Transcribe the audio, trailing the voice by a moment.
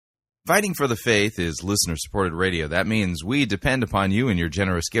Fighting for the Faith is listener-supported radio. That means we depend upon you and your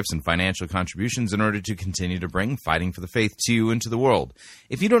generous gifts and financial contributions in order to continue to bring Fighting for the Faith to you and to the world.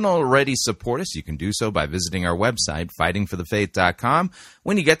 If you don't already support us, you can do so by visiting our website, fightingforthefaith.com.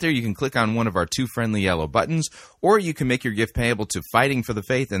 When you get there, you can click on one of our two friendly yellow buttons, or you can make your gift payable to Fighting for the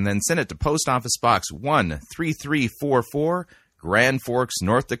Faith and then send it to Post Office Box 13344, Grand Forks,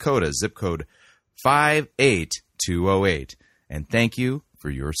 North Dakota, zip code 58208. And thank you for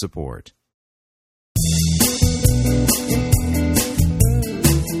your support.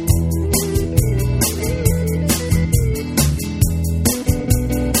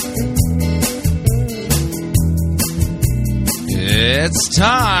 It's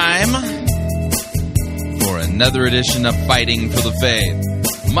time for another edition of Fighting for the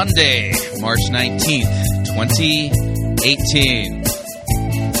Faith. Monday, March 19th, 2018.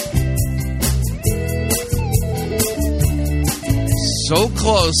 So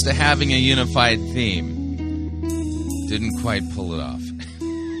close to having a unified theme. Didn't quite pull it off.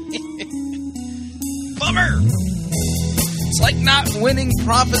 Bummer! It's like not winning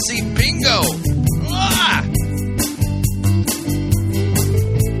prophecy bingo! Ah!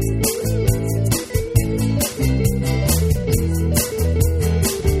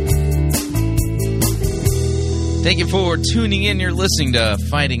 Thank you for tuning in. You're listening to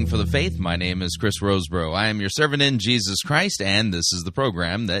Fighting for the Faith. My name is Chris Roseborough. I am your servant in Jesus Christ, and this is the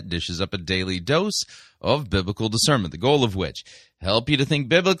program that dishes up a daily dose of biblical discernment, the goal of which help you to think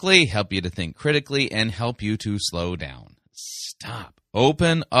biblically, help you to think critically, and help you to slow down. Stop.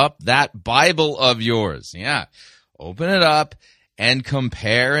 Open up that Bible of yours. Yeah. Open it up and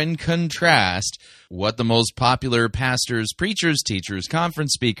compare and contrast what the most popular pastors, preachers, teachers,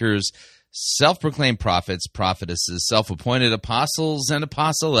 conference speakers, self-proclaimed prophets, prophetesses, self-appointed apostles and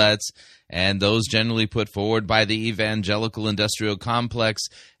apostolettes, and those generally put forward by the evangelical industrial complex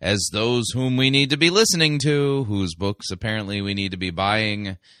as those whom we need to be listening to, whose books apparently we need to be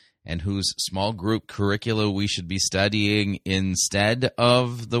buying, and whose small group curricula we should be studying instead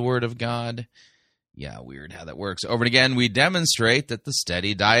of the Word of God. Yeah, weird how that works. Over and again, we demonstrate that the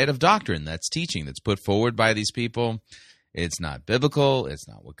steady diet of doctrine, that's teaching, that's put forward by these people, it's not biblical, it's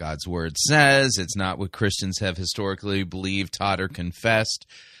not what God's Word says, it's not what Christians have historically believed, taught, or confessed.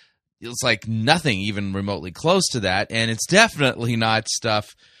 It's like nothing even remotely close to that, and it's definitely not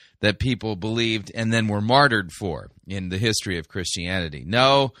stuff that people believed and then were martyred for in the history of Christianity.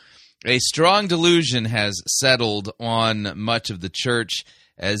 No, a strong delusion has settled on much of the church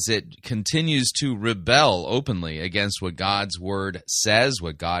as it continues to rebel openly against what God's Word says,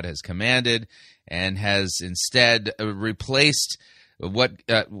 what God has commanded, and has instead replaced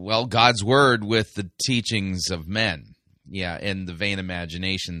God's Word with the teachings of men. Yeah, and the vain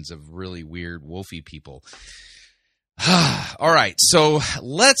imaginations of really weird, wolfy people. All right, so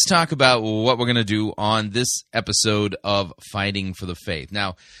let's talk about what we're going to do on this episode of Fighting for the Faith.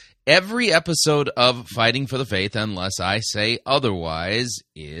 Now, every episode of Fighting for the Faith, unless I say otherwise,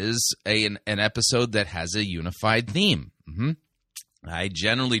 is an episode that has a unified theme. I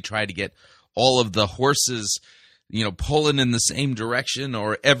generally try to get all of the horses, pulling in the same direction,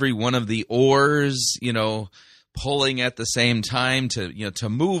 or every one of the oars, pulling at the same time to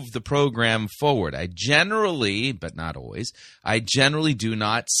move the program forward. I generally, but not always, do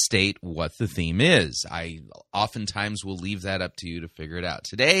not state what the theme is. I oftentimes will leave that up to you to figure it out.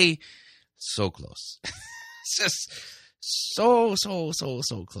 Today, so close. It's just so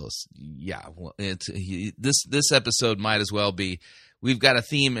close. Yeah, well, this episode might as well be, we've got a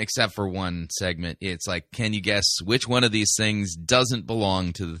theme except for one segment. It's like, can you guess which one of these things doesn't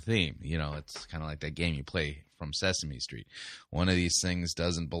belong to the theme? It's kind of like that game you play from Sesame Street. One of these things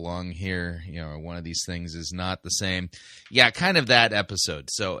doesn't belong here, or one of these things is not the same. Yeah, kind of that episode.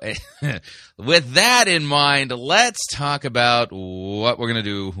 So with that in mind, let's talk about what we're going to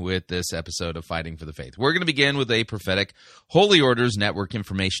do with this episode of Fighting for the Faith. We're going to begin with a prophetic Holy Orders Network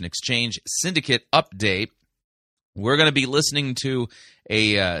Information Exchange Syndicate update. We're going to be listening to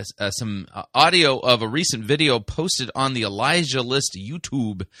some audio of a recent video posted on the Elijah List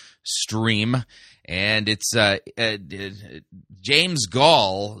YouTube stream, and it's James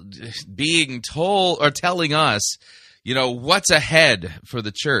Gall being told or telling us, what's ahead for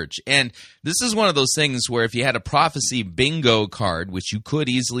the church. And this is one of those things where if you had a prophecy bingo card, which you could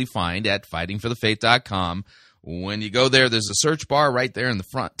easily find at fightingforthefaith.com, when you go there, there's a search bar right there in the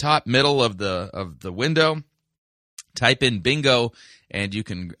front top middle of the window. Type in bingo, and you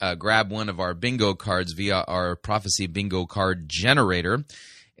can grab one of our bingo cards via our prophecy bingo card generator.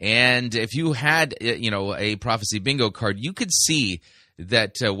 And if you had, a prophecy bingo card, you could see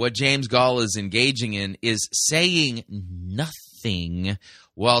that what James Gall is engaging in is saying nothing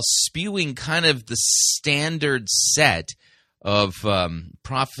while spewing kind of the standard set of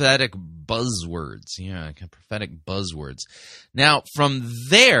prophetic buzzwords. Yeah, prophetic buzzwords. Now, from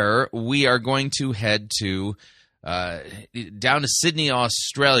there, we are going to head to down to Sydney,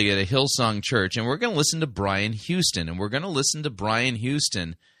 Australia, to Hillsong Church, and we're going to listen to Brian Houston. And we're going to listen to Brian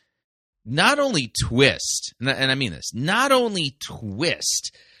Houston not only twist, and I mean this, not only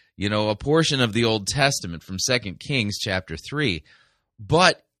twist, a portion of the Old Testament from 2 Kings chapter 3,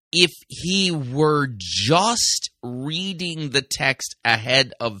 but if he were just reading the text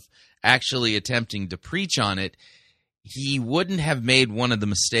ahead of actually attempting to preach on it, he wouldn't have made one of the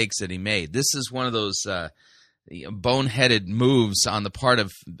mistakes that he made. This is one of those boneheaded moves on the part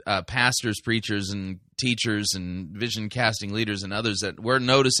of pastors, preachers, and teachers, and vision casting leaders and others that we're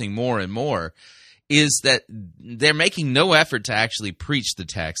noticing more and more, is that they're making no effort to actually preach the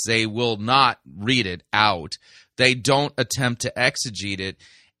text. They will not read it out. They don't attempt to exegete it.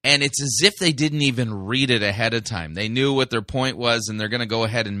 And it's as if they didn't even read it ahead of time. They knew what their point was, and they're going to go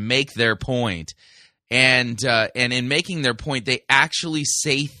ahead and make their point. And in making their point, they actually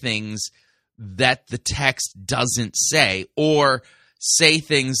say things that the text doesn't say, or say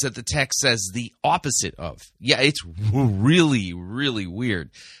things that the text says the opposite of. Yeah, it's really, really weird.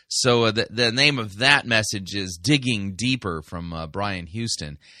 So the name of that message is Digging Deeper from Brian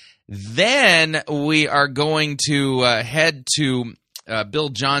Houston. Then we are going to head to Bill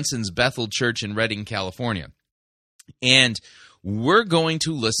Johnson's Bethel Church in Redding, California. And we're going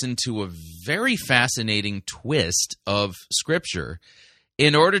to listen to a very fascinating twist of Scripture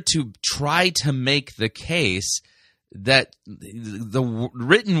in order to try to make the case that the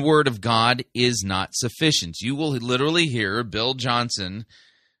written Word of God is not sufficient. You will literally hear Bill Johnson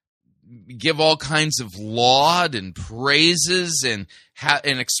give all kinds of laud and praises and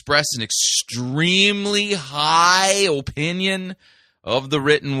express an extremely high opinion of the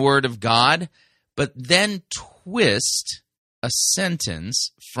written Word of God, but then twist a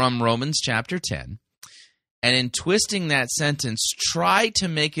sentence from Romans chapter 10, and in twisting that sentence, try to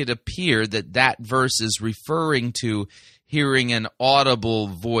make it appear that that verse is referring to hearing an audible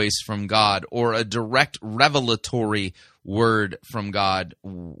voice from God or a direct revelatory word from God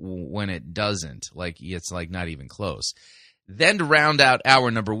when it doesn't. It's not even close. Then to round out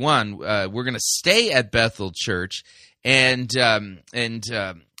hour number one, we're going to stay at Bethel Church, and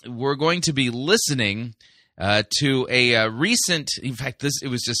we're going to be listening to a recent, in fact, it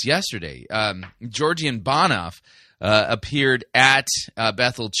was just yesterday, Georgian Bonoff appeared at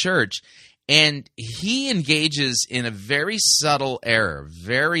Bethel Church, and he engages in a very subtle error,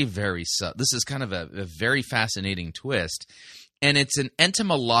 very, very subtle. This is kind of a very fascinating twist, and it's an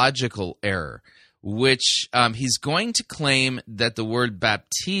etymological error, which he's going to claim that the word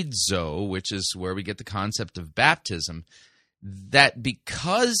baptizo, which is where we get the concept of baptism, that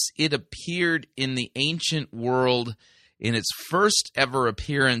because it appeared in the ancient world in its first ever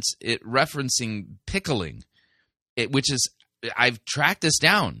appearance, it referencing pickling, which is, I've tracked this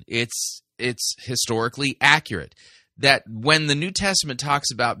down. It's historically accurate. That when the New Testament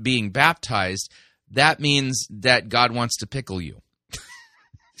talks about being baptized, that means that God wants to pickle you.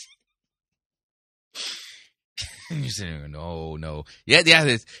 And you're saying, no. Yeah,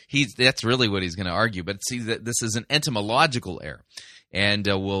 that's really what he's going to argue. But see, that this is an etymological error, and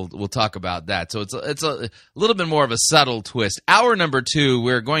we'll talk about that. So it's a little bit more of a subtle twist. Hour number two,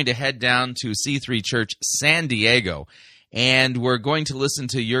 we're going to head down to C3 Church San Diego, and we're going to listen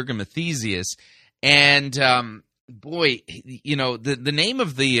to Jürgen Mathesius. And boy, the name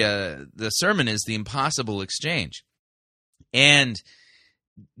of the sermon is The Impossible Exchange, and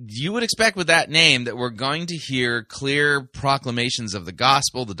you would expect with that name that we're going to hear clear proclamations of the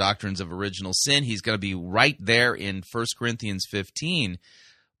gospel, the doctrines of original sin. He's going to be right there in 1 Corinthians 15.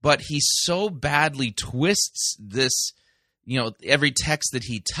 But he so badly twists this, every text that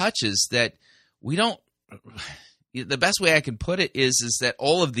he touches that we don't – the best way I can put it is that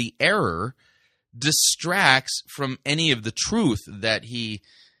all of the error distracts from any of the truth that he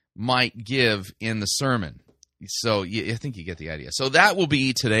might give in the sermon. So I think you get the idea. So that will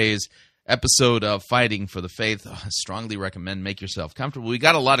be today's episode of Fighting for the Faith. I strongly recommend make yourself comfortable. We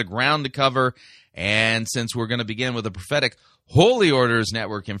got a lot of ground to cover, and since we're going to begin with the prophetic Holy Orders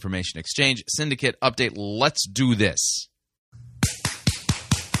Network Information Exchange Syndicate update, let's do this.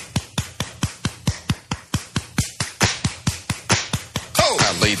 Oh,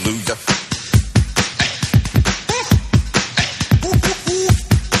 hallelujah.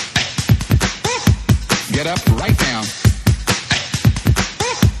 Get up right now.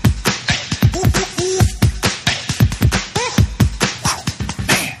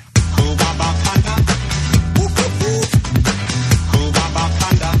 Man.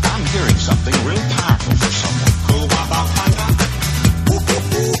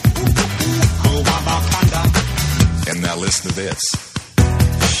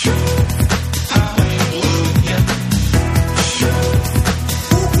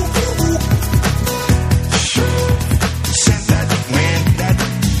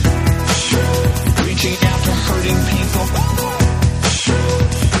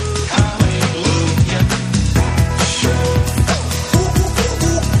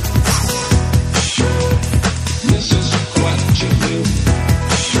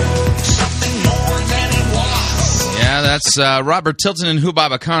 Yes, Robert Tilton and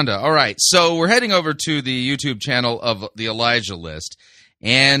Hubaba Kanda. All right, so we're heading over to the YouTube channel of the Elijah List,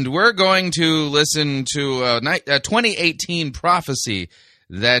 and we're going to listen to a 2018 prophecy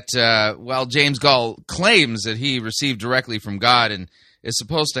that, James Gall claims that he received directly from God and is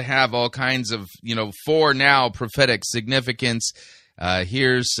supposed to have all kinds of, for now prophetic significance.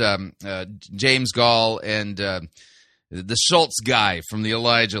 Here's James Gall and the Schultz guy from the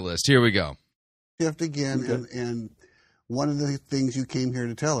Elijah List. Here we go. Shift again, okay. and one of the things you came here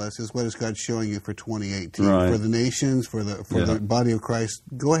to tell us is what is God showing you for 2018 for the nations, for the body of Christ.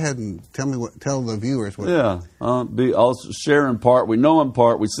 Go ahead and tell the viewers what. Yeah, I'll share in part. We know in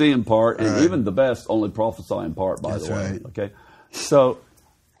part, we see in part, and even the best only prophesy in part. By the way, okay. So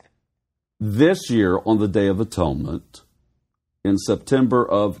this year on the Day of Atonement, in September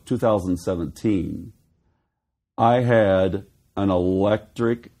of 2017, I had an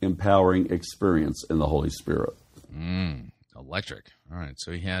electric, empowering experience in the Holy Spirit. Electric. All right.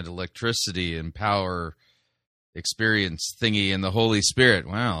 So he had electricity and power experience thingy in the Holy Spirit.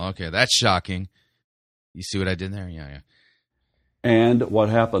 Wow. Okay. That's shocking. You see what I did there? Yeah. And what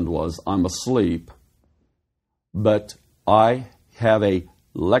happened was I'm asleep, but I have a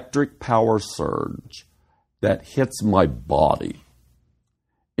electric power surge that hits my body.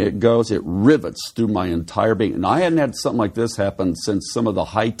 It rivets through my entire being. And I hadn't had something like this happen since some of the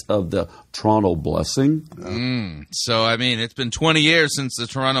height of the Toronto blessing. So, it's been 20 years since the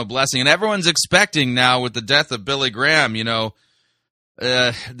Toronto blessing. And everyone's expecting now with the death of Billy Graham, that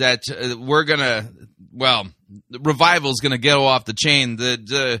we're going to, the revival's going to go off the chain.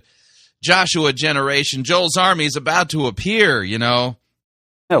 The Joshua generation, Joel's army is about to appear, I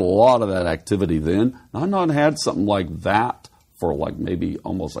had a lot of that activity then. I've not had something like that for maybe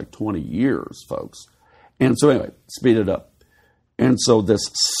almost 20 years, folks. And so anyway, speed it up. And so this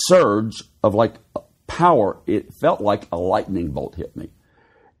surge of power, it felt like a lightning bolt hit me.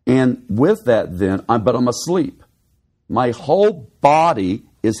 And with that then, but I'm asleep. My whole body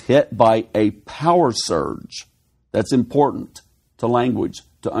is hit by a power surge. That's important to language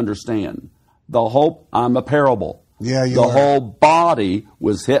to understand. I'm a parable. Yeah, the whole body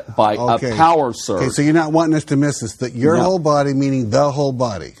was hit by a power surge. Okay, so you're not wanting us to miss this. That your whole body, meaning the whole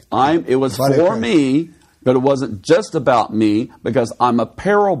body. It was for me, but it wasn't just about me because I'm a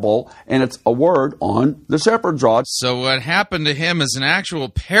parable, and it's a word on the shepherd's rod. So what happened to him is an actual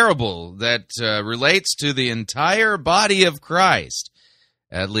parable that relates to the entire body of Christ.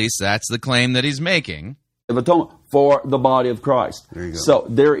 At least that's the claim that he's making. Of atonement for the body of Christ. There you go. So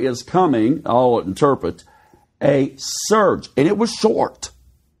there is coming, I'll interpret, a surge, and it was short.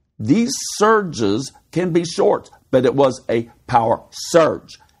 These surges can be short, but it was a power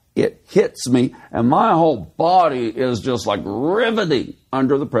surge. It hits me, and my whole body is just riveting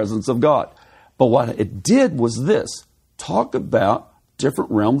under the presence of God. But what it did was this. Talk about different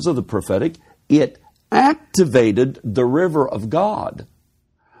realms of the prophetic. It activated the river of God.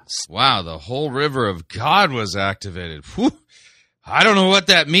 Wow, the whole river of God was activated. Whew. I don't know what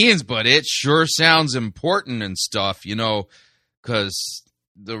that means, but it sure sounds important and stuff, because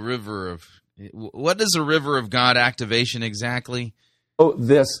the river of... What is a river of God activation exactly? Oh,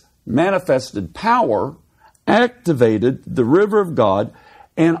 this manifested power activated the river of God,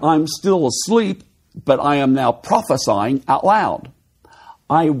 and I'm still asleep, but I am now prophesying out loud.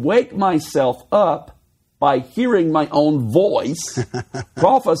 I wake myself up by hearing my own voice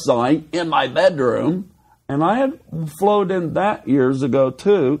prophesying in my bedroom. And I had flowed in that years ago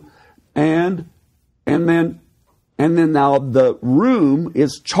too, and then now the room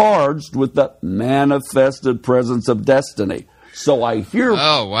is charged with the manifested presence of destiny. So I hear.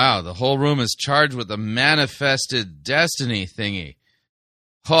 Oh wow! The whole room is charged with the manifested destiny thingy.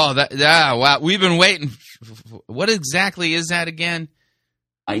 Oh, wow! We've been waiting. What exactly is that again?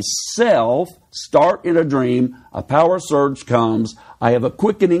 Myself start in a dream, a power surge comes, I have a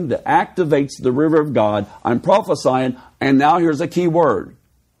quickening that activates the river of God, I'm prophesying, and now here's a key word.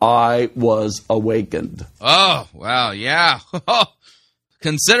 I was awakened. Oh, wow, yeah.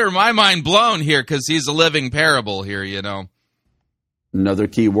 Consider my mind blown here because he's a living parable here, Another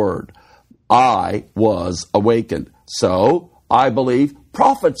key word. I was awakened. So I believe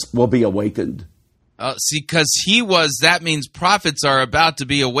prophets will be awakened. Because that means prophets are about to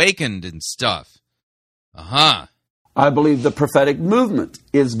be awakened and stuff. Uh-huh. I believe the prophetic movement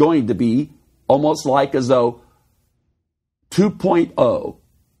is going to be almost as though 2.0.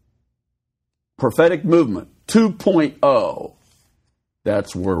 Prophetic movement 2.0.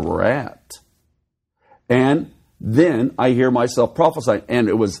 That's where we're at. And then I hear myself prophesying, and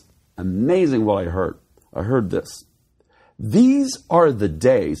it was amazing what I heard. I heard this. These are the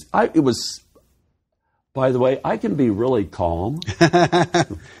days. It was By the way, I can be really calm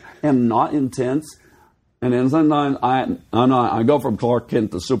and not intense. And then sometimes I go from Clark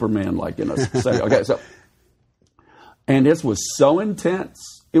Kent to Superman, like in a second. Okay, so, and this was so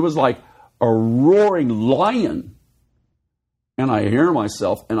intense. It was like a roaring lion. And I hear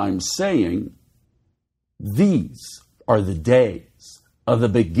myself and I'm saying, these are the days of the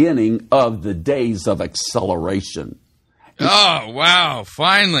beginning of the days of acceleration. Oh, wow.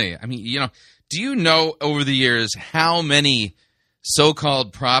 Finally. I mean, do you know over the years how many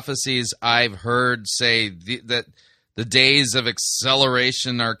so-called prophecies I've heard say that the days of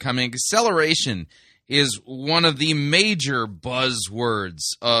acceleration are coming? Acceleration is one of the major buzzwords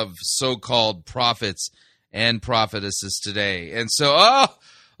of so-called prophets and prophetesses today. And so,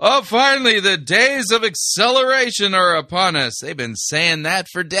 finally, the days of acceleration are upon us. They've been saying that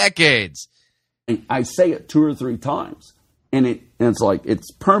for decades. I say it 2 or 3 times. And it's like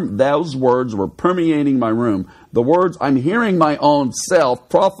those words were permeating my room. The words, I'm hearing my own self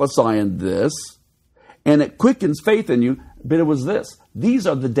prophesying this, and it quickens faith in you. But it was this. These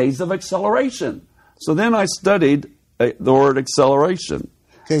are the days of acceleration. So then I studied the word acceleration.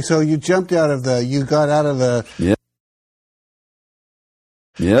 Okay, so you got out of the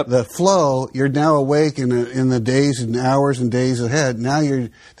the flow. You're now awake in the days and hours and days ahead. Now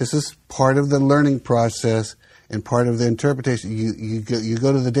this is part of the learning process. And part of the interpretation, you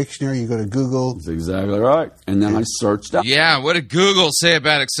go to the dictionary, you go to Google. That's exactly right. And then I searched up. Yeah, what did Google say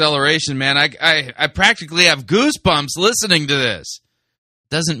about acceleration, man? I practically have goosebumps listening to this.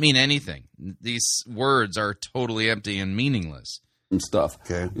 Doesn't mean anything. These words are totally empty and meaningless. And stuff.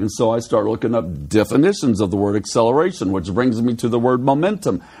 Okay. And so I started looking up definitions of the word acceleration, which brings me to the word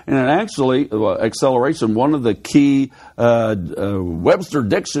momentum. And actually, acceleration, one of the key Webster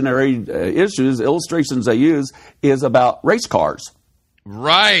Dictionary illustrations they use is about race cars.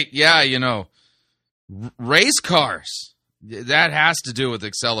 Right. Yeah, race cars. That has to do with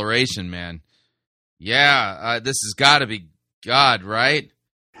acceleration, man. Yeah, this has got to be God, right?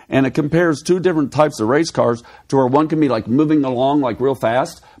 And it compares 2 different types of race cars to where one can be like moving along like real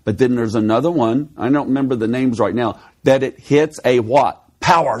fast, but then there's another one, I don't remember the names right now, that it hits a what?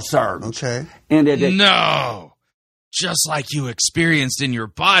 Power surge. Okay. And No! Just like you experienced in your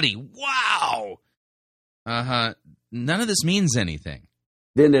body. Wow! Uh-huh. None of this means anything.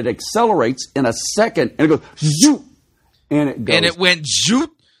 Then it accelerates in a second, and it goes, zoop! And it went,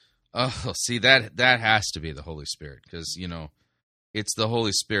 zoop! Oh, see, that has to be the Holy Spirit, because, it's the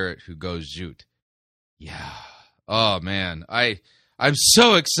Holy Spirit who goes zoot. Yeah. Oh, man. I'm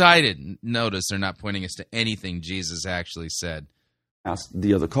so excited. Notice they're not pointing us to anything Jesus actually said. Ask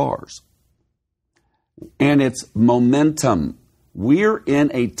the other cars. And it's momentum. We're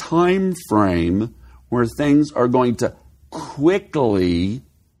in a time frame where things are going to quickly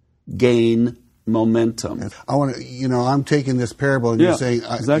gain momentum. I want to, I'm taking this parable and you're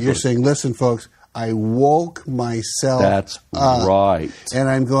saying, listen, folks, I woke myself That's up. Right. And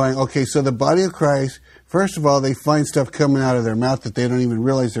I'm going, okay, so the body of Christ, first of all, they find stuff coming out of their mouth that they don't even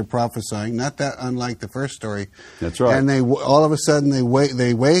realize they're prophesying. Not that unlike the first story. That's right. And they all of a sudden they wake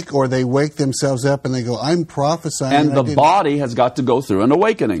themselves up and they go, I'm prophesying. And the body has got to go through an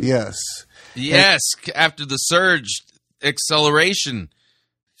awakening. Yes. Yes, after the surge acceleration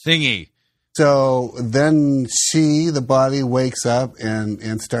thingy. So then the body wakes up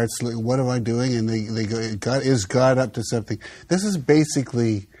and starts, what am I doing? And they go, is God up to something? This is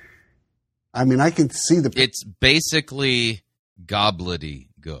basically, I can see It's basically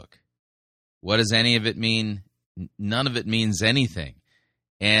gobbledygook. What does any of it mean? None of it means anything.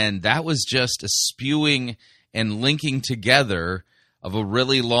 And that was just a spewing and linking together of a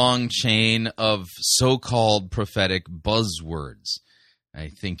really long chain of so-called prophetic buzzwords. I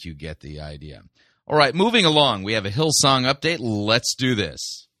think you get the idea. All right, moving along. We have a Hillsong update. Let's do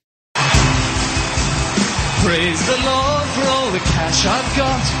this. Praise the Lord for all the cash I've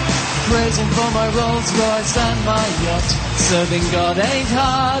got. Praise Him for my Rolls Royce and my yacht. Serving God ain't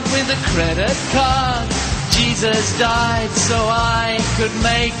hard with a credit card. Jesus died so I could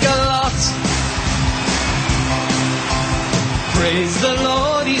make a lot. Praise the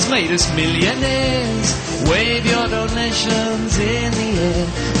Lord, He's made us millionaires. Wave your donations in the air.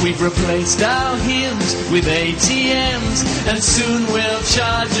 We've replaced our hymns with ATMs, and soon we'll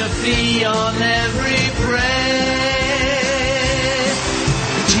charge a fee on every prayer.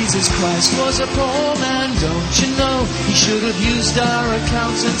 Jesus Christ was a poor man, don't you know? He should have used our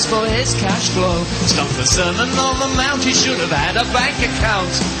accountants for his cash flow. Stop the Sermon on the Mount, he should have had a bank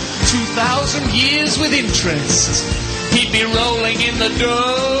account. 2,000 years with interest, he'd be rolling in the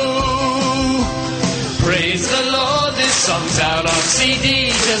dough. Praise the Lord, this song's out on CD,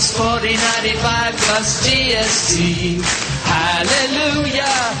 just $40.95 plus GST.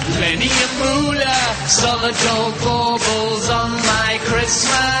 Hallelujah, plenty of moolah, solid gold baubles on my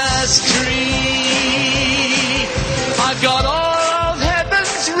Christmas tree. I've got all of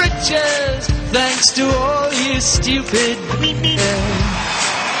heaven's riches, thanks to all you stupid people.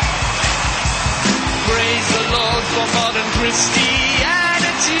 Praise the Lord for modern Christianity.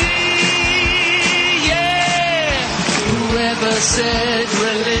 Yeah, whoever said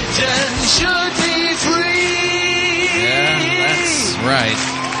religion should be free. Yeah, that's right.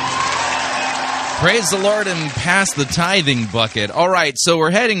 Praise the Lord and pass the tithing bucket. All right, so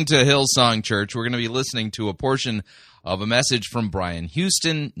we're heading to Hillsong Church. We're going to be listening to a portion of a message from Brian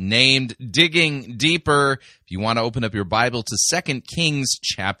Houston named Digging Deeper. If you want to open up your Bible to 2 Kings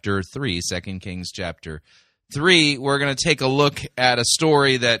chapter 3, 2 Kings chapter 3, we're going to take a look at a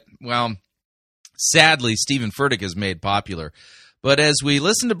story that, well, sadly, Stephen Furtick has made popular. But as we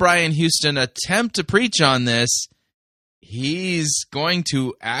listen to Brian Houston attempt to preach on this, he's going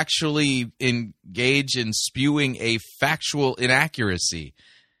to actually engage in spewing a factual inaccuracy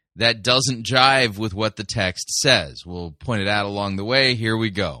that doesn't jive with what the text says. We'll point it out along the way. Here we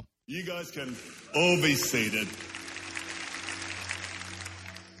go. You guys can all be seated.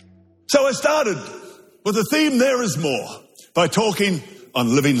 So I started with the theme, There Is More, by talking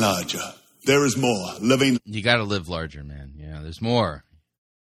on living larger. There is more. Living. You got to live larger, man. Yeah, there's more.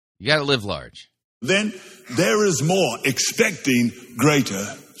 You got to live large. Then there is more, expecting greater.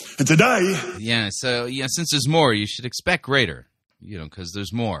 And today... since there's more, you should expect greater, because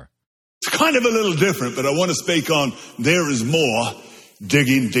there's more. It's kind of a little different, but I want to speak on there is more,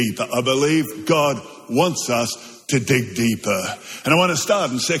 digging deeper. I believe God wants us to dig deeper. And I want to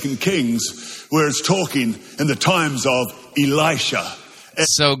start in 2 Kings, where it's talking in the times of Elisha.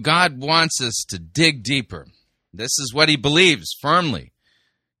 So God wants us to dig deeper. This is what he believes firmly.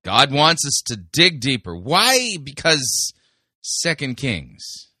 God wants us to dig deeper. Why? Because 2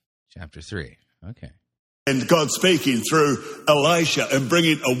 Kings chapter 3. Okay. And God speaking through Elisha and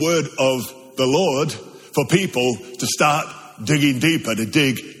bringing a word of the Lord for people to start digging deeper, to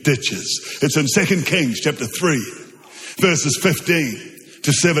dig ditches. It's in 2 Kings chapter 3, verses 15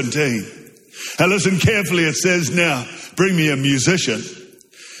 to 17. Now listen carefully. It says, now bring me a musician.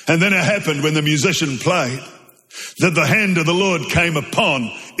 And then it happened when the musician played that the hand of the Lord came upon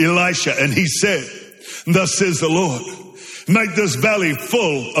Elisha, and he said, thus says the Lord, make this valley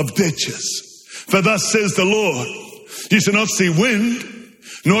full of ditches. For thus says the Lord, you shall not see wind,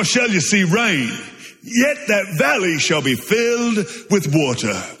 nor shall you see rain, yet that valley shall be filled with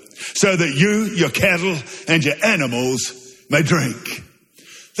water, so that you, your cattle, and your animals may drink.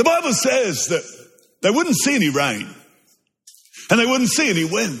 The Bible says that they wouldn't see any rain, and they wouldn't see any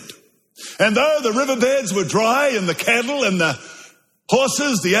wind. And though the riverbeds were dry, and the cattle and the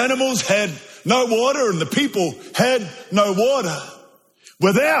horses, the animals had no water, and the people had no water,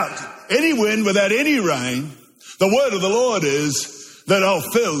 without any wind, without any rain, the word of the Lord is that I'll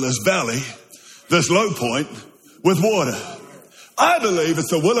fill this valley, this low point, with water. I believe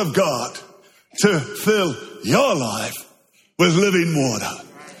it's the will of God to fill your life with living water.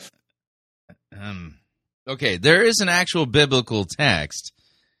 Okay, there is an actual biblical text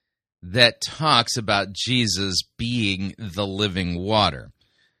that talks about Jesus being the living water.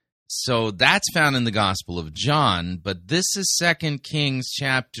 So that's found in the Gospel of John, but this is 2 Kings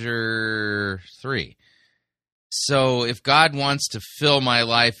chapter 3. So if God wants to fill my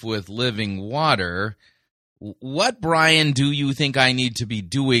life with living water, what, Brian, do you think I need to be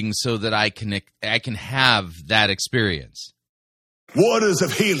doing so that I can have that experience? Waters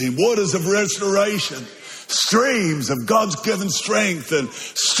of healing, waters of restoration, streams of God's given strength, and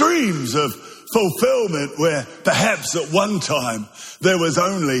streams of fulfillment where perhaps at one time there was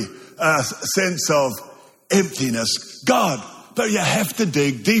only a sense of emptiness. God, but you have to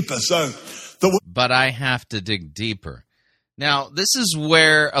dig deeper. But I have to dig deeper. Now, this is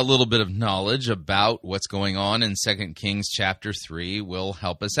where a little bit of knowledge about what's going on in 2 Kings chapter 3 will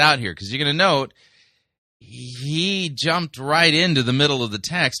help us out here, because you're going to note he jumped right into the middle of the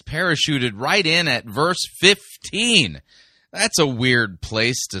text, parachuted right in at verse 15. That's a weird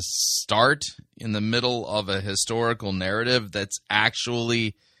place to start in the middle of a historical narrative that's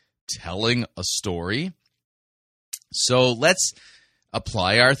actually telling a story. So let's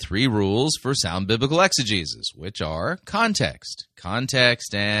apply our 3 rules for sound biblical exegesis, which are context,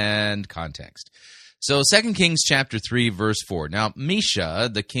 context, and context. So 2 Kings chapter 3, verse 4. Now,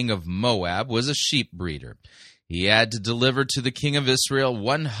 Mesha, the king of Moab, was a sheep breeder. He had to deliver to the king of Israel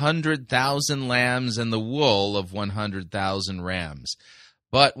 100,000 lambs and the wool of 100,000 rams.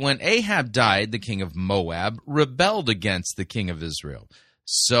 But when Ahab died, the king of Moab rebelled against the king of Israel.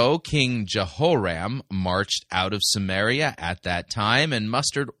 So King Jehoram marched out of Samaria at that time and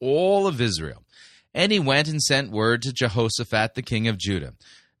mustered all of Israel. And he went and sent word to Jehoshaphat, the king of Judah.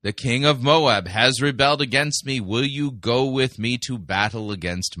 The king of Moab has rebelled against me. Will you go with me to battle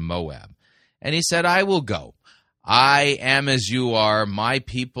against Moab? And he said, I will go. I am as you are, my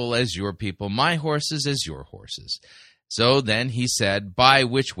people as your people, my horses as your horses. So then he said, by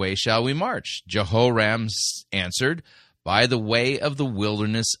which way shall we march? Jehoram answered, by the way of the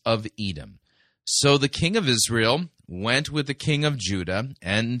wilderness of Edom. So the king of Israel went with the king of Judah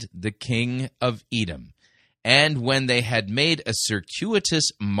and the king of Edom. And when they had made a circuitous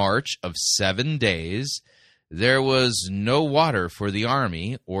march of 7 days, there was no water for the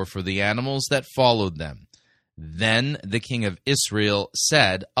army or for the animals that followed them. Then the king of Israel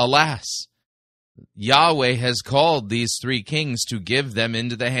said, Alas, Yahweh has called these 3 kings to give them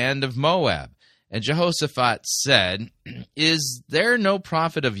into the hand of Moab. And Jehoshaphat said, Is there no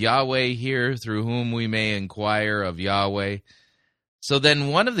prophet of Yahweh here through whom we may inquire of Yahweh? So then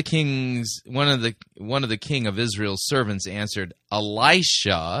one of the king of Israel's servants answered,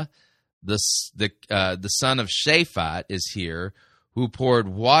 Elisha, the son of Shaphat, is here, who poured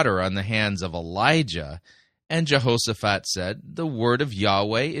water on the hands of Elijah. And Jehoshaphat said, The word of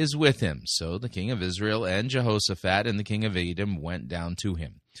Yahweh is with him. So the king of Israel and Jehoshaphat and the king of Edom went down to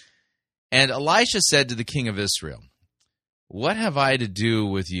him. And Elisha said to the king of Israel, What have I to do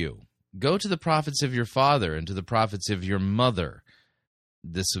with you? Go to the prophets of your father and to the prophets of your mother.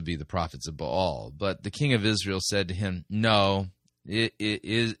 This would be the prophets of Baal. But the king of Israel said to him, No, it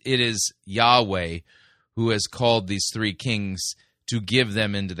is Yahweh who has called these 3 kings to give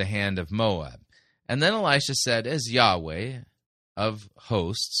them into the hand of Moab. And then Elisha said, As Yahweh of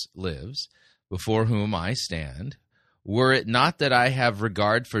hosts lives, before whom I stand, were it not that I have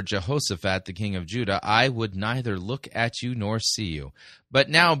regard for Jehoshaphat, the king of Judah, I would neither look at you nor see you. But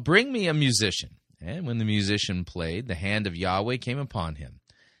now bring me a musician. And when the musician played, the hand of Yahweh came upon him.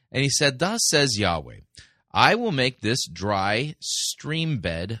 And he said, Thus says Yahweh, I will make this dry stream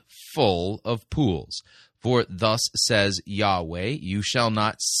bed full of pools. For thus says Yahweh, you shall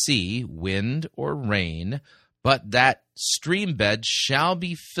not see wind or rain, but that stream bed shall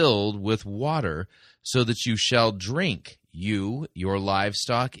be filled with water, so that you shall drink, you, your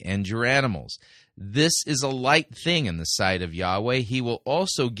livestock, and your animals. This is a light thing in the sight of Yahweh. He will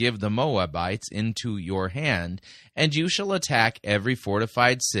also give the Moabites into your hand, and you shall attack every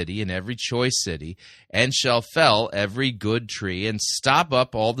fortified city and every choice city, and shall fell every good tree, and stop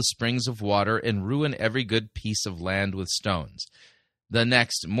up all the springs of water, and ruin every good piece of land with stones. The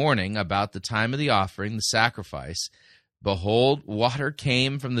next morning, about the time of the offering, the sacrifice, behold, water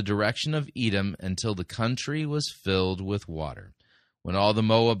came from the direction of Edom until the country was filled with water. When all the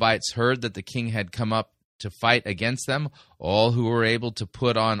Moabites heard that the king had come up to fight against them, all who were able to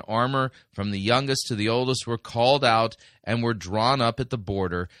put on armor, from the youngest to the oldest, were called out and were drawn up at the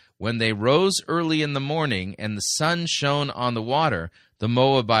border. When they rose early in the morning and the sun shone on the water, the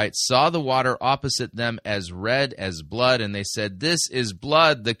Moabites saw the water opposite them as red as blood, and they said, This is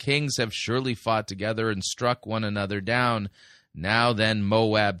blood. The kings have surely fought together and struck one another down. Now then,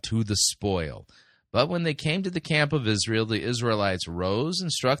 Moab to the spoil. But when they came to the camp of Israel, the Israelites rose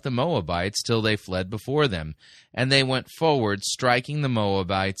and struck the Moabites till they fled before them. And they went forward, striking the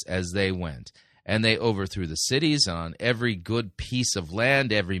Moabites as they went. And they overthrew the cities, and on every good piece of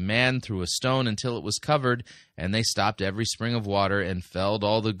land every man threw a stone until it was covered. And they stopped every spring of water, and felled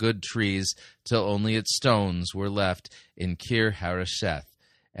all the good trees, till only its stones were left in Kir Hareseth.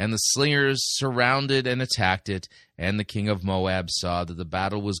 And the slingers surrounded and attacked it, and the king of Moab saw that the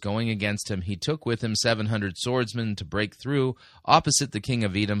battle was going against him. He took with him 700 swordsmen to break through opposite the king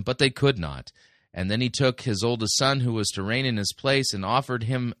of Edom, but they could not. And then he took his oldest son, who was to reign in his place, and offered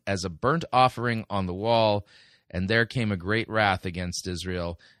him as a burnt offering on the wall. And there came a great wrath against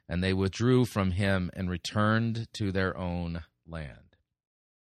Israel, and they withdrew from him and returned to their own land.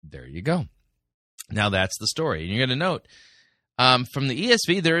 There you go. Now that's the story. And you're going to note, from the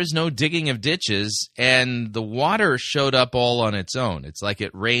ESV, there is no digging of ditches, and the water showed up all on its own. It's like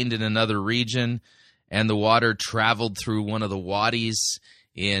it rained in another region, and the water traveled through one of the wadis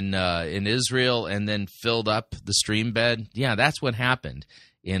in Israel and then filled up the stream bed. Yeah, that's what happened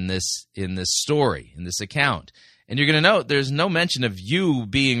in this story, in this account. And you're going to note there's no mention of you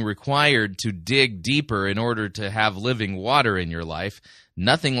being required to dig deeper in order to have living water in your life.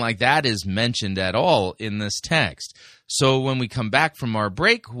 Nothing like that is mentioned at all in this text. So when we come back from our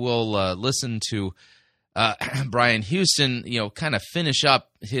break, we'll listen to Brian Houston, kind of finish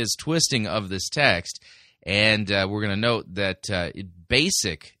up his twisting of this text. And we're going to note that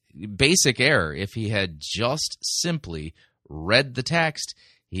basic error. If he had just simply read the text,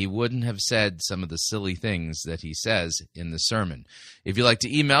 he wouldn't have said some of the silly things that he says in the sermon. If you'd like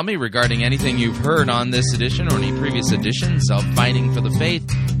to email me regarding anything you've heard on this edition or any previous editions of Fighting for the Faith,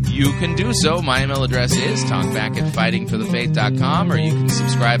 you can do so. My email address is talkback@fightingforthefaith.com, or you can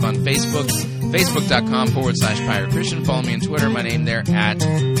subscribe on Facebook, facebook.com/Pirate Christian. Follow me on Twitter, my name there,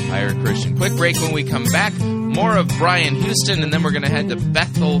 @Pirate Christian. Quick break. When we come back, more of Brian Houston, and then we're going to head to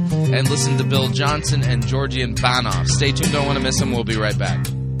Bethel and listen to Bill Johnson and Georgian Banov. Stay tuned, don't want to miss them. We'll be right back.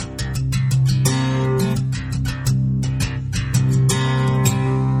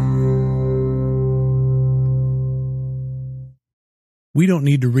 We don't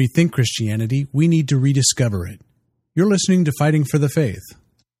need to rethink Christianity. We need to rediscover it. You're listening to Fighting for the Faith.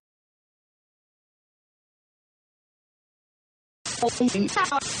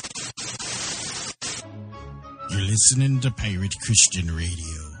 You're listening to Pirate Christian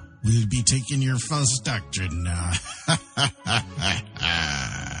Radio. We'll be taking your false doctrine now.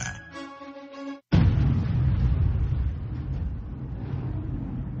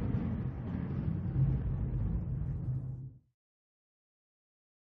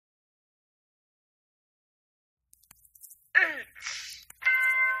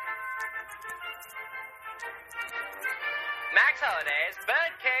 Max Holliday's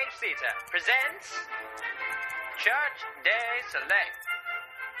Birdcage Theater presents Church Day Select.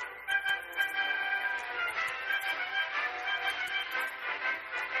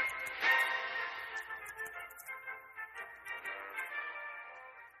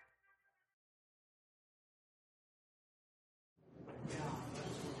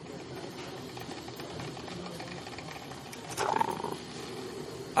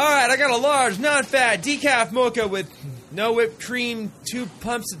 All right, I got a large, non-fat, decaf mocha with no whipped cream, 2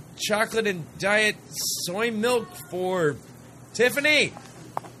 pumps of chocolate, and diet soy milk for Tiffany.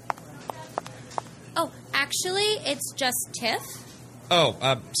 Oh, actually, it's just Tiff. Oh,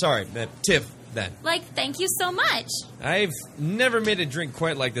 sorry, Tiff, then. Thank you so much. I've never made a drink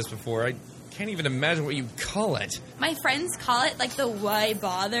quite like this before. I can't even imagine what you call it. My friends call it, the why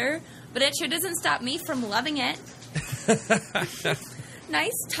bother, but it sure doesn't stop me from loving it.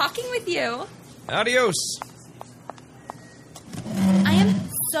 Nice talking with you. Adios. I am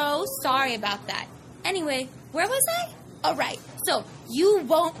so sorry about that. Anyway, where was I? Oh, right. So, you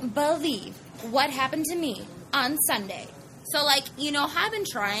won't believe what happened to me on Sunday. So, how I've been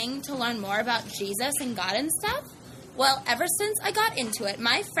trying to learn more about Jesus and God and stuff? Well, ever since I got into it,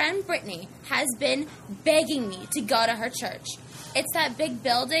 my friend Brittany has been begging me to go to her church. It's that big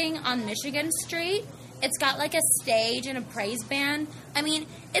building on Michigan Street. It's got a stage and a praise band. I mean,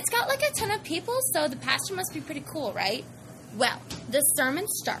 it's got a ton of people, so the pastor must be pretty cool, right? Well, the sermon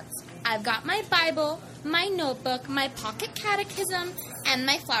starts. I've got my Bible, my notebook, my pocket catechism, and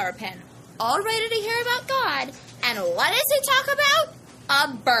my flower pen, all ready to hear about God. And what does he talk about? A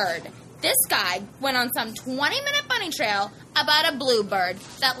bird. This guy went on some 20-minute bunny trail about a bluebird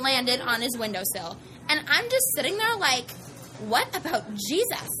that landed on his windowsill. And I'm just sitting there what about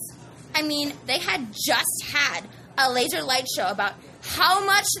Jesus? I mean, they had just had a laser light show about how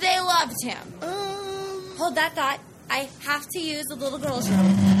much they loved him. Hold that thought. I have to use the little girl's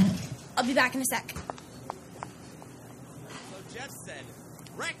room. I'll be back in a sec. So Jeff said,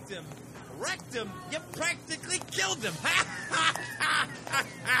 wrecked him, you practically killed him.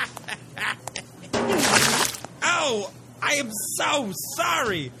 Oh, I am so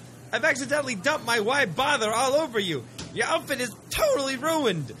sorry. I've accidentally dumped my why bother all over you. Your outfit is totally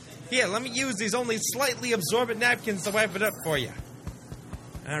ruined. Here, let me use these only slightly absorbent napkins to wipe it up for you.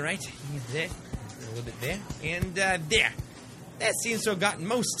 All right, there, a little bit there, and there. That seems to have gotten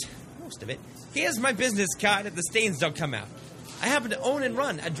most of it. Here's my business card if the stains don't come out. I happen to own and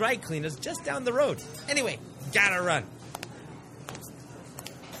run a dry cleaners just down the road. Anyway, gotta run.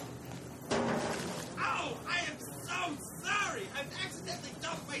 Oh, I am so sorry. I've accidentally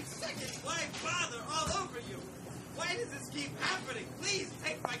dumped my second why bother all over you. Why does this keep happening? Please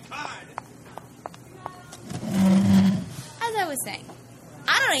take my card. As I was saying,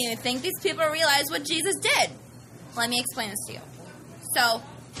 I don't even think these people realize what Jesus did. Let me explain this to you. So,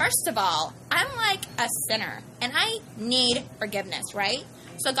 first of all, I'm a sinner, and I need forgiveness, right?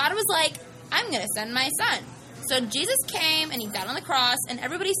 So God was I'm going to send my son. So Jesus came, and he died on the cross, and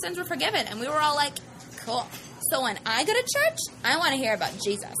everybody's sins were forgiven, and we were all cool. So when I go to church, I want to hear about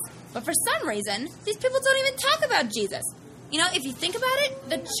Jesus. But for some reason, these people don't even talk about Jesus. If you think about it,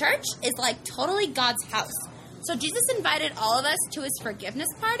 the church is totally God's house. So Jesus invited all of us to his forgiveness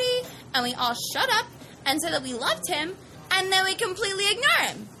party, and we all shut up and said that we loved him, and then we completely ignore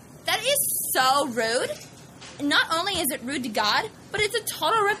him. That is so rude. not only is it rude to God, but it's a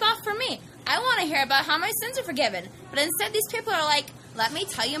total ripoff for me. I want to hear about how my sins are forgiven. But instead, these people are like, let me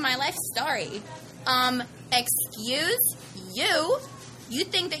tell you my life story. Excuse you? You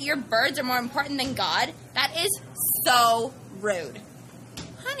think that your birds are more important than God? That is so rude.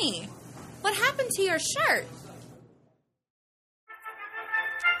 Honey, what happened to your shirt?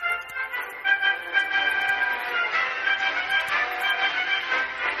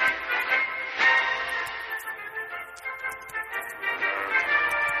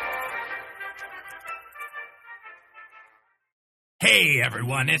 Hey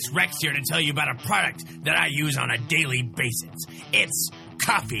everyone, it's Rex here to tell you about a product that I use on a daily basis. It's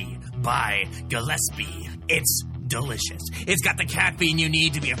coffee by Gillespie. It's delicious. It's got the caffeine you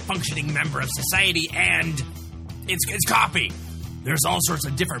need to be a functioning member of society, and it's coffee. There's all sorts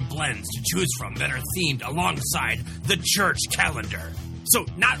of different blends to choose from that are themed alongside the church calendar. So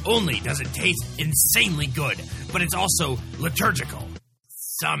not only does it taste insanely good, but it's also liturgical.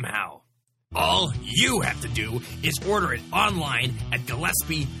 Somehow. All you have to do is order it online at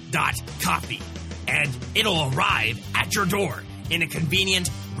Gillespie.coffee, and it'll arrive at your door in a convenient,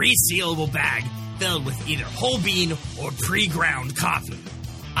 resealable bag filled with either whole bean or pre-ground coffee.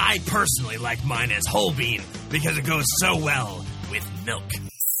 I personally like mine as whole bean because it goes so well with milk.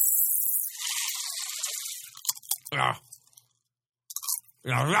 Now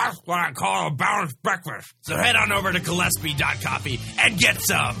that's what I call a balanced breakfast. So head on over to Gillespie.coffee and get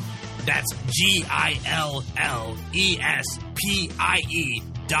some. That's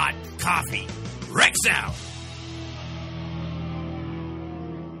GILLESPIE.coffee. Rex out!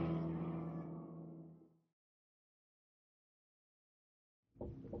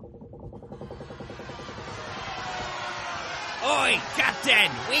 Oi,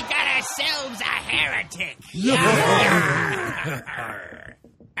 Captain! We got ourselves a heretic!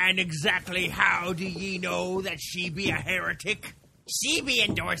 And exactly how do ye know that she be a heretic? She be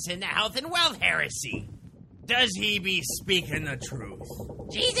endorsing the health and wealth heresy. Does he be speaking the truth?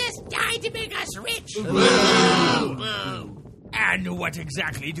 Jesus died to make us rich. And what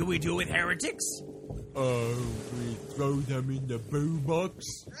exactly do we do with heretics? We throw them in the boo box.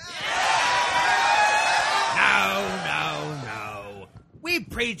 No. We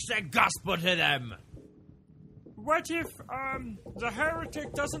preach the gospel to them. What if, the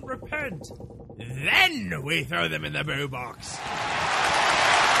heretic doesn't repent? Then we throw them in the boo box.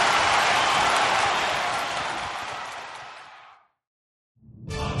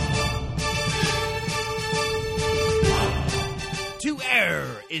 To err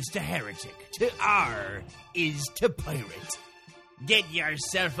is to heretic. To R is to pirate. Get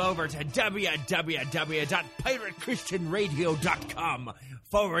yourself over to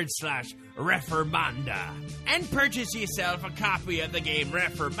www.piratechristianradio.com/Reformanda and purchase yourself a copy of the game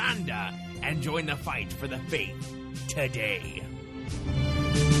Reformanda and join the fight for the faith today.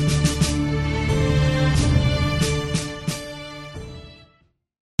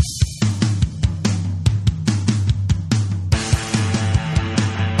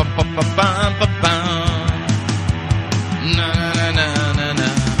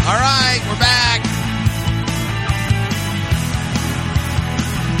 All right, we're back.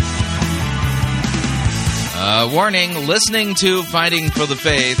 Warning, listening to Fighting for the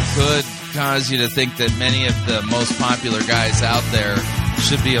Faith could cause you to think that many of the most popular guys out there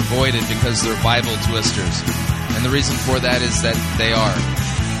should be avoided because they're Bible twisters. And the reason for that is that they are.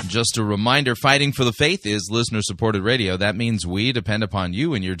 Just a reminder, Fighting for the Faith is listener-supported radio. That means we depend upon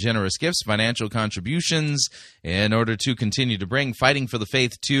you and your generous gifts, financial contributions, in order to continue to bring Fighting for the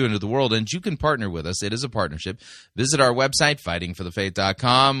Faith to you into the world. And you can partner with us. It is a partnership. Visit our website,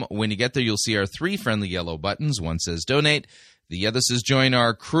 fightingforthefaith.com. When you get there, you'll see our three friendly yellow buttons. One says Donate. The other says Join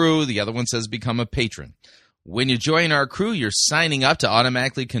Our Crew. The other one says Become a Patron. When you join our crew, you're signing up to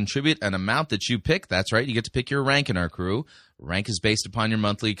automatically contribute an amount that you pick. That's right, you get to pick your rank in our crew. Rank is based upon your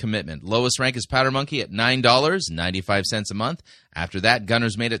monthly commitment. Lowest rank is Powder Monkey at $9.95 a month. After that,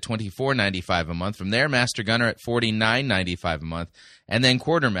 Gunner's Mate at $24.95 a month. From there, Master Gunner at $49.95 a month. And then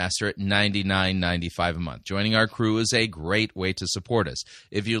Quartermaster at $99.95 a month. Joining our crew is a great way to support us.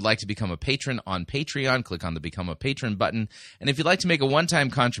 If you'd like to become a patron on Patreon, click on the Become a Patron button. And if you'd like to make a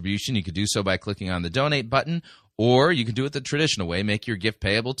one-time contribution, you could do so by clicking on the Donate button. Or you can do it the traditional way. Make your gift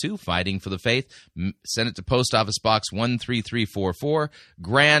payable to Fighting for the Faith. Send it to Post Office Box 13344,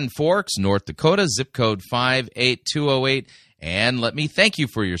 Grand Forks, North Dakota, zip code 58208. And let me thank you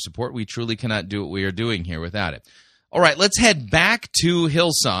for your support. We truly cannot do what we are doing here without it. All right, let's head back to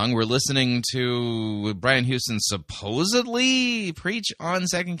Hillsong. We're listening to Brian Houston supposedly preach on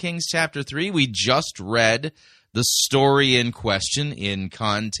 2 Kings chapter 3. We just read the story in question in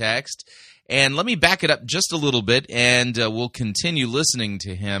context. And let me back it up just a little bit, and we'll continue listening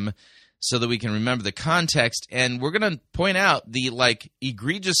to him so that we can remember the context. And we're going to point out the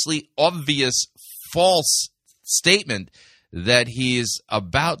egregiously obvious false statement that he is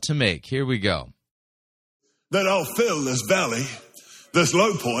about to make. Here we go. That I'll fill this valley, this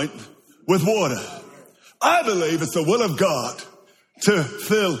low point, with water. I believe it's the will of God to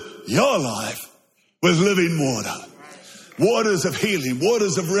fill your life with living water. Waters of healing,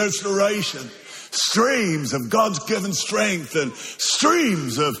 waters of restoration, streams of God's given strength, and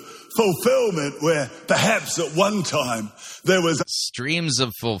streams of fulfillment where perhaps at one time there was... Streams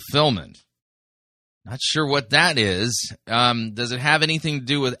of fulfillment. Not sure what that is. Does it have anything to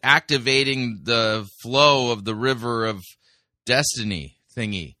do with activating the flow of the river of destiny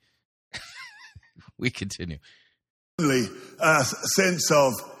thingy? We continue. A sense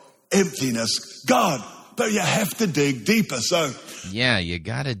of emptiness. God, but you have to dig deeper. So, yeah, you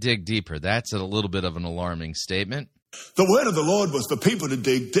got to dig deeper. That's a little bit of an alarming statement. The word of the Lord was for people to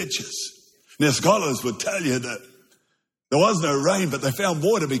dig ditches. Now, scholars would tell you that there was no rain, but they found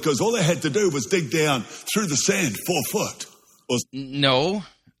water because all they had to do was dig down through the sand 4 foot. No,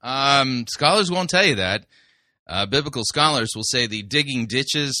 scholars won't tell you that. Biblical scholars will say the digging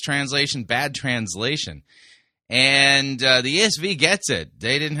ditches translation, bad translation. And the ESV gets it.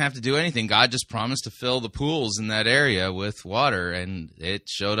 They didn't have to do anything. God just promised to fill the pools in that area with water, and it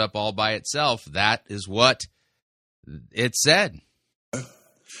showed up all by itself. That is what it said.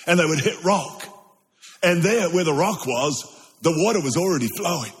 And they would hit rock. And there, where the rock was, the water was already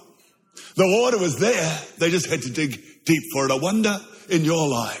flowing. The water was there. They just had to dig deep for it. I wonder in your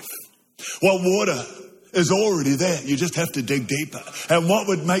life, what water is already there. You just have to dig deeper. And what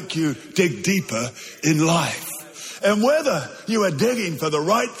would make you dig deeper in life? And whether you are digging for the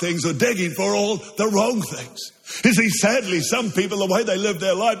right things or digging for all the wrong things. You see, sadly, some people, the way they live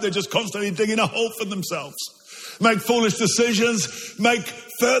their life, they're just constantly digging a hole for themselves. Make foolish decisions, make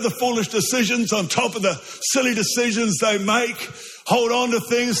further foolish decisions on top of the silly decisions they make. Hold on to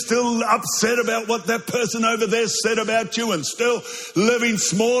things, still upset about what that person over there said about you, and still living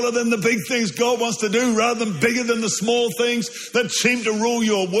smaller than the big things God wants to do rather than bigger than the small things that seem to rule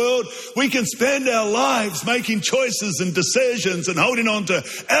your world. We can spend our lives making choices and decisions and holding on to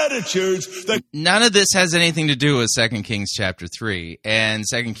attitudes that... None of this has anything to do with 2 Kings chapter 3. And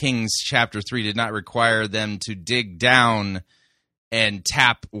 2 Kings chapter 3 did not require them to dig down and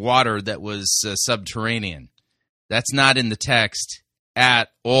tap water that was subterranean. That's not in the text at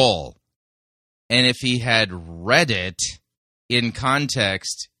all. And if he had read it in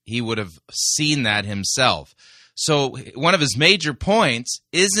context, he would have seen that himself. So one of his major points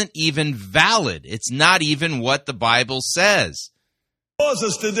isn't even valid. It's not even what the Bible says. Cause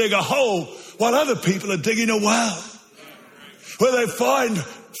us to dig a hole while other people are digging a well, where they find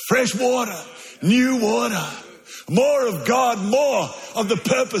fresh water, new water, more of God, more of the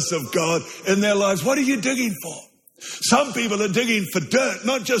purpose of God in their lives. What are you digging for? Some people are digging for dirt,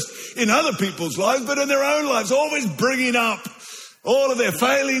 not just in other people's lives, but in their own lives, always bringing up all of their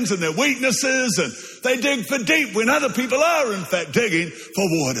failings and their weaknesses, and they dig for deep when other people are, in fact, digging for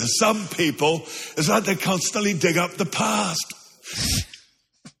water. Some people, it's like they constantly dig up the past.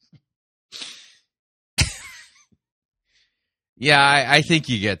 Yeah, I think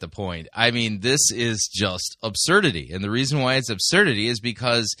you get the point. I mean, this is just absurdity, and the reason why it's absurdity is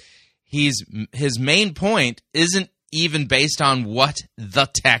because his main point isn't even based on what the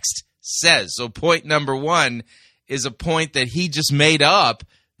text says. So point number one is a point that he just made up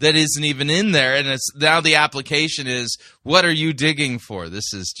that isn't even in there, and it's now the application is, what are you digging for?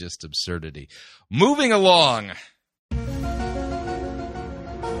 This is just absurdity. Moving along.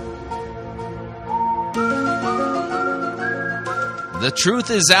 The truth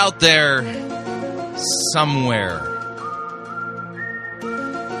is out there somewhere.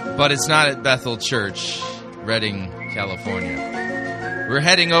 But it's not at Bethel Church, Redding, California. We're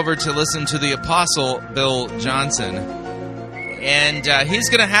heading over to listen to the Apostle Bill Johnson. And he's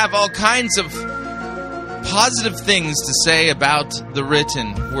going to have all kinds of positive things to say about the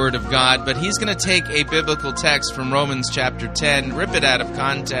written Word of God. But he's going to take a biblical text from Romans chapter 10, rip it out of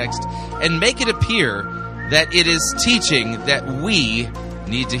context, and make it appear that it is teaching that we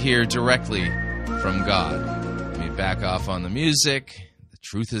need to hear directly from God. Let me back off on the music. The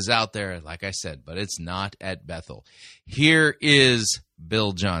truth is out there, like I said, but it's not at Bethel. Here is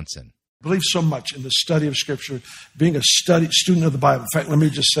Bill Johnson. I believe so much in the study of Scripture, being a student of the Bible. In fact, let me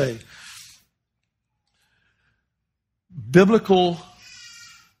just say, biblical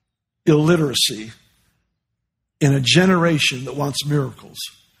illiteracy in a generation that wants miracles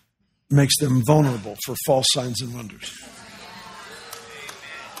makes them vulnerable for false signs and wonders.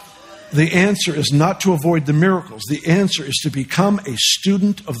 The answer is not to avoid the miracles. The answer is to become a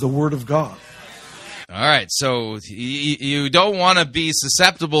student of the Word of God. All right, so you don't want to be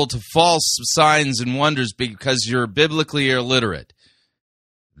susceptible to false signs and wonders because you're biblically illiterate.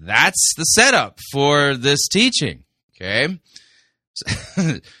 That's the setup for this teaching, okay?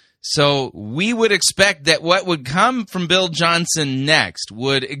 So we would expect that what would come from Bill Johnson next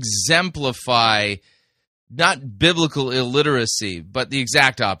would exemplify not biblical illiteracy, but the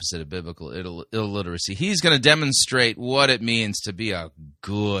exact opposite of biblical illiteracy. He's going to demonstrate what it means to be a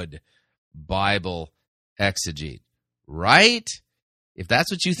good Bible exegete, right? If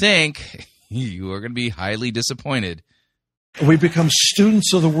that's what you think, you are going to be highly disappointed. We become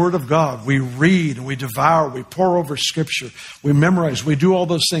students of the Word of God. We read and we devour. We pore over Scripture. We memorize. We do all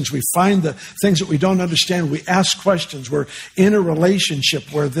those things. We find the things that we don't understand. We ask questions. We're in a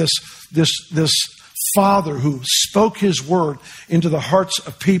relationship where this Father who spoke His Word into the hearts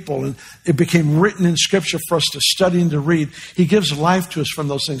of people, and it became written in Scripture for us to study and to read. He gives life to us from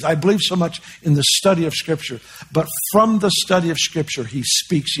those things. I believe so much in the study of Scripture, but from the study of Scripture, He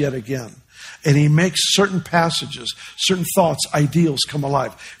speaks yet again. And He makes certain passages, certain thoughts, ideals come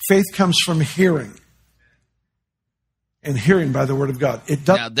alive. Faith comes from hearing, and hearing by the Word of God.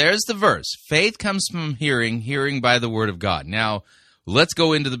 Now, there's the verse. Faith comes from hearing, hearing by the Word of God. Now, let's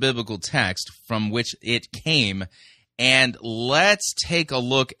go into the biblical text from which it came, and let's take a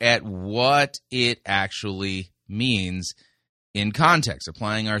look at what it actually means in context,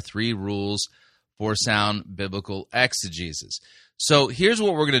 applying our 3 rules for sound biblical exegesis. So here's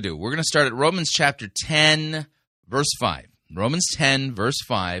what we're going to do. We're going to start at Romans chapter 10, verse 5. Romans 10, verse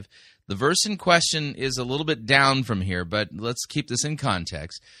 5. The verse in question is a little bit down from here, but let's keep this in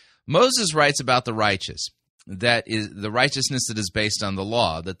context. Moses writes about the righteous. That is the righteousness that is based on the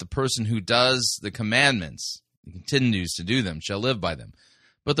law, that the person who does the commandments, continues to do them, shall live by them.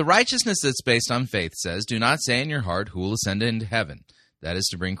 But the righteousness that's based on faith says, do not say in your heart, who will ascend into heaven? That is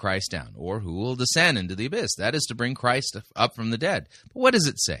to bring Christ down. Or who will descend into the abyss? That is to bring Christ up from the dead. But what does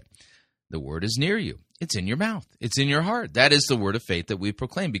it say? The word is near you. It's in your mouth. It's in your heart. That is the word of faith that we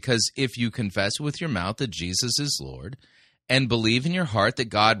proclaim. Because if you confess with your mouth that Jesus is Lord and believe in your heart that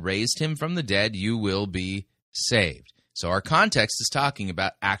God raised him from the dead, you will be saved. So our context is talking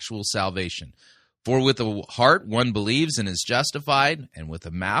about actual salvation. For with the heart one believes and is justified, and with the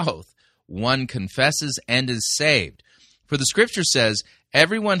mouth one confesses and is saved. For the Scripture says,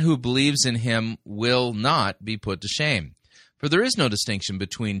 everyone who believes in him will not be put to shame. For there is no distinction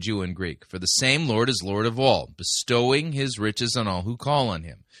between Jew and Greek, for the same Lord is Lord of all, bestowing his riches on all who call on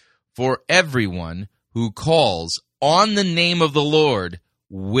him. For everyone who calls on the name of the Lord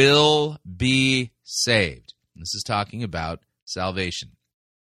will be saved. This is talking about salvation.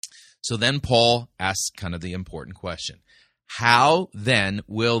 So then Paul asks kind of the important question. How then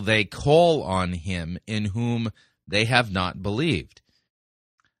will they call on him in whom they have not believed?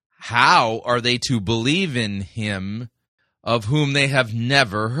 How are they to believe in him of whom they have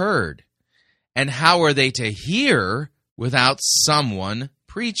never heard? And how are they to hear without someone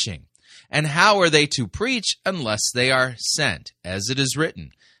preaching? And how are they to preach unless they are sent? As it is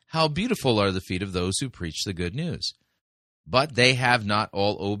written, how beautiful are the feet of those who preach the good news. But they have not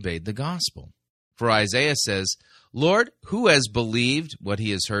all obeyed the gospel. For Isaiah says, Lord, who has believed what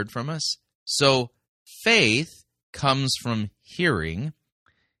he has heard from us? So faith comes from hearing,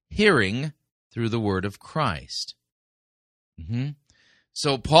 hearing through the word of Christ.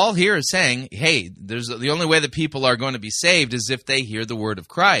 So Paul here is saying, hey, the only way that people are going to be saved is if they hear the word of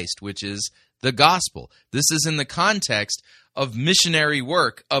Christ, which is the gospel. This is in the context of missionary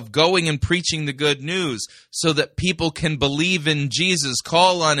work, of going and preaching the good news so that people can believe in Jesus,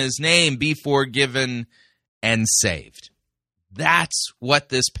 call on his name, be forgiven, and saved. That's what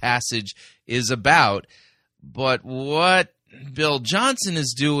this passage is about. But what Bill Johnson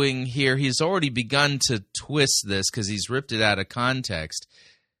is doing here, he's already begun to twist this because he's ripped it out of context.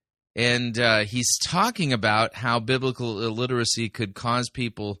 And he's talking about how biblical illiteracy could cause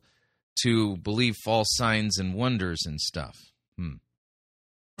people to believe false signs and wonders and stuff.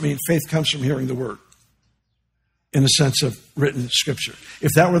 I mean, faith comes from hearing the word in the sense of written scripture.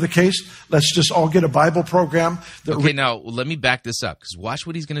 If that were the case, let's just all get a Bible program. Now, let me back this up, because watch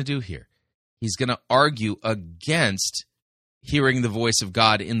what he's going to do here. He's going to argue against hearing the voice of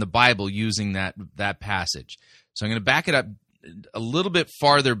God in the Bible using that passage. So I'm going to back it up a little bit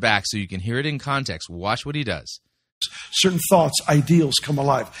farther back so you can hear it in context. Watch what he does. Certain thoughts, ideals come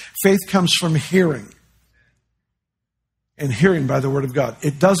alive. Faith comes from hearing, and hearing by the word of God.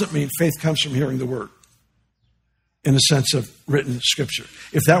 It doesn't mean faith comes from hearing the word. in the sense of written Scripture.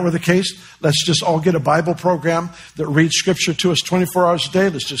 If that were the case, let's just all get a Bible program that reads Scripture to us 24 hours a day.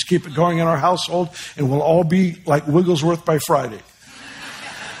 Let's just keep it going in our household, and we'll all be like Wigglesworth by Friday.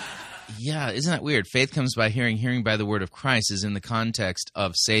 Yeah, isn't that weird? Faith comes by hearing, hearing by the word of Christ is in the context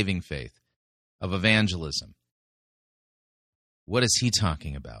of saving faith, of evangelism. What is he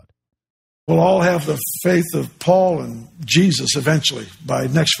talking about? We'll all have the faith of Paul and Jesus eventually by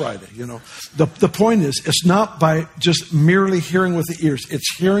next Friday. You know, the point is, it's not by just merely hearing with the ears.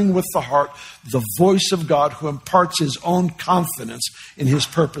 It's hearing with the heart the voice of God who imparts his own confidence in his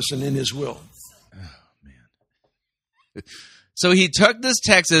purpose and in his will. Oh, man. So he took this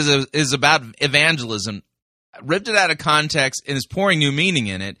text as is about evangelism, ripped it out of context, and is pouring new meaning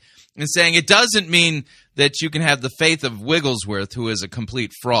in it, and saying it doesn't mean that you can have the faith of Wigglesworth, who is a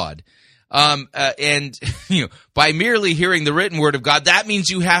complete fraud. And you know, by merely hearing the written word of God, that means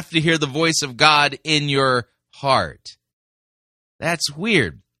you have to hear the voice of God in your heart. That's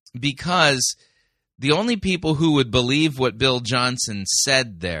weird, because the only people who would believe what Bill Johnson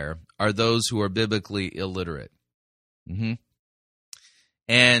said there are those who are biblically illiterate.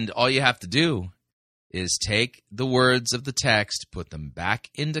 And all you have to do is take the words of the text, put them back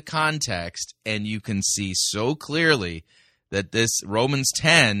into context, and you can see so clearly that this Romans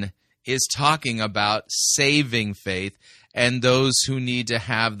 10 is talking about saving faith and those who need to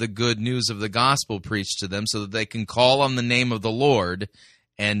have the good news of the gospel preached to them so that they can call on the name of the Lord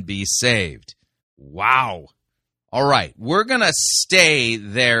and be saved. Wow. All right, we're going to stay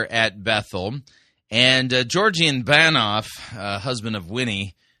there at Bethel. And Georgian Banov, husband of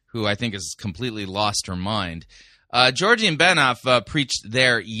Winnie, who I think has completely lost her mind, Georgian Banov preached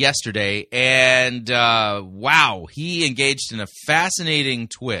there yesterday, and wow, he engaged in a fascinating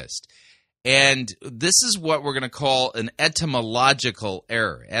twist. And this is what we're going to call an etymological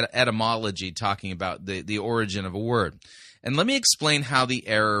error, etymology, talking about the origin of a word. And let me explain how the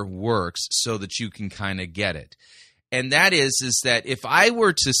error works so that you can kind of get it. And that is that if I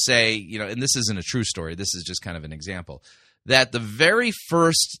were to say, you know, and this isn't a true story, this is just kind of an example, that the very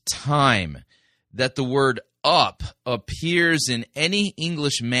first time that the word up appears in any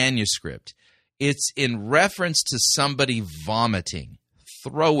English manuscript, it's in reference to somebody vomiting,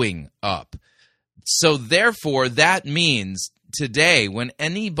 throwing up. So therefore, that means today when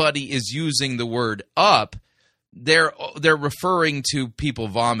anybody is using the word up, they're referring to people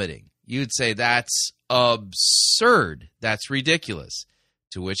vomiting. You'd say that's absurd. That's ridiculous.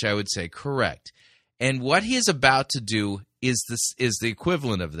 To which I would say correct. And what he is about to do is the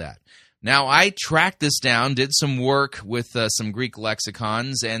equivalent of that. Now, I tracked this down, did some work with some Greek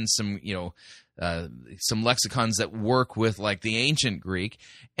lexicons and some lexicons that work with like the ancient Greek,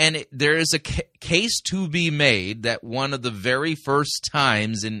 and there is a case to be made that one of the very first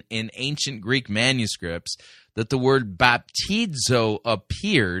times in ancient Greek manuscripts that the word baptizo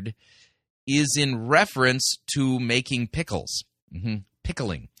appeared is in reference to making pickles,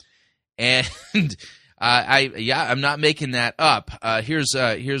 pickling, and I'm not making that up. Here's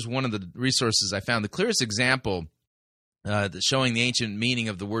one of the resources I found. The clearest example showing the ancient meaning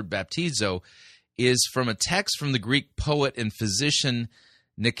of the word baptizo is from a text from the Greek poet and physician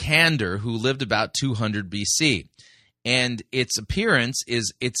Nicander, who lived about 200 BC. And its appearance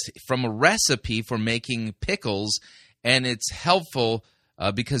is it's from a recipe for making pickles, and it's helpful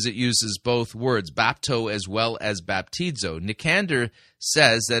because it uses both words, bapto as well as baptizo. Nicander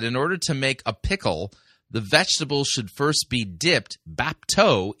says that in order to make a pickle, the vegetable should first be dipped,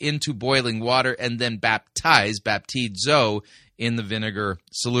 bapto, into boiling water and then baptized, baptizo, in the vinegar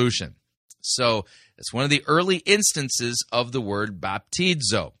solution. So it's one of the early instances of the word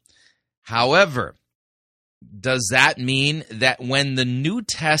baptizo. However, does that mean that when the New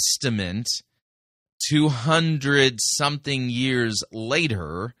Testament, 200-something years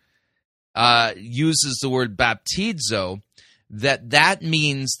later, uses the word baptizo, that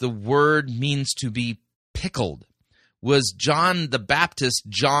means the word means to be pickled? Was John the Baptist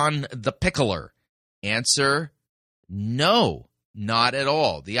John the Pickler? Answer, no, not at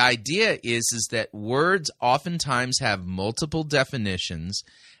all. The idea is that words oftentimes have multiple definitions,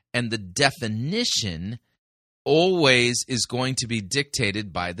 and the definition always is going to be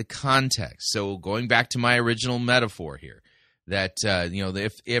dictated by the context. So going back to my original metaphor here, that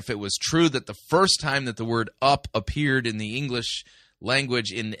if it was true that the first time that the word up appeared in the English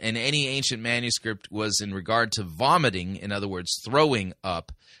language in any ancient manuscript was in regard to vomiting, in other words, throwing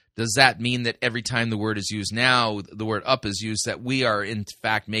up, does that mean that every time the word is used now, the word up is used, that we are in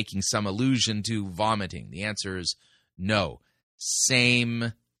fact making some allusion to vomiting? The answer is no.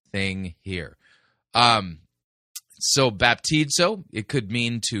 Same thing here. So baptizo, it could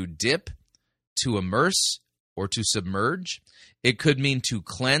mean to dip, to immerse, or to submerge. It could mean to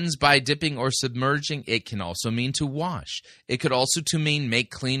cleanse by dipping or submerging. It can also mean to wash. It could also to mean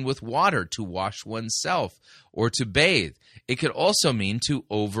make clean with water, to wash oneself, or to bathe. It could also mean to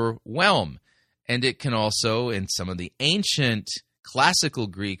overwhelm. And it can also, in some of the ancient classical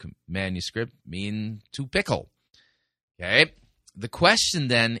Greek manuscript, mean to pickle. Okay? The question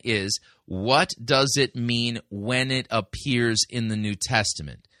then is, what does it mean when it appears in the New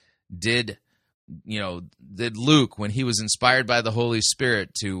Testament? Did Luke, when he was inspired by the Holy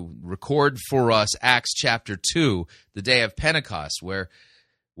Spirit to record for us Acts chapter 2, the day of Pentecost, where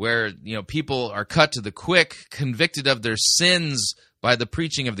people are cut to the quick, convicted of their sins by the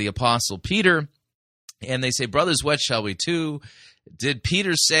preaching of the Apostle Peter, and they say, brothers, what shall we do? Did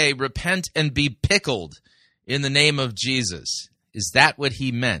Peter say, repent and be pickled in the name of Jesus? Is that what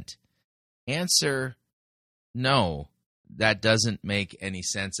he meant? Answer, no. That doesn't make any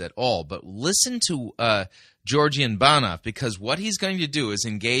sense at all. But listen to Georgian Banov, because what he's going to do is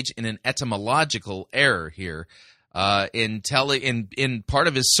engage in an etymological error here in part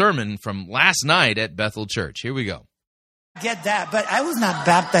of his sermon from last night at Bethel Church. Here we go. Get that, but I was not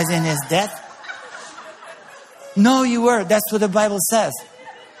baptized in his death. No, you were. That's what the Bible says.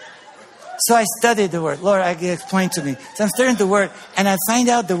 So I studied the word. Lord, explain to me. So I'm studying the word, and I find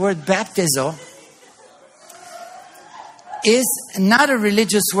out the word baptizo is not a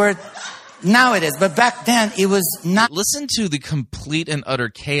religious word. Now it is, but back then it was not. Listen to the complete and utter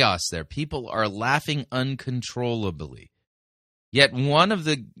chaos there. People are laughing uncontrollably. Yet one of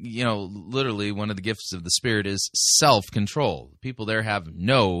the, literally one of the gifts of the Spirit is self-control. People there have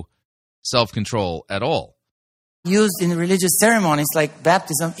no self-control at all. Used in religious ceremonies like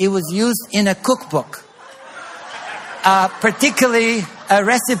baptism, it was used in a cookbook, particularly a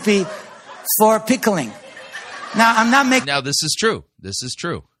recipe for pickling. Now, I'm not making... Now, this is true. This is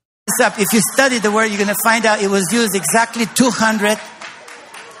true. If you study the word, you're going to find out it was used exactly 200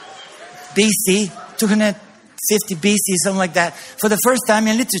 BC, 250 BC, something like that, for the first time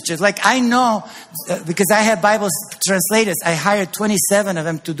in literature. Like, I know, because I have Bible translators, I hired 27 of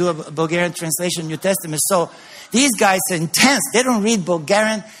them to do a Bulgarian translation, New Testament. So these guys are intense. They don't read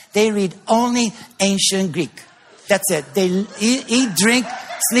Bulgarian. They read only ancient Greek. That's it. They eat, drink,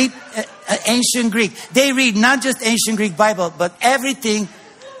 sleep, ancient Greek. They read not just ancient Greek Bible, but everything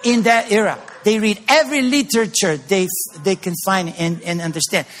in that era. They read every literature they can find and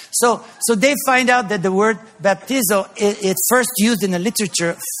understand. So they find out that the word baptizo it's first used in the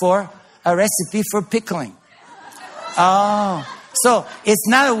literature for a recipe for pickling. Oh, so it's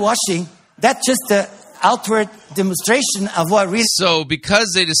not a washing. That's just the outward demonstration of what really... So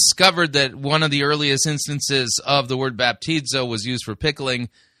because they discovered that one of the earliest instances of the word baptizo was used for pickling,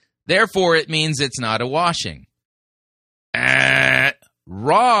 therefore it means it's not a washing.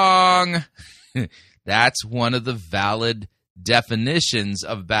 Wrong! That's one of the valid definitions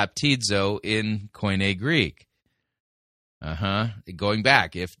of baptizo in Koine Greek. Going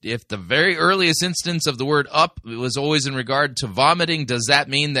back, if the very earliest instance of the word up was always in regard to vomiting, does that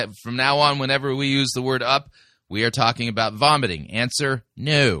mean that from now on, whenever we use the word up, we are talking about vomiting? Answer,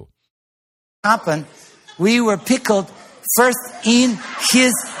 no. Happened, we were pickled first in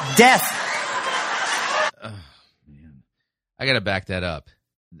his death. Oh, man. I got to back that up.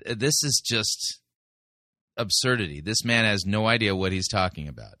 This is just absurdity. This man has no idea what he's talking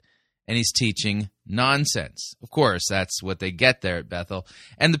about. And he's teaching nonsense. Of course, that's what they get there at Bethel.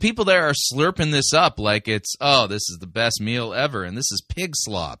 And the people there are slurping this up like it's, this is the best meal ever, and this is pig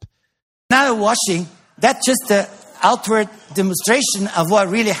slop. Not a washing. That's just the outward demonstration of what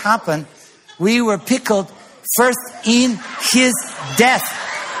really happened. We were pickled first in his death.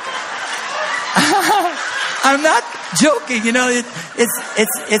 I'm not joking,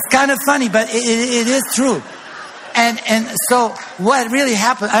 it's kind of funny, but it is true. And so what really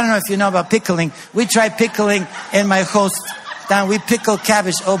happened, I don't know if you know about pickling. We tried pickling in my host town. We pickled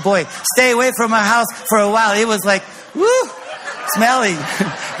cabbage. Oh boy, stay away from my house for a while. It was like, woo, smelly.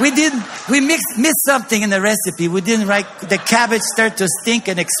 We missed something in the recipe. We didn't write, the cabbage started to stink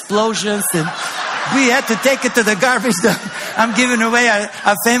and explosions, and we had to take it to the garbage dump. I'm giving away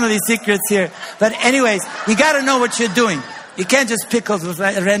our family secrets here. But anyways, you got to know what you're doing. You can't just pickle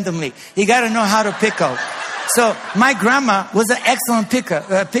randomly. You got to know how to pickle. So my grandma was an excellent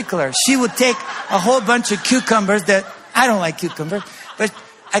pickler. She would take a whole bunch of cucumbers that I don't like cucumbers, but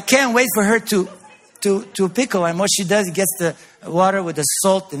I can't wait for her to pickle. And what she does, she gets the water with the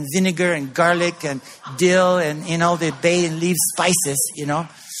salt and vinegar and garlic and dill and the bay and leaf spices,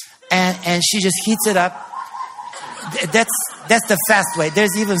 and she just heats it up. That's the fast way.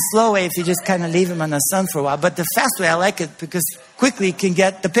 There's even slow way if you just kind of leave them in the sun for a while. But the fast way, I like it because quickly you can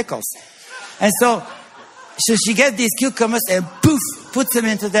get the pickles. And so So she gets these cucumbers and poof, puts them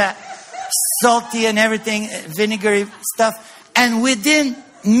into that salty and everything, vinegary stuff. And within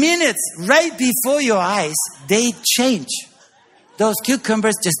minutes, right before your eyes, they change. Those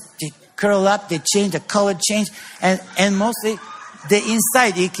cucumbers they curl up, they change, the color change. And mostly the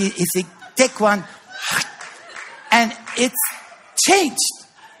inside, if you take one, and it's changed.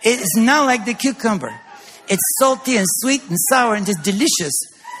 It's not like the cucumber. It's salty and sweet and sour and just delicious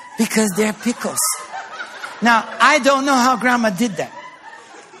because they're pickles. Now, I don't know how Grandma did that.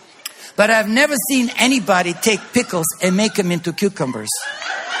 But I've never seen anybody take pickles and make them into cucumbers.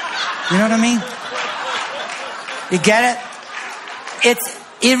 You know what I mean? You get it? It's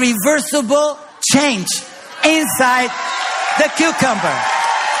irreversible change inside the cucumber.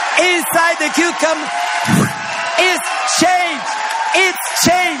 Inside the cucumber is change. It's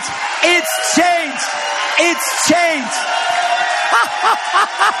change. It's change. It's change.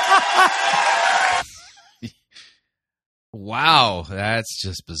 Wow, that's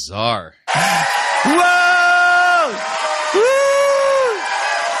just bizarre. Whoa! Woo!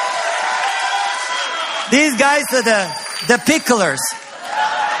 These guys are the picklers.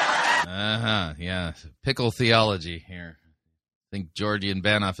 Yeah. Pickle theology here. I think Georgian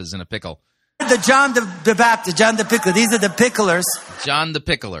Bannoff is in a pickle. The John the Baptist, John the Pickler. These are the picklers. John the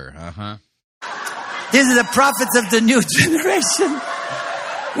Pickler, These are the prophets of the new generation.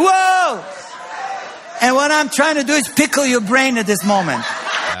 Whoa! And what I'm trying to do is pickle your brain at this moment.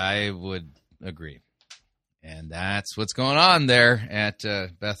 I would agree. And that's what's going on there at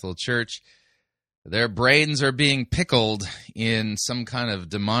Bethel Church. Their brains are being pickled in some kind of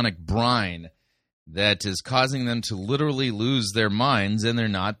demonic brine that is causing them to literally lose their minds, and they're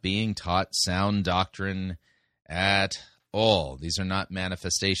not being taught sound doctrine at all. These are not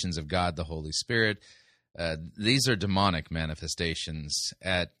manifestations of God, the Holy Spirit. These are demonic manifestations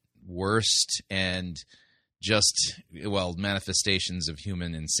at worst, and manifestations of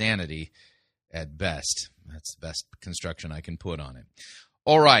human insanity at best. That's the best construction I can put on it.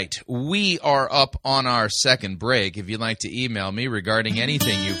 All right, we are up on our second break. If you'd like to email me regarding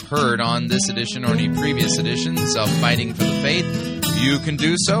anything you've heard on this edition or any previous editions of Fighting for the Faith, you can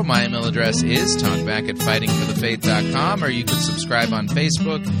do so. My email address is talkback@fightingforthefaith.com, or you can subscribe on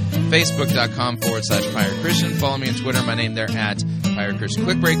Facebook, facebook.com/Pirate Christian. Follow me on Twitter, my name there at Pirate Christian.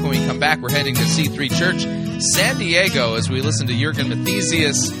 Quick break. When we come back, we're heading to C3 Church, San Diego, as we listen to Jürgen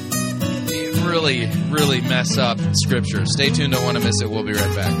Mathesius really, really mess up Scripture. Stay tuned. Don't want to miss it. We'll be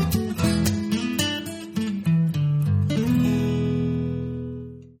right back.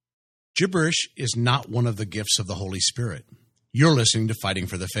 Gibberish is not one of the gifts of the Holy Spirit. You're listening to Fighting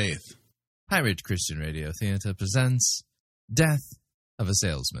for the Faith. Pirate Christian Radio Theater presents Death of a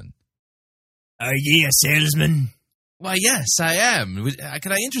Salesman. Are ye a salesman? Why, yes, I am.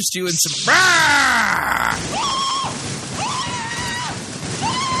 Can I interest you in some...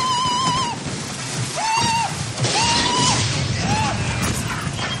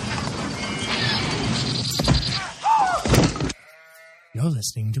 You're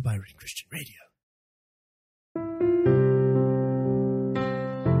listening to Pirate Christian Radio.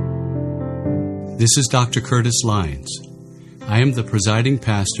 This is Dr. Curtis Lyons. I am the presiding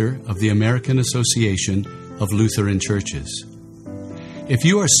pastor of the American Association of Lutheran Churches. If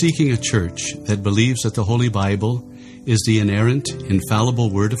you are seeking a church that believes that the Holy Bible is the inerrant,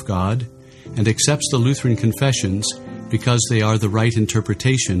 infallible Word of God and accepts the Lutheran confessions because they are the right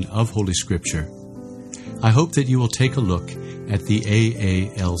interpretation of Holy Scripture, I hope that you will take a look at the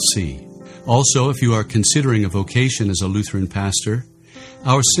AALC. Also, if you are considering a vocation as a Lutheran pastor,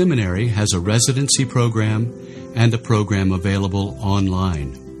 our seminary has a residency program and a program available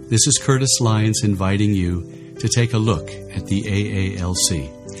online. This is Curtis Lyons inviting you to take a look at the AALC.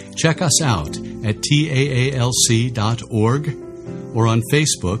 Check us out at taalc.org or on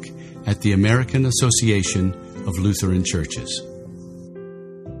Facebook at the American Association of Lutheran Churches.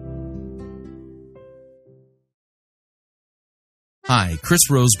 Hi, Chris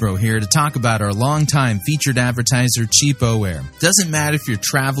Rosebrough here to talk about our longtime featured advertiser, Cheapo Air. Doesn't matter if you're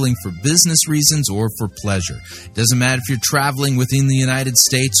traveling for business reasons or for pleasure. Doesn't matter if you're traveling within the United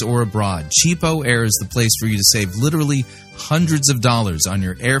States or abroad. Cheapo Air is the place for you to save literally hundreds of dollars on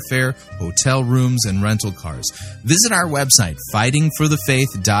your airfare, hotel rooms, and rental cars. Visit our website,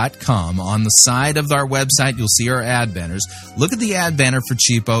 fightingforthefaith.com. On the side of our website, you'll see our ad banners. Look at the ad banner for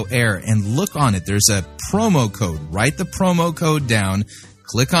Cheapo Air and look on it. There's a promo code. Write the promo code down.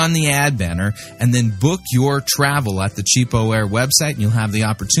 Click on the ad banner and then book your travel at the Cheapo Air website, and you'll have the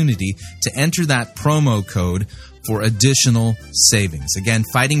opportunity to enter that promo code for additional savings. Again,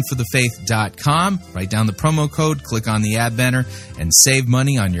 fightingforthefaith.com. Write down the promo code, click on the ad banner, and save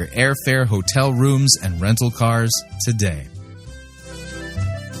money on your airfare, hotel rooms, and rental cars today.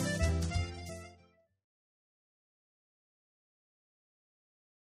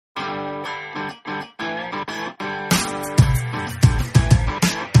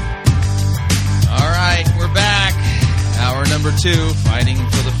 Number 2, Fighting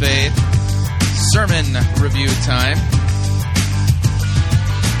for the Faith, sermon review time.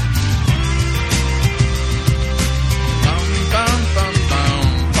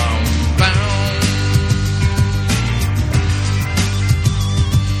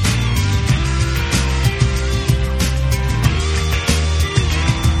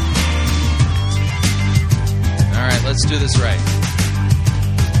 All right, let's do this right.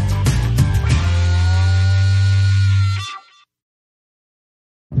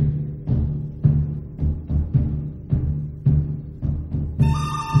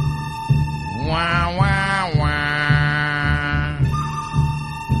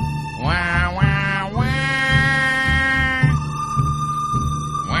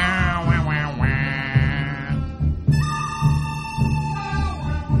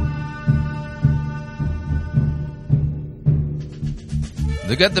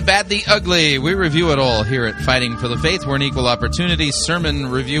 The good, the bad, the ugly. We review it all here at Fighting for the Faith. We're an equal opportunity sermon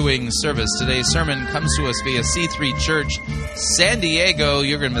reviewing service. Today's sermon comes to us via C3 Church, San Diego.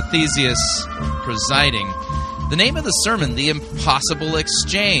 Jürgen Mathesius presiding. The name of the sermon, The Impossible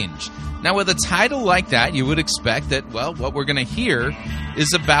Exchange. Now, with a title like that, you would expect that, well, what we're going to hear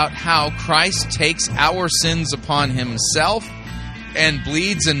is about how Christ takes our sins upon himself and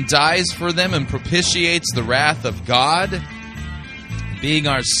bleeds and dies for them and propitiates the wrath of God, being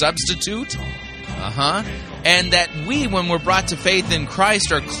our substitute, and that we, when we're brought to faith in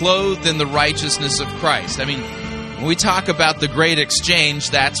Christ, are clothed in the righteousness of Christ. I mean, when we talk about the great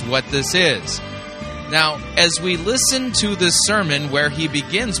exchange, that's what this is. Now, as we listen to this sermon, where he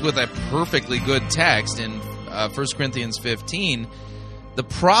begins with a perfectly good text in 1 Corinthians 15, the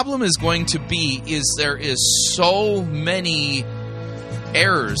problem is going to be is there is so many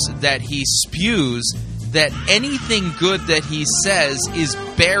errors that he spews that anything good that he says is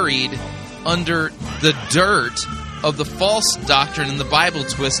buried under the dirt of the false doctrine and the Bible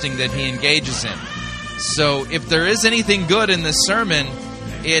twisting that he engages in. So if there is anything good in this sermon,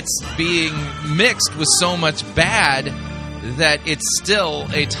 it's being mixed with so much bad that it's still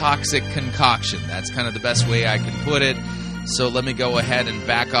a toxic concoction. That's kind of the best way I can put it. So let me go ahead and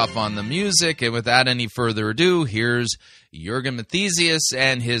back off on the music. And without any further ado, here's Jürgen Mathesius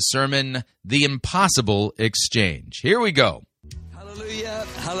and his sermon, The Impossible Exchange. Here we go. Hallelujah,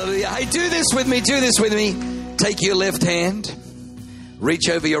 hallelujah. Hey, do this with me, do this with me. Take your left hand, reach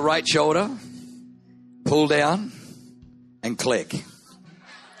over your right shoulder, pull down, and click.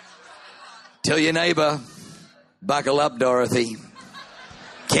 Tell your neighbor, buckle up, Dorothy.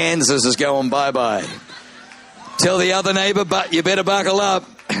 Kansas is going bye-bye. Tell the other neighbor, but you better buckle up.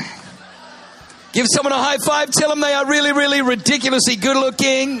 Give someone a high five. Tell them they are really, really ridiculously good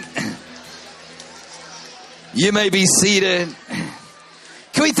looking. You may be seated.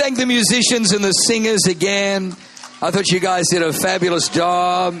 Can we thank the musicians and the singers again? I thought you guys did a fabulous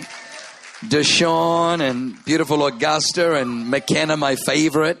job. Deshaun and beautiful Augusta and McKenna, my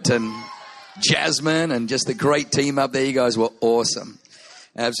favorite, and Jasmine, and just a great team up there. You guys were awesome.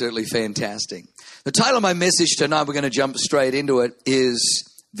 Absolutely fantastic. The title of my message tonight, we're going to jump straight into it, is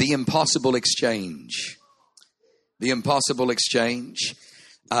The Impossible Exchange. The Impossible Exchange.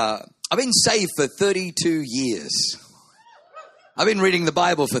 I've been saved for 32 years. I've been reading the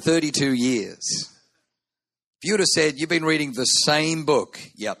Bible for 32 years. If you would have said, you've been reading the same book,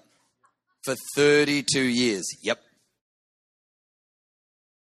 yep, for 32 years, yep.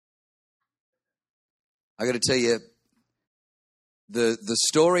 I got to tell you, the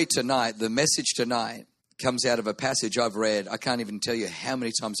story tonight, the message tonight, comes out of a passage I've read. I can't even tell you how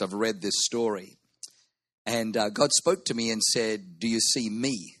many times I've read this story. And God spoke to me and said, do you see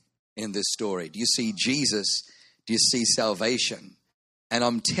me in this story? Do you see Jesus? Do you see salvation? And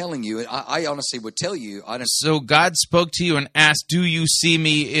I'm telling you, I honestly would tell you, I don't. So God spoke to you and asked, do you see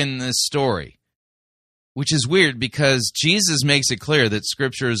me in this story? Which is weird because Jesus makes it clear that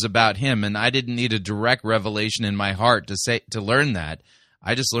Scripture is about him, and I didn't need a direct revelation in my heart to learn that.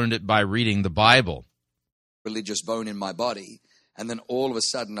 I just learned it by reading the Bible. Religious bone in my body, and then all of a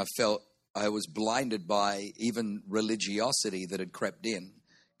sudden I felt I was blinded by even religiosity that had crept in,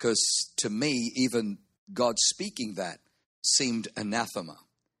 because to me, even God speaking that seemed anathema,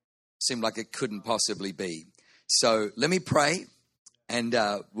 seemed like it couldn't possibly be. So let me pray, And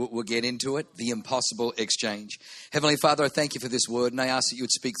we'll get into it, the impossible exchange. Heavenly Father, I thank you for this word, and I ask that you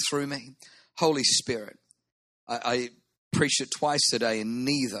would speak through me. Holy Spirit, I preached it twice today, and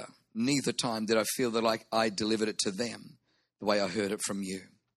neither time did I feel that I delivered it to them the way I heard it from you.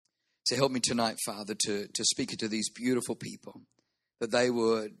 So help me tonight, Father, to speak it to these beautiful people, that they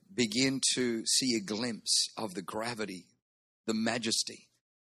would begin to see a glimpse of the gravity, the majesty,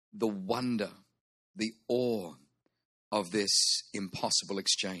 the wonder, the awe of this impossible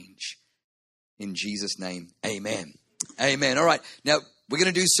exchange. In Jesus' name, amen. Amen. All right. Now, we're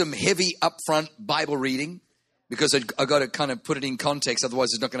going to do some heavy upfront Bible reading because I got to kind of put it in context. Otherwise,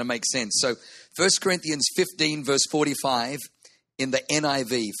 it's not going to make sense. So 1 Corinthians 15, verse 45 in the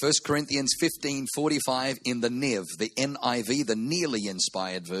NIV. 1 Corinthians 15, 45 in the NIV, the NIV, the nearly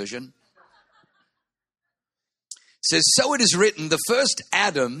inspired version. Says, so it is written, the first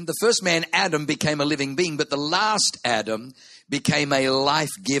man Adam became a living being, but the last Adam became a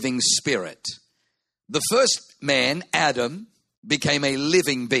life-giving spirit. The first man, Adam, became a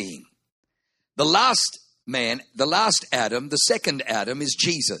living being. The last Adam, the second Adam is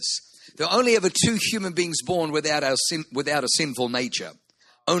Jesus. There are only ever two human beings born without a sinful nature.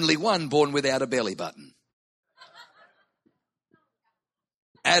 Only one born without a belly button.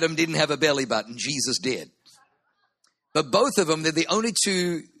 Adam didn't have a belly button, Jesus did. But both of them, they're the only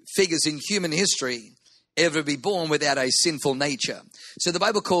two figures in human history ever to be born without a sinful nature. So the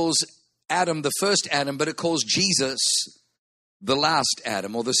Bible calls Adam the first Adam, but it calls Jesus the last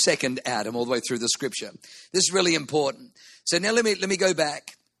Adam or the second Adam all the way through the scripture. This is really important. So now let me go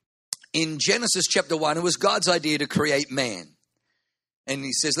back. In Genesis chapter 1, it was God's idea to create man. And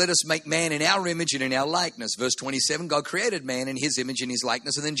he says, let us make man in our image and in our likeness. Verse 27, God created man in his image and his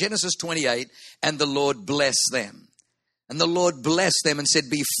likeness. And then Genesis 28, and the Lord blessed them. And the Lord blessed them and said,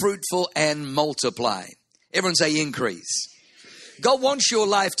 be fruitful and multiply. Everyone say increase. God wants your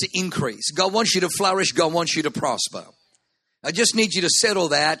life to increase. God wants you to flourish. God wants you to prosper. I just need you to settle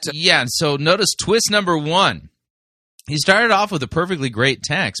that. Yeah, so notice twist number 1. He started off with a perfectly great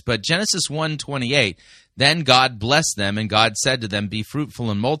text, but Genesis 1:28, then God blessed them, and God said to them, be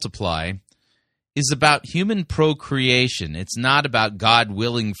fruitful and multiply, is about human procreation. It's not about God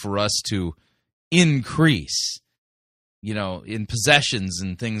willing for us to increase, in possessions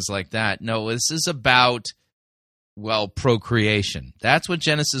and things like that. No, this is about, procreation. That's what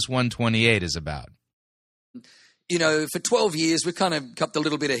Genesis 1:28 is about. For 12 years, we've kind of cupped a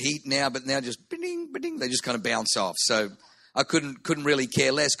little bit of heat now, but now just bing, bing, they just kind of bounce off. So I couldn't really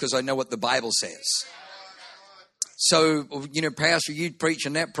care less because I know what the Bible says. So, Pastor, you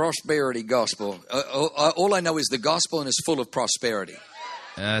preaching that prosperity gospel. All I know is the gospel and it's full of prosperity.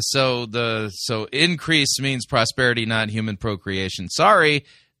 So increase means prosperity, not human procreation. Sorry,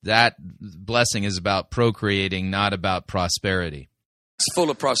 that blessing is about procreating, not about prosperity. It's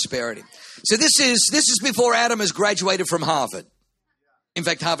full of prosperity. So this is before Adam has graduated from Harvard. In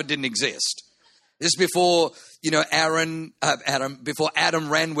fact, Harvard didn't exist. This is before before Adam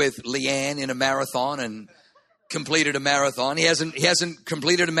ran with Leanne in a marathon and completed a marathon. He hasn't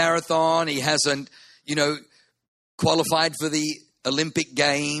completed a marathon. He hasn't qualified for the Olympic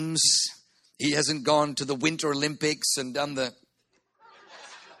Games. He hasn't gone to the Winter Olympics and done the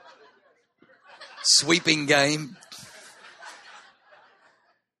sweeping game.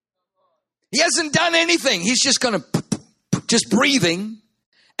 He hasn't done anything. He's just just breathing.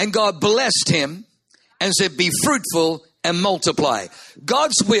 And God blessed him and said, be fruitful and multiply.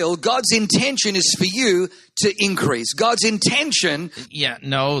 God's will, God's intention is for you to increase. God's intention. Yeah,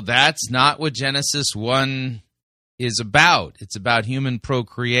 no, that's not what Genesis 1 is about. It's about human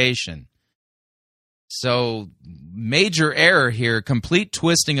procreation. So, major error here, complete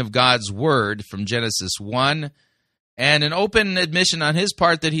twisting of God's word from Genesis 1, and an open admission on his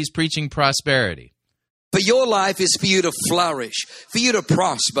part that he's preaching prosperity. But your life is for you to flourish, for you to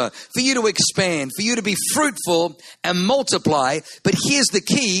prosper, for you to expand, for you to be fruitful and multiply. But here's the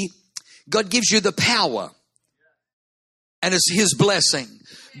key. God gives you the power. And it's his blessing.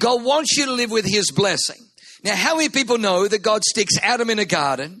 God wants you to live with his blessing. Now, how many people know that God sticks Adam in a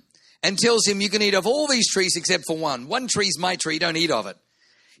garden and tells him you can eat of all these trees except for one? One tree's my tree, don't eat of it.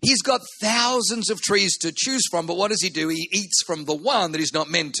 He's got thousands of trees to choose from, but what does he do? He eats from the one that he's not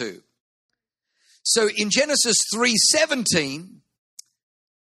meant to. So in Genesis 3:17,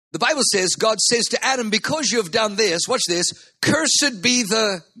 the Bible says, God says to Adam, because you have done this, watch this, cursed be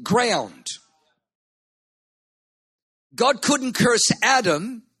the ground. God couldn't curse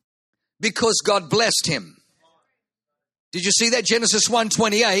Adam because God blessed him. Did you see that? Genesis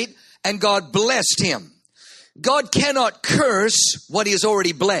 1:28, and God blessed him. God cannot curse what he has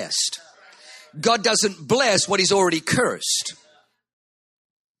already blessed. God doesn't bless what he's already cursed.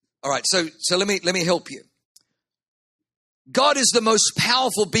 All right, so let me help you. God is the most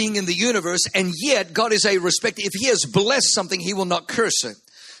powerful being in the universe, and yet God is a respecter. If he has blessed something, he will not curse it.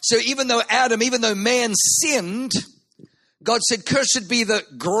 So even though man sinned, God said, cursed be the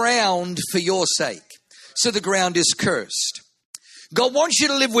ground for your sake. So the ground is cursed. God wants you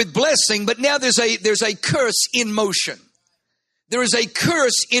to live with blessing, but now there's a curse in motion. There is a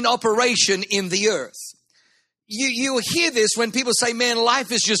curse in operation in the earth. You hear this when people say, man,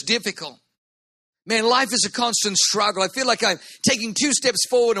 life is just difficult. Man, life is a constant struggle. I feel like I'm taking 2 steps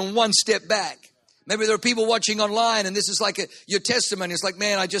forward and 1 step back. Maybe there are people watching online and this is like your testimony. It's like,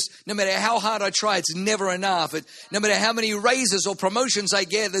 man, no matter how hard I try, it's never enough. No matter how many raises or promotions I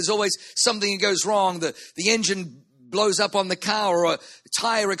get, there's always something that goes wrong. The engine blows up on the car, or a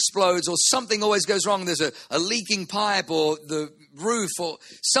tire explodes, or something always goes wrong. There's a leaking pipe, or the roof, or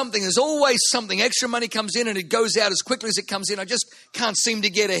something. There's always something. Extra money comes in and it goes out as quickly as it comes in. I just can't seem to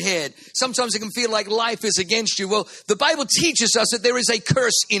get ahead. Sometimes it can feel like life is against you. Well, the Bible teaches us that there is a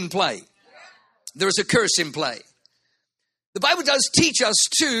curse in play. There is a curse in play. The Bible does teach us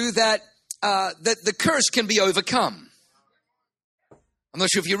too that the curse can be overcome. I'm not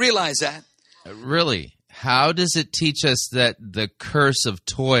sure if you realize that. Really? How does it teach us that the curse of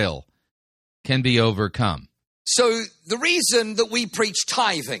toil can be overcome? So the reason that we preach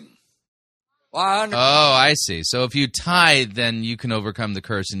tithing. I see. So if you tithe, then you can overcome the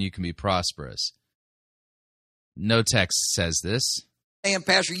curse and you can be prosperous. No text says this. And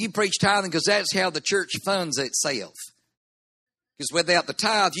Pastor, you preach tithing because that's how the church funds itself. Because without the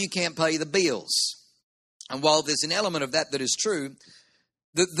tithe, you can't pay the bills. And while there's an element of that is true,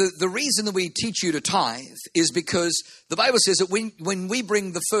 the reason that we teach you to tithe is because the Bible says that when we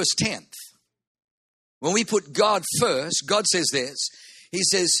bring the first tenth, when we put God first, God says this. He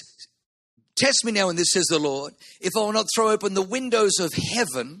says, test me now in this, says the Lord, if I will not throw open the windows of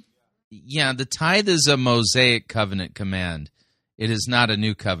heaven. Yeah, the tithe is a Mosaic covenant command. It is not a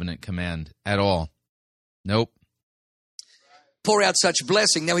new covenant command at all. Nope. Pour out such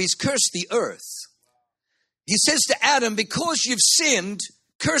blessing. Now he's cursed the earth. He says to Adam, because you've sinned,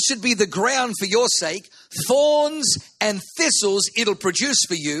 cursed be the ground for your sake. Thorns and thistles it'll produce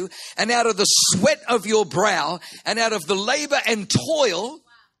for you. And out of the sweat of your brow and out of the labor and toil,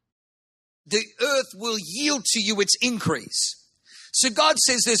 the earth will yield to you its increase. So God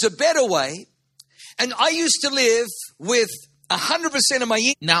says there's a better way. And I used to live with 100% of my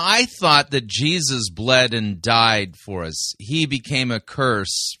income. Now, I thought that Jesus bled and died for us. He became a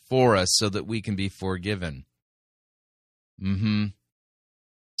curse for us so that we can be forgiven.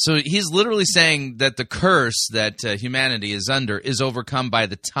 So he's literally saying that the curse that humanity is under is overcome by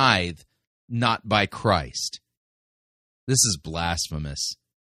the tithe, not by Christ. This is blasphemous.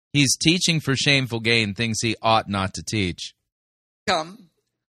 He's teaching for shameful gain things he ought not to teach.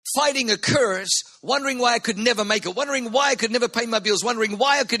 Fighting a curse, wondering why I could never make it, wondering why I could never pay my bills, wondering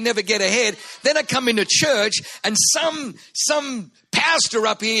why I could never get ahead. Then I come into church and some pastor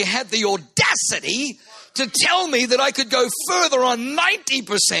up here had the audacity to tell me that I could go further on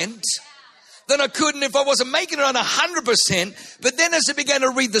 90% than I couldn't if I wasn't making it on 100%. But then as I began to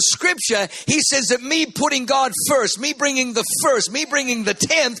read the scripture, he says that me putting God first, me bringing the first, me bringing the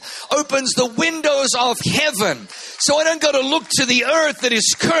 10th opens the windows of heaven. So I don't got to look to the earth that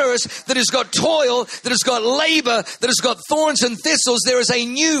is cursed, that has got toil, that has got labor, that has got thorns and thistles. There is a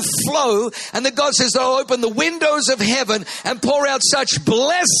new flow, and that God says that I'll open the windows of heaven and pour out such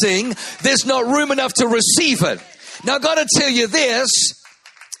blessing, there's not room enough to receive it. Now I've got to tell you this,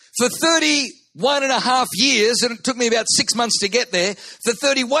 for 31 and a half years, and it took me about 6 months to get there, for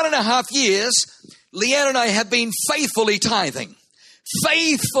 31 and a half years, Leanne and I have been faithfully tithing,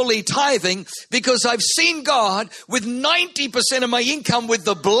 because I've seen God with 90% of my income with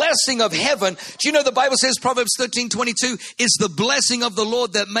the blessing of heaven. Do you know the Bible says, Proverbs 13:22, is the blessing of the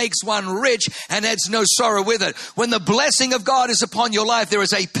Lord that makes one rich and adds no sorrow with it. When the blessing of God is upon your life, there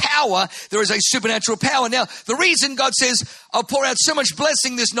is a power, there is a supernatural power. Now, the reason God says, I'll pour out so much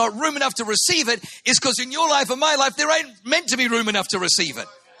blessing, there's not room enough to receive it, is because in your life and my life, there ain't meant to be room enough to receive it.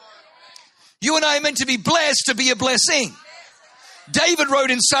 You and I are meant to be blessed to be a blessing. David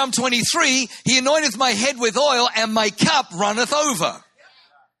wrote in Psalm 23, he anointeth my head with oil and my cup runneth over.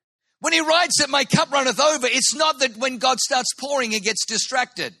 When he writes that my cup runneth over, it's not that when God starts pouring, he gets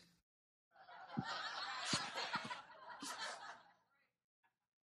distracted.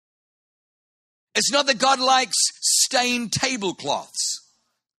 It's not that God likes stained tablecloths.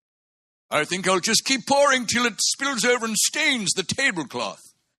 I think I'll just keep pouring till it spills over and stains the tablecloth.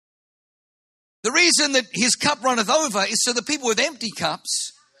 The reason that his cup runneth over is so that people with empty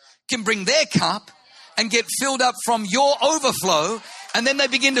cups can bring their cup and get filled up from your overflow, And then they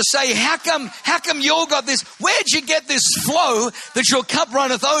begin to say, how come you all got this? Where'd you get this flow that your cup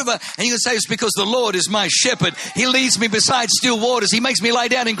runneth over? And you can say, it's because the Lord is my shepherd. He leads me beside still waters. He makes me lie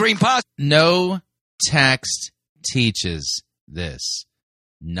down in green pastures. No text teaches this.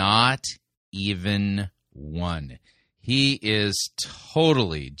 Not even one. He is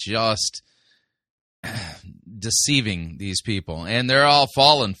totally just deceiving these people, and they're all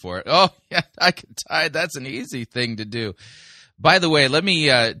falling for it. Oh, yeah, I can tithe. That's an easy thing to do. By the way, let me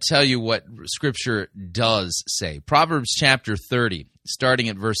tell you what Scripture does say. Proverbs chapter 30, starting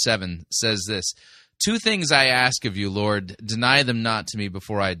at verse 7, says this: 2 things I ask of you, Lord, deny them not to me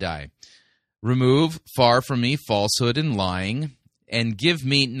before I die. Remove far from me falsehood and lying, and give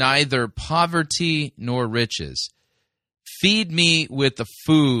me neither poverty nor riches. Feed me with the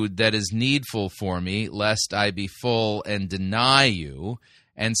food that is needful for me, lest I be full and deny you,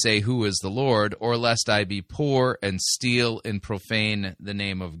 and say, who is the Lord? Or lest I be poor and steal and profane the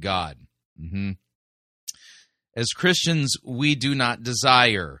name of God. As Christians, we do not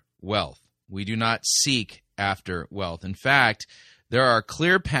desire wealth. We do not seek after wealth. In fact, there are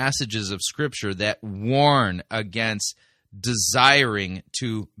clear passages of Scripture that warn against desiring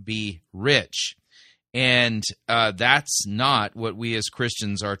to be rich. And that's not what we as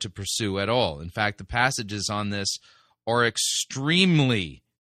Christians are to pursue at all. In fact, the passages on this are extremely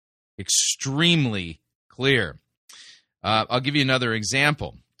clear. I'll give you another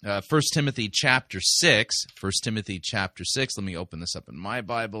example. 1 Timothy chapter 6. 1 Timothy chapter 6. Let me open this up in my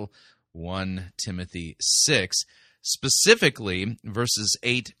Bible. 1 Timothy 6. Specifically, verses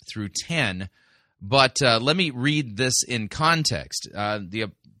 8 through 10. But let me read this in context.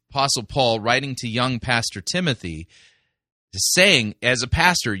 The Apostle Paul, writing to young Pastor Timothy, is saying, as a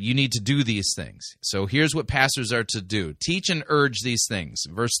pastor, you need to do these things. So here's what pastors are to do. Teach and urge these things.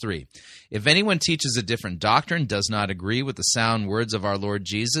 Verse 3, if anyone teaches a different doctrine, does not agree with the sound words of our Lord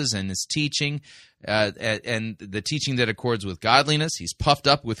Jesus and his teaching, and the teaching that accords with godliness, he's puffed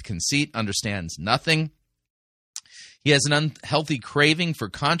up with conceit, understands nothing. He has an unhealthy craving for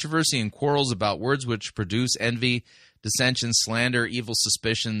controversy and quarrels about words which produce envy, dissension, slander, evil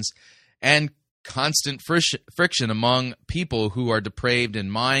suspicions, and constant friction among people who are depraved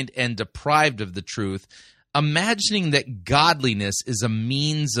in mind and deprived of the truth, imagining that godliness is a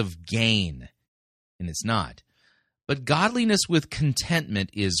means of gain. And it's not. But godliness with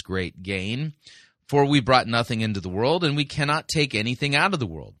contentment is great gain, for we brought nothing into the world, and we cannot take anything out of the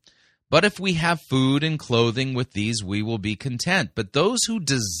world. But if we have food and clothing, with these we will be content. But those who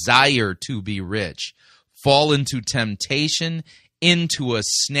desire to be rich fall into temptation, into a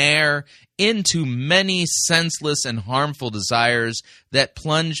snare, into many senseless and harmful desires that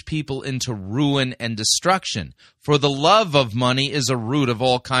plunge people into ruin and destruction. For the love of money is a root of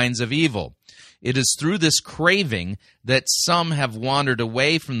all kinds of evil. It is through this craving that some have wandered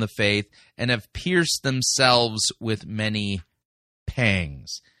away from the faith and have pierced themselves with many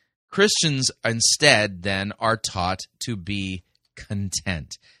pangs. Christians instead, then, are taught to be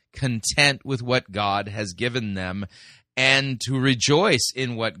content with what God has given them, and to rejoice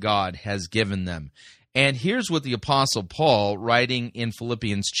in what God has given them. And here's what the Apostle Paul, writing in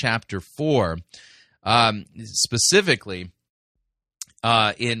Philippians chapter 4, specifically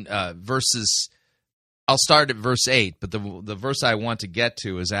in verses, I'll start at verse 8, but the verse I want to get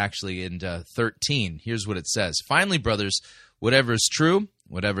to is actually in 13. Here's what it says. Finally, brothers, whatever is true,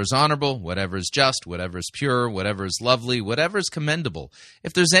 whatever is honorable, whatever is just, whatever is pure, whatever is lovely, whatever is commendable,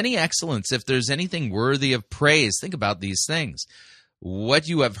 if there's any excellence, if there's anything worthy of praise, think about these things. What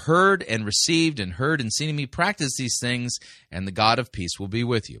you have heard and received and heard and seen in me, practice these things, and the God of peace will be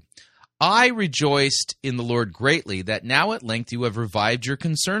with you. I rejoiced in the Lord greatly that now at length you have revived your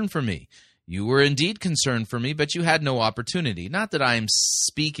concern for me. You were indeed concerned for me, but you had no opportunity. Not that I am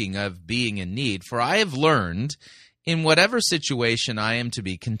speaking of being in need, for I have learned in whatever situation I am to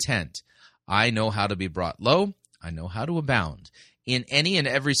be content. I know how to be brought low. I know how to abound. In any and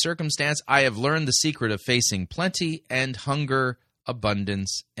every circumstance, I have learned the secret of facing plenty and hunger,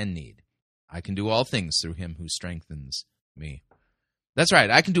 abundance and need. I can do all things through him who strengthens me. That's right.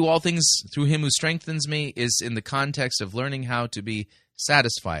 I can do all things through him who strengthens me is in the context of learning how to be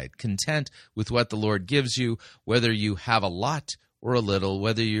satisfied, content with what the Lord gives you, whether you have a lot or a little,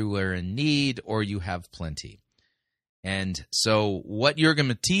 whether you are in need or you have plenty. And so what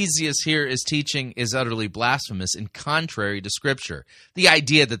Jürgen Matthesius here is teaching is utterly blasphemous and contrary to Scripture. The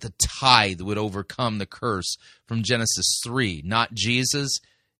idea that the tithe would overcome the curse from Genesis 3, not Jesus,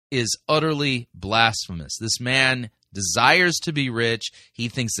 is utterly blasphemous. This man desires to be rich. He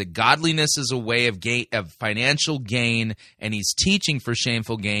thinks that godliness is a way of financial gain, and he's teaching for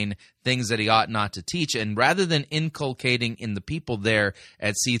shameful gain things that he ought not to teach. And rather than inculcating in the people there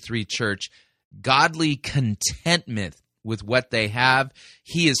at C3 Church godly contentment with what they have,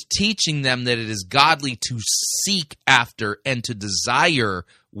 he is teaching them that it is godly to seek after and to desire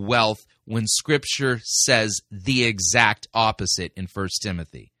wealth, when Scripture says the exact opposite in 1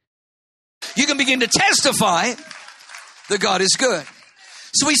 Timothy. You can begin to testify that God is good.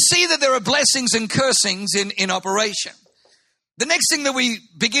 So we see that there are blessings and cursings in operation. The next thing that we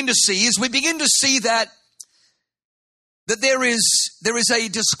begin to see is that there is a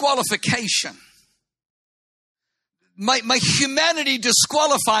disqualification. My humanity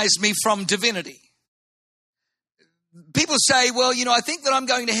disqualifies me from divinity. People say, well, I think that I'm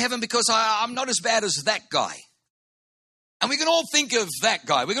going to heaven because I'm not as bad as that guy. And we can all think of that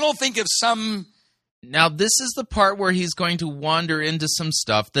guy. We can all think of some... Now, this is the part where he's going to wander into some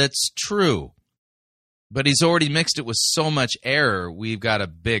stuff that's true. But he's already mixed it with so much error, we've got a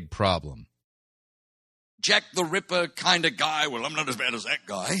big problem. Jack the Ripper kind of guy. Well, I'm not as bad as that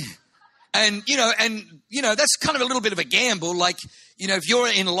guy. And that's kind of a little bit of a gamble. Like, if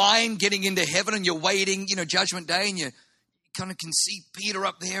you're in line getting into heaven and you're waiting, Judgment Day, and you kind of can see Peter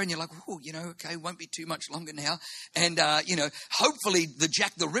up there and you're like, oh, okay, won't be too much longer now. And, hopefully the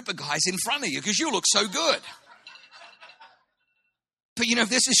Jack the Ripper guy's in front of you because you look so good. But, if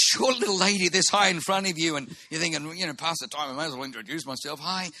there's this short little lady this high in front of you and you're thinking, past the time, I might as well introduce myself.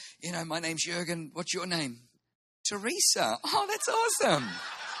 Hi, my name's Jürgen. What's your name? Teresa. Oh, that's awesome.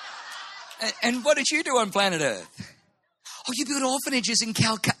 And what did you do on planet Earth? Oh, you built orphanages in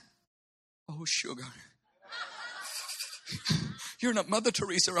Calcutta. Oh, sugar. You're not Mother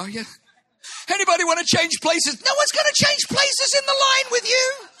Teresa, are you? Anybody want to change places? No one's going to change places in the line with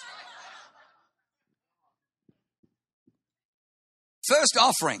you. First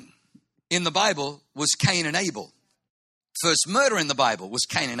offering in the Bible was Cain and Abel. First murder in the Bible was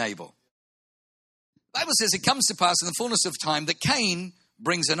Cain and Abel. The Bible says it comes to pass in the fullness of time that Cain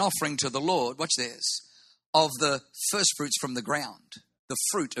brings an offering to the Lord, watch this, of the first fruits from the ground, the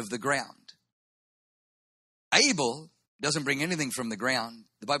fruit of the ground. Abel doesn't bring anything from the ground.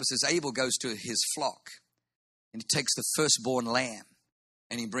 The Bible says Abel goes to his flock and he takes the firstborn lamb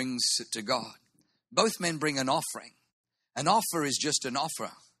and he brings it to God. Both men bring an offering. An offer is just an offer.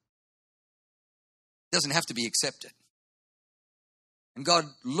 It doesn't have to be accepted. And God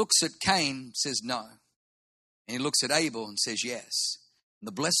looks at Cain, says no. And he looks at Abel and says yes. And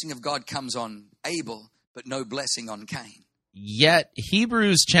the blessing of God comes on Abel, but no blessing on Cain. Yet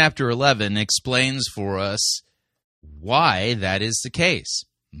Hebrews chapter 11 explains for us why that is the case.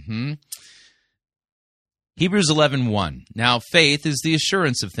 Hebrews 11:1. Now faith is the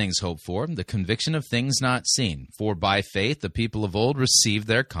assurance of things hoped for, the conviction of things not seen. For by faith the people of old received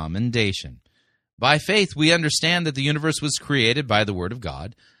their commendation. By faith we understand that the universe was created by the word of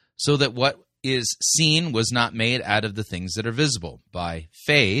God, so that what is seen was not made out of the things that are visible. By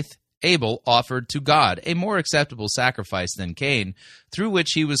faith Abel offered to God a more acceptable sacrifice than Cain, through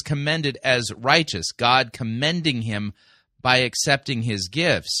which he was commended as righteous, God commending him by accepting his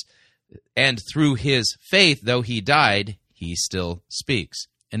gifts. And through his faith, though he died, he still speaks.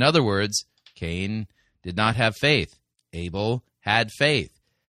 In other words, Cain did not have faith. Abel had faith.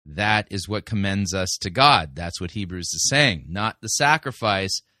 That is what commends us to God. That's what Hebrews is saying. Not the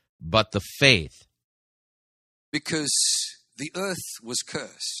sacrifice, but the faith. Because the earth was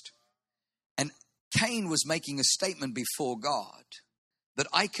cursed. And Cain was making a statement before God that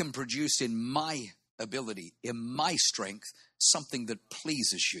I can produce in my ability, in my strength, something that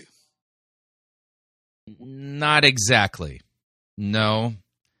pleases you. Not exactly. No.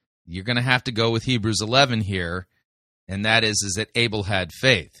 You're going to have to go with Hebrews 11 here, and that is that Abel had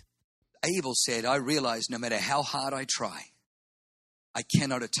faith. Abel said, I realize no matter how hard I try, I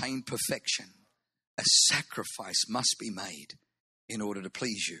cannot attain perfection. A sacrifice must be made in order to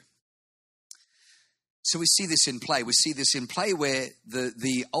please you. So we see this in play. We see this in play where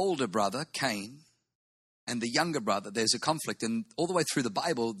the older brother, Cain, and the younger brother, there's a conflict. And all the way through the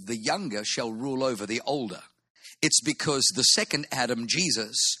Bible, the younger shall rule over the older. It's because the second Adam,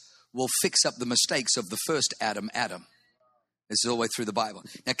 Jesus, will fix up the mistakes of the first Adam, Adam. This is all the way through the Bible.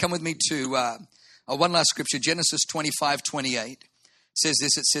 Now come with me to one last scripture, Genesis 25:28. Says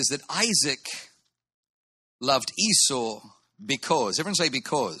this, it says that Isaac loved Esau because, everyone say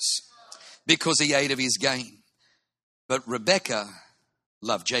because he ate of his gain. But Rebekah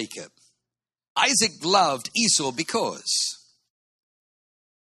loved Jacob. Isaac loved Esau because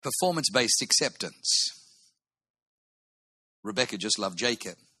performance-based acceptance. Rebekah just loved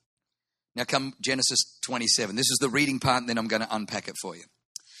Jacob Now come Genesis 27. This is the reading part, and then I'm going to unpack it for you.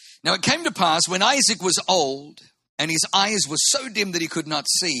 Now it came to pass, when Isaac was old, and his eyes were so dim that he could not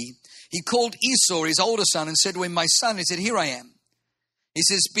see, he called Esau, his older son, and said to him, my son. He said, here I am. He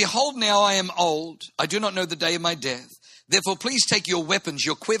says, behold, now I am old. I do not know the day of my death. Therefore, please take your weapons,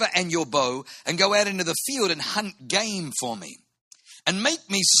 your quiver and your bow, and go out into the field and hunt game for me. And make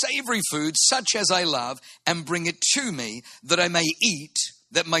me savory food, such as I love, and bring it to me, that I may eat,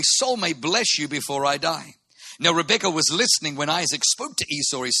 that my soul may bless you before I die. Now Rebekah was listening when Isaac spoke to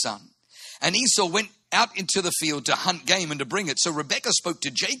Esau his son. And Esau went out into the field to hunt game and to bring it. So Rebekah spoke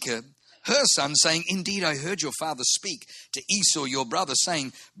to Jacob, her son, saying, indeed, I heard your father speak to Esau, your brother,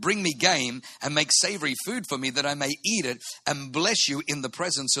 saying, bring me game and make savory food for me, that I may eat it and bless you in the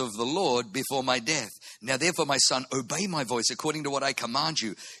presence of the Lord before my death. Now therefore, my son, obey my voice according to what I command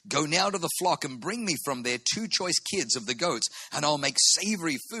you. Go now to the flock and bring me from there 2 choice kids of the goats, and I'll make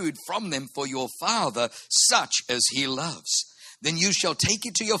savory food from them for your father, such as he loves. Then you shall take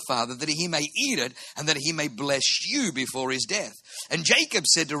it to your father, that he may eat it, and that he may bless you before his death. And Jacob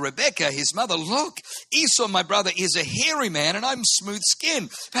said to Rebekah, his mother, look, Esau, my brother, is a hairy man, and I'm smooth-skinned.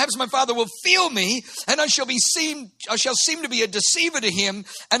 Perhaps my father will feel me, and I shall seem to be a deceiver to him,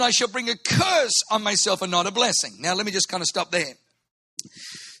 and I shall bring a curse on myself and not a blessing. Now, let me just kind of stop there.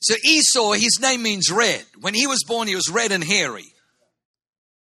 So Esau, his name means red. When he was born, he was red and hairy.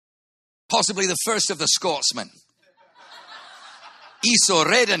 Possibly the first of the Scotsmen. Esau,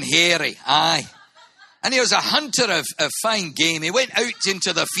 red and hairy, aye. And he was a hunter of fine game. He went out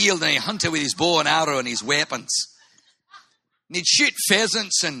into the field and he hunted with his bow and arrow and his weapons. And he'd shoot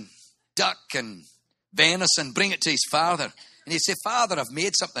pheasants and duck and venison, bring it to his father. And he'd say, Father, I've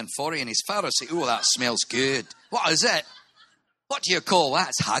made something for you. And his father would say, oh, that smells good. What is it? What do you call that?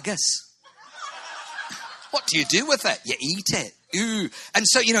 It's haggis. What do you do with it? You eat it. Ooh. And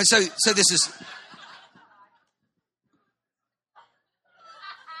so, so this is...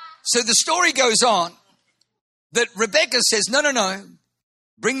 So the story goes on that Rebekah says, no,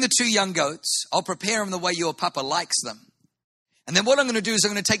 bring the 2 young goats. I'll prepare them the way your papa likes them. And then what I'm going to do is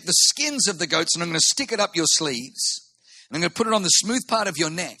I'm going to take the skins of the goats and I'm going to stick it up your sleeves. And I'm going to put it on the smooth part of your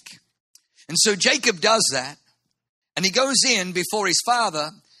neck. And so Jacob does that. And he goes in before his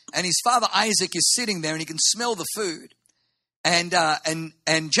father. And his father Isaac is sitting there and he can smell the food. And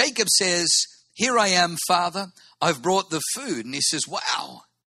Jacob says, here I am, Father. I've brought the food. And he says, wow.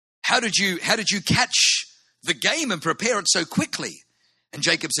 How did you catch the game and prepare it so quickly? And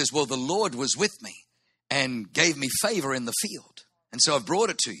Jacob says, well, the Lord was with me and gave me favor in the field. And so I've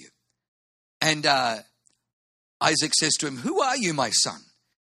brought it to you. And Isaac says to him, who are you, my son?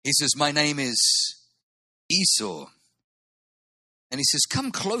 He says, my name is Esau. And he says,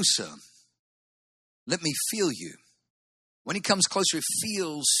 come closer. Let me feel you. When he comes closer, he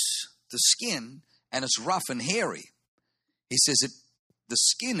feels the skin and it's rough and hairy. He says, the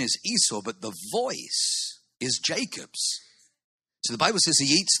skin is Esau, but the voice is Jacob's. So the Bible says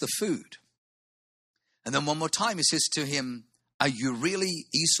he eats the food. And then one more time he says to him, are you really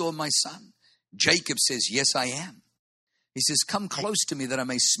Esau, my son? Jacob says, yes, I am. He says, come close to me that I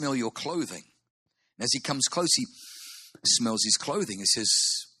may smell your clothing. And as he comes close, he smells his clothing. He says,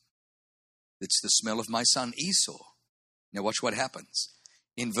 it's the smell of my son Esau. Now watch what happens.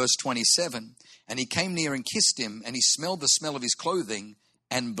 In verse 27, and he came near and kissed him, and he smelled the smell of his clothing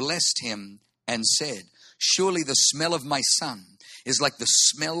and blessed him and said, surely the smell of my son is like the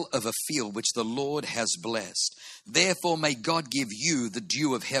smell of a field which the Lord has blessed. Therefore may God give you the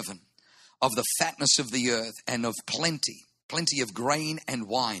dew of heaven, of the fatness of the earth, and of plenty of grain and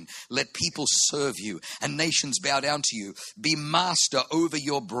wine. Let people serve you, and nations bow down to you. Be master over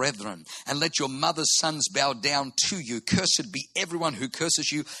your brethren, and let your mother's sons bow down to you. Cursed be everyone who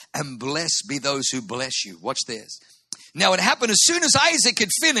curses you, and blessed be those who bless you. Watch this. Now it happened as soon as Isaac had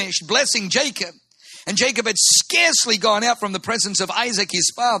finished blessing Jacob, and Jacob had scarcely gone out from the presence of Isaac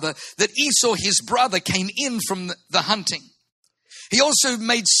his father, that Esau his brother came in from the hunting. He also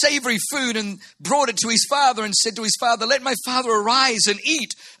made savory food and brought it to his father and said to his father, let my father arise and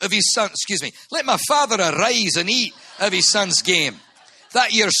eat of his son. Let my father arise and eat of his son's game,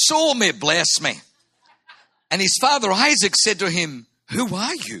 that your soul may bless me. And his father Isaac said to him, who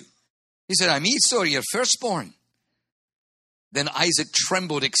are you? He said, I'm Esau, your firstborn. Then Isaac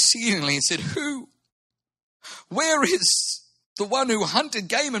trembled exceedingly and said, who? Where is the one who hunted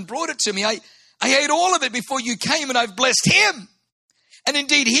game and brought it to me? I ate all of it before you came, and I've blessed him. And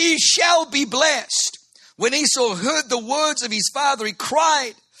indeed, he shall be blessed. When Esau heard the words of his father, he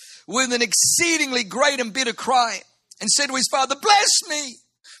cried with an exceedingly great and bitter cry and said to his father, bless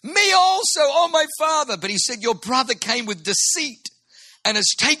me also, oh my father. But he said, your brother came with deceit and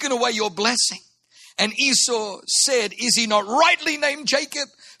has taken away your blessing. And Esau said, is he not rightly named Jacob?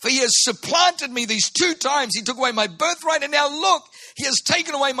 For he has supplanted me these 2 times. He took away my birthright, and now look, he has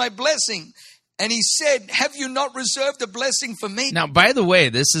taken away my blessing. And he said, have you not reserved a blessing for me? Now, by the way,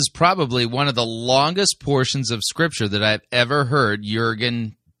 this is probably one of the longest portions of Scripture that I've ever heard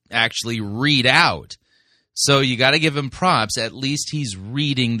Jurgen actually read out. So you got to give him props. At least he's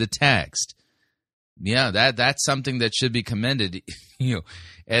reading the text. Yeah, that's something that should be commended,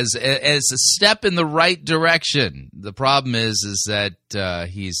 as a step in the right direction. The problem is that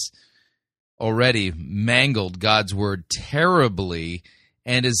he's already mangled God's word terribly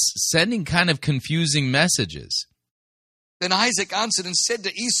and is sending kind of confusing messages. Then Isaac answered and said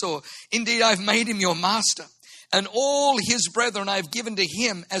to Esau, indeed, I've made him your master, and all his brethren I have given to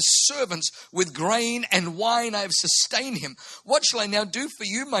him as servants. With grain and wine I have sustained him. What shall I now do for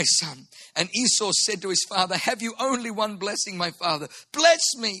you, my son? And Esau said to his father, have you only one blessing, my father? Bless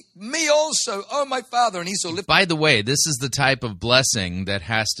me also, oh my father. And Esau lifted. By the way, this is the type of blessing that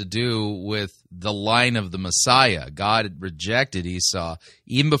has to do with the line of the Messiah. God rejected Esau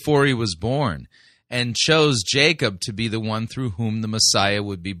even before he was born and chose Jacob to be the one through whom the Messiah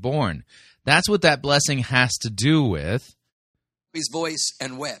would be born. That's what that blessing has to do with. His voice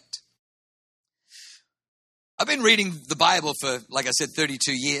and wept. I've been reading the Bible for, like I said,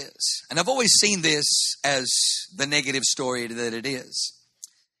 32 years. And I've always seen this as the negative story that it is.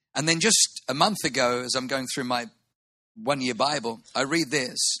 And then just a month ago, as I'm going through my 1-year Bible, I read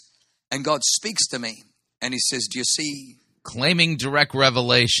this. And God speaks to me. And he says, do you see? Claiming direct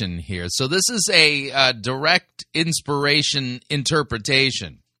revelation here. So this is a direct inspiration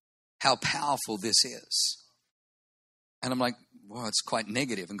interpretation. How powerful this is. And I'm like, well, it's quite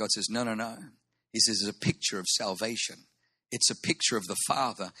negative. And God says, no. He says, it's a picture of salvation. It's a picture of the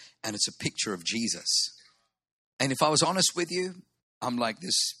Father, and it's a picture of Jesus. And if I was honest with you, I'm like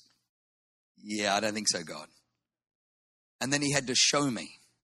this, I don't think so, God. And then he had to show me.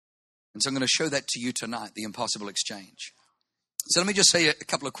 And so I'm going to show that to you tonight, the impossible exchange. So let me just say a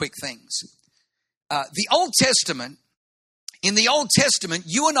couple of quick things. The Old Testament, in the Old Testament,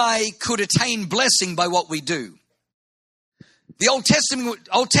 you and I could attain blessing by what we do. The Old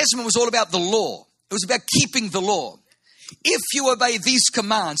Testament was all about the law. It was about keeping the law. If you obey these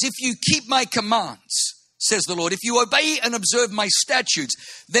commands, if you keep my commands, says the Lord, if you obey and observe my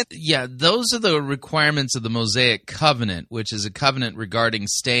statutes, then... Yeah, those are the requirements of the Mosaic covenant, which is a covenant regarding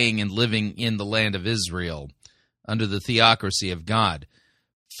staying and living in the land of Israel under the theocracy of God.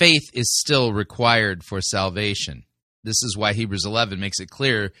 Faith is still required for salvation. This is why Hebrews 11 makes it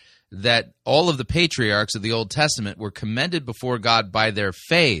clear that all of the patriarchs of the Old Testament were commended before God by their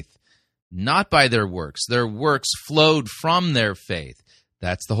faith, not by their works. Their works flowed from their faith.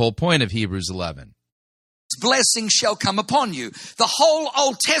 That's the whole point of Hebrews 11. Blessing shall come upon you. The whole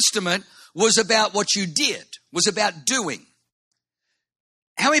Old Testament was about what you did, was about doing.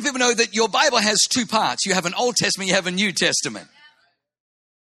 How many people know that your Bible has 2 parts? You have an Old Testament, you have a New Testament.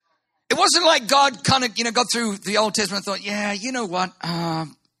 It wasn't like God kind of, got through the Old Testament and thought, you know what,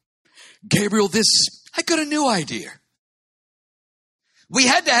 Gabriel, I got a new idea. We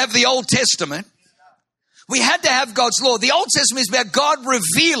had to have the Old Testament. We had to have God's law. The Old Testament is about God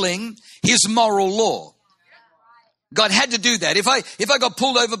revealing his moral law. God had to do that. If I got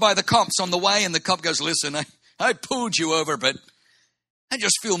pulled over by the cops on the way and the cop goes, listen, I pulled you over, but I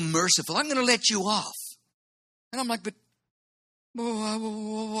just feel merciful. I'm going to let you off. And I'm like, but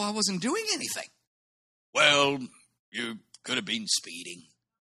I wasn't doing anything. Well, you could have been speeding.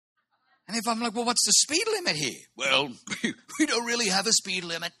 And if I'm like, well, what's the speed limit here? Well, we don't really have a speed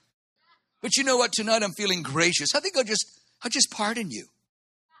limit. But you know what? Tonight I'm feeling gracious. I think I'll just pardon you.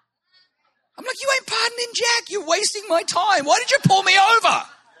 I'm like, you ain't pardoning Jack. You're wasting my time. Why did you pull me over?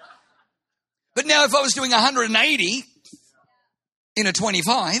 But now if I was doing 180 in a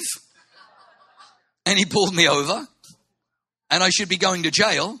 25 and he pulled me over and I should be going to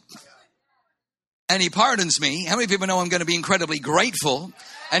jail and he pardons me, how many people know I'm going to be incredibly grateful?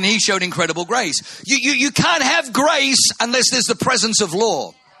 And he showed incredible grace. You can't have grace unless there's the presence of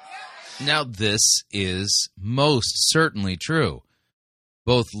law. Now, this is most certainly true.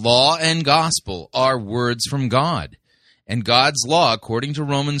 Both law and gospel are words from God. And God's law, according to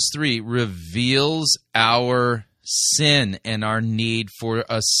Romans 3, reveals our sin and our need for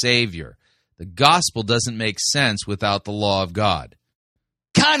a Savior. The gospel doesn't make sense without the law of God.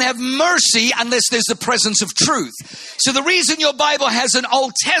 Can't have mercy unless there's the presence of truth. So the reason your Bible has an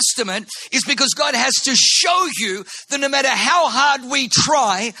Old Testament is because God has to show you that no matter how hard we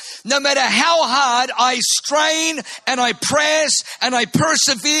try, no matter how hard I strain and I press and I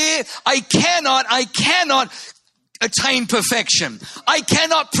persevere, I cannot attain perfection. I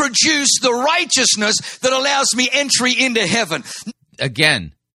cannot produce the righteousness that allows me entry into heaven.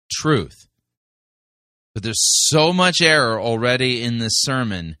 Again, truth. But there's so much error already in this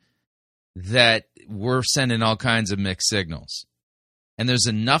sermon that we're sending all kinds of mixed signals. And there's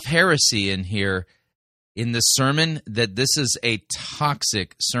enough heresy in here in this sermon that this is a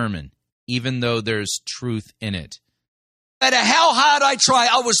toxic sermon, even though there's truth in it. No matter how hard I try,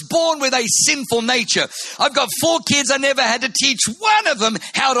 I was born with a sinful nature. I've got 4 kids. I never had to teach one of them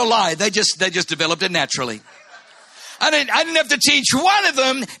how to lie. They just developed it naturally. I didn't have to teach one of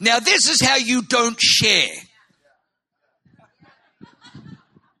them. Now, this is how you don't share.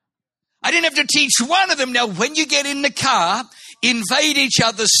 I didn't have to teach one of them. Now, when you get in the car, invade each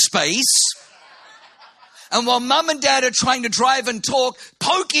other's space. And while mum and dad are trying to drive and talk,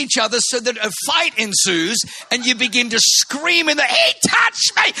 poke each other so that a fight ensues, and you begin to scream in the, he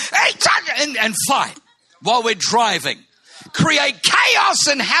touched me, he touched me, and fight while we're driving. Create chaos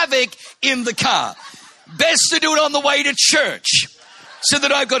and havoc in the car. Best to do it on the way to church, so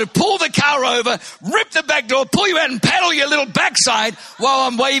that I've got to pull the car over, rip the back door, pull you out and paddle your little backside while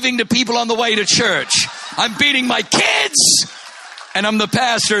I'm waving to people on the way to church. I'm beating my kids. And I'm the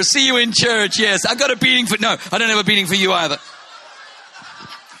pastor. See you in church. Yes, I got a beating for... No, I don't have a beating for you either.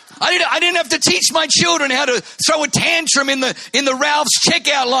 I didn't have to teach my children how to throw a tantrum in the Ralph's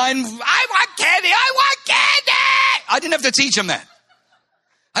checkout line. I want candy. I want candy. I didn't have to teach them that.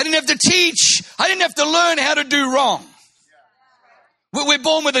 I didn't have to teach. I didn't have to learn how to do wrong. We're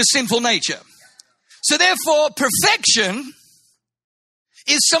born with a sinful nature. So therefore, perfection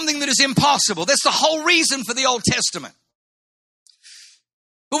is something that is impossible. That's the whole reason for the Old Testament.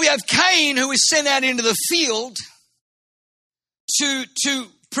 But we have Cain, who is sent out into the field to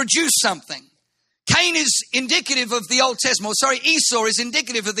produce something. Cain is indicative of the Old Testament. Esau is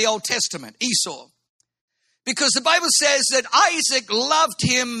indicative of the Old Testament. Esau. Because the Bible says that Isaac loved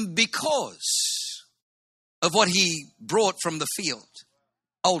him because of what he brought from the field.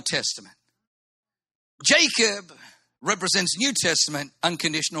 Old Testament. Jacob represents New Testament,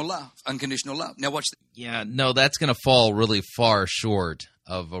 unconditional love. Unconditional love. Now watch this. Yeah, no, that's going to fall really far short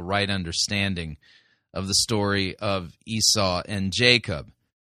of a right understanding of the story of Esau and Jacob.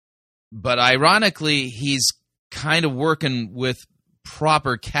 But ironically, he's kind of working with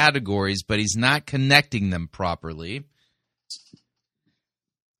proper categories, but he's not connecting them properly.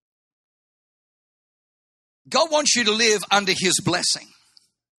 God wants you to live under his blessing.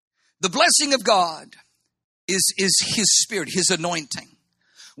 The blessing of God is his spirit, his anointing.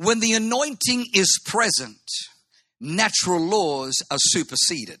 When the anointing is present, natural laws are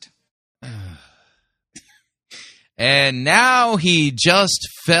superseded. And now he just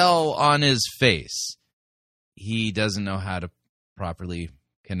fell on his face. He doesn't know how to properly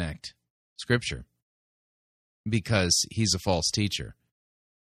connect Scripture because he's a false teacher.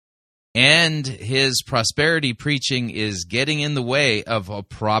 And his prosperity preaching is getting in the way of a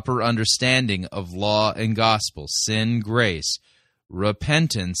proper understanding of law and gospel, sin, grace,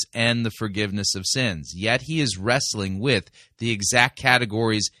 repentance, and the forgiveness of sins. Yet he is wrestling with the exact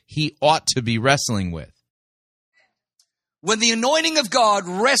categories he ought to be wrestling with. When the anointing of God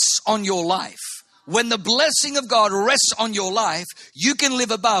rests on your life, when the blessing of God rests on your life, you can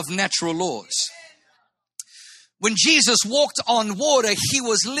live above natural laws. When Jesus walked on water, he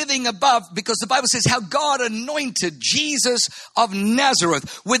was living above, because the Bible says how God anointed Jesus of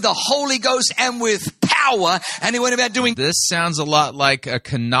Nazareth with the Holy Ghost and with power, and he went about doing... This sounds a lot like a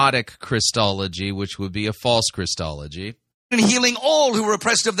kenotic Christology, which would be a false Christology. And healing all who were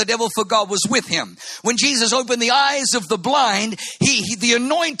oppressed of the devil, for God was with him. When Jesus opened the eyes of the blind, the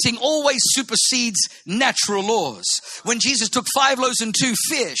anointing always supersedes natural laws. When Jesus took 5 loaves and 2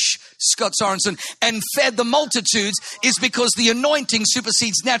 fish, Scott Sorensen, and fed the multitudes, is because the anointing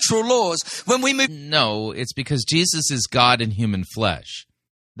supersedes natural laws. When we move... No, it's because Jesus is God in human flesh.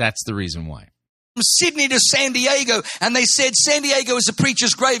 That's the reason why. From Sydney to San Diego, and they said San Diego is a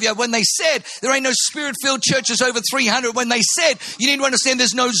preacher's graveyard. When they said there ain't no spirit-filled churches over 300, when they said you need to understand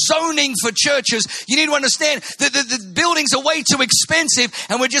there's no zoning for churches, you need to understand that the buildings are way too expensive,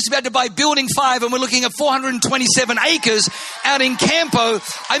 and we're just about to buy building 5, and we're looking at 427 acres out in Campo.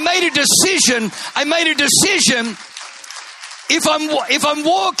 I made a decision. If I'm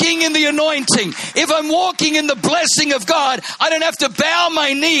walking in the anointing, if I'm walking in the blessing of God, I don't have to bow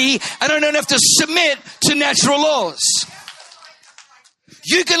my knee and I don't have to submit to natural laws.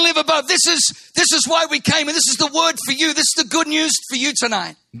 You can live above. This is why we came, and this is the word for you. This is the good news for you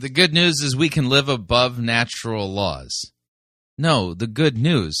tonight. The good news is we can live above natural laws. No, the good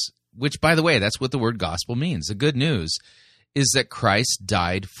news, which, by the way, that's what the word gospel means. The good news is that Christ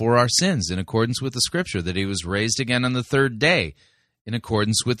died for our sins in accordance with the Scripture, that he was raised again on the third day in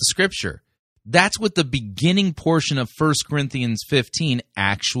accordance with the Scripture. That's what the beginning portion of 1 Corinthians 15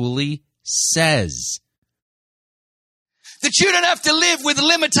 actually says. That you don't have to live with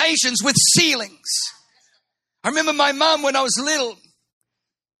limitations, with ceilings. I remember my mom when I was little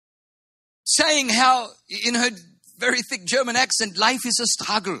saying how, in her very thick German accent, life is a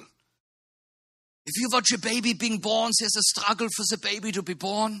struggle. If you watch a baby being born, there's a struggle for the baby to be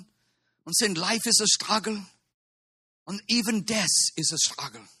born. And saying life is a struggle. And even death is a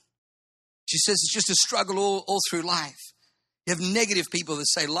struggle. She says it's just a struggle all through life. You have negative people that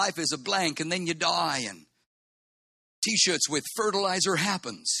say life is a blank and then you die. And T-shirts with fertilizer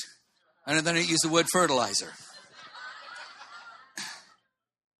happens. And then they use the word fertilizer.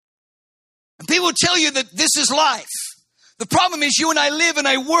 And people tell you that this is life. The problem is you and I live in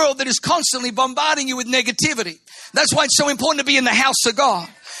a world that is constantly bombarding you with negativity. That's why it's so important to be in the house of God.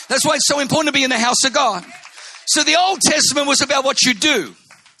 That's why it's so important to be in the house of God. So the Old Testament was about what you do.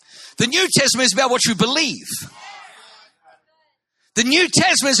 The New Testament is about what you believe. The New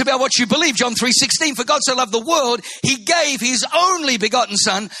Testament is about what you believe. John 3:16, for God so loved the world, he gave his only begotten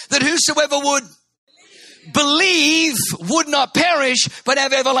Son, that whosoever would believe would not perish, but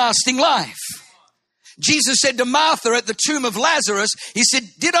have everlasting life. Jesus said to Martha at the tomb of Lazarus, he said,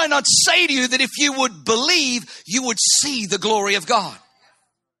 did I not say to you that if you would believe, you would see the glory of God?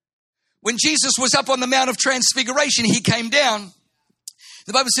 When Jesus was up on the Mount of Transfiguration, he came down.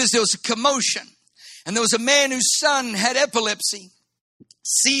 The Bible says there was a commotion. And there was a man whose son had epilepsy,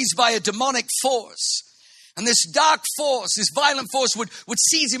 seized by a demonic force. And this dark force, this violent force would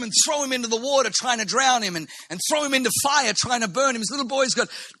seize him and throw him into the water, trying to drown him, and throw him into fire, trying to burn him. His little boy's got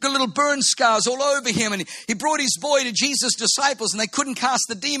little burn scars all over him. And he brought his boy to Jesus' disciples, and they couldn't cast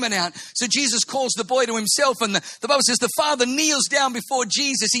the demon out. So Jesus calls the boy to himself. And the Bible says the father kneels down before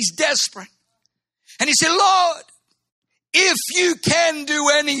Jesus. He's desperate. And he said, Lord, if you can do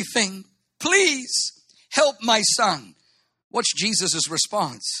anything, please help my son. Watch Jesus'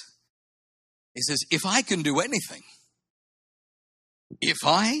 response. He says, if I can do anything, let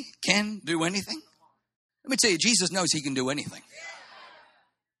me tell you, Jesus knows he can do anything.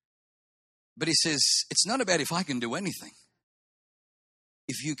 But he says, it's not about if I can do anything.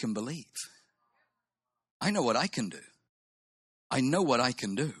 If you can believe. I know what I can do.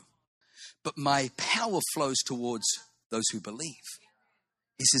 But my power flows towards those who believe.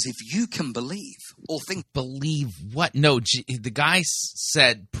 He says, if you can believe, all things. Believe what? No, the guy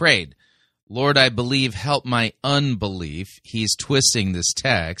prayed, Lord, I believe, help my unbelief. He's twisting this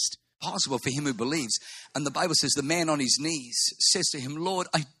text. Possible for him who believes. And the Bible says the man on his knees says to him, Lord,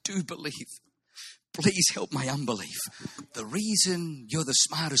 I do believe. Please help my unbelief. The reason you're the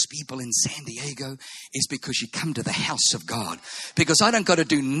smartest people in San Diego is because you come to the house of God. Because I don't got to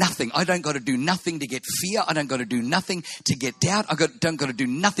do nothing. I don't got to do nothing to get fear. I don't got to do nothing to get doubt. Don't got to do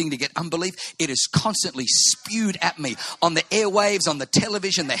nothing to get unbelief. It is constantly spewed at me on the airwaves, on the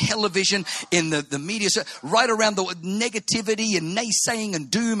television, the television, in the media, right around the negativity and naysaying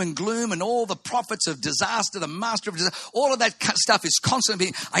and doom and gloom and all the prophets of disaster, the master of disaster. All of that stuff is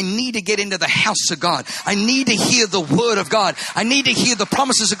constantly. I need to get into the house of God. I need to hear the word of God. I need to hear the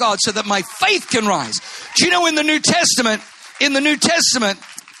promises of God so that my faith can rise. Do you know in the New Testament,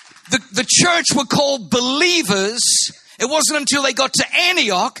 the church were called believers. It wasn't until they got to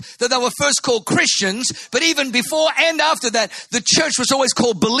Antioch that they were first called Christians. But even before and after that, the church was always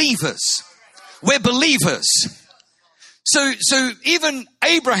called believers. We're believers. So even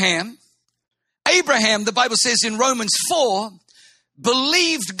Abraham, the Bible says in Romans 4,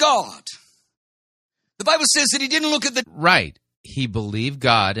 believed God. The Bible says that he didn't look at the... Right. He believed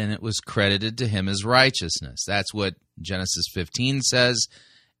God and it was credited to him as righteousness. That's what Genesis 15 says,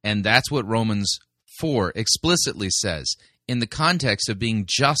 and that's what Romans 4 explicitly says in the context of being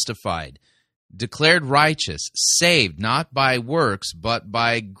justified, declared righteous, saved not by works but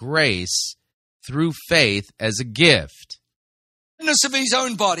by grace through faith as a gift. Deadness of his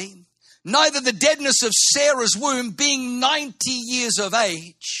own body, neither the deadness of Sarah's womb, being 90 years of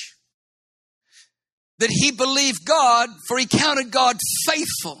age, that he believed God, for he counted God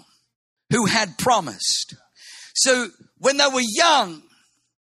faithful who had promised. So when they were young,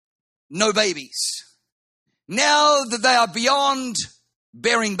 no babies. Now that they are beyond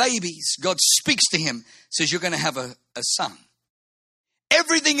bearing babies, God speaks to him, says, you're going to have a son.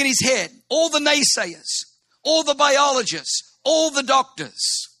 Everything in his head, all the naysayers, all the biologists, all the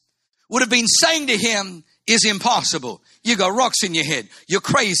doctors would have been saying to him, is impossible. You got rocks in your head. You're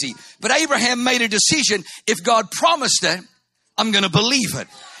crazy. But Abraham made a decision. If God promised it, I'm going to believe it.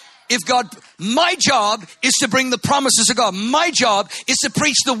 My job is to bring the promises of God. My job is to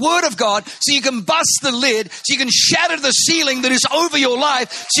preach the word of God so you can bust the lid, so you can shatter the ceiling that is over your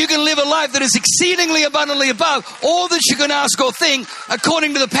life, so you can live a life that is exceedingly abundantly above all that you can ask or think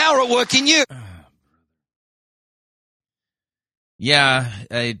according to the power at work in you. Yeah,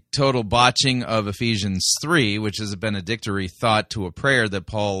 a total botching of Ephesians 3, which is a benedictory thought to a prayer that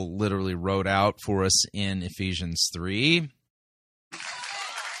Paul literally wrote out for us in Ephesians 3.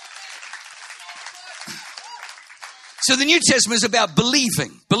 So the New Testament is about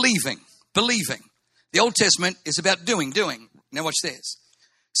believing. The Old Testament is about doing. Now watch this.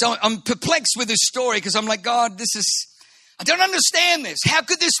 So I'm perplexed with this story because I'm like, God, I don't understand this. How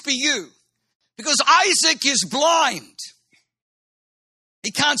could this be you? Because Isaac is blind.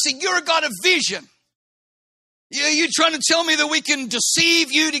 He can't see. You're a God of vision. You're trying to tell me that we can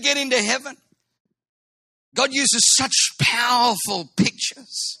deceive you to get into heaven? God uses such powerful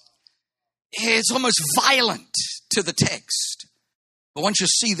pictures. It's almost violent to the text. But once you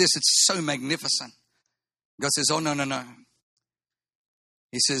see this, it's so magnificent. God says, oh, no.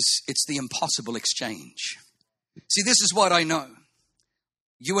 He says, it's the impossible exchange. See, this is what I know.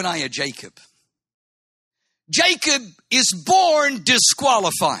 You and I are Jacob. Jacob is born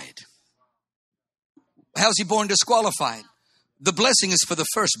disqualified. How's he born disqualified? The blessing is for the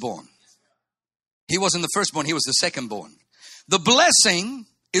firstborn. He wasn't the firstborn, he was the secondborn. The blessing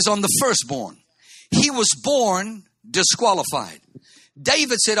is on the firstborn. He was born disqualified.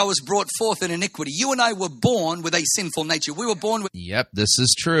 David said, I was brought forth in iniquity. You and I were born with a sinful nature. We were born with... Yep, this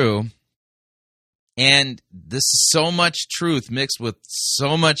is true. And this is so much truth mixed with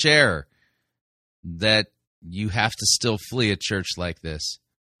so much error that you have to still flee a church like this.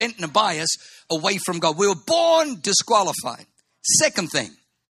 And a bias away from God. We were born disqualified. Second thing,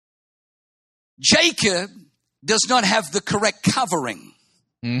 Jacob does not have the correct covering.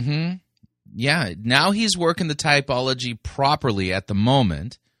 Mm-hmm. Yeah, now he's working the typology properly at the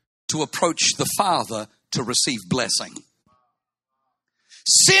moment. To approach the Father to receive blessing.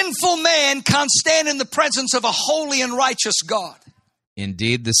 Sinful man can't stand in the presence of a holy and righteous God.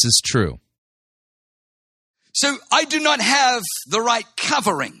 Indeed, this is true. So I do not have the right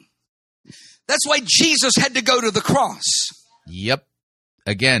covering. That's why Jesus had to go to the cross. Yep.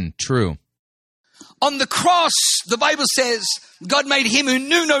 Again, true. On the cross, the Bible says, God made him who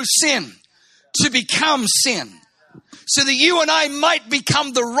knew no sin to become sin, so that you and I might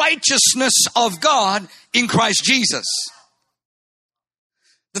become the righteousness of God in Christ Jesus.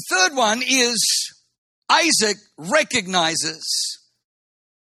 The third one is Isaac recognizes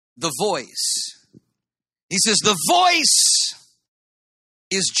the voice. He says, the voice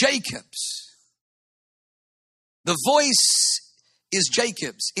is Jacob's. The voice is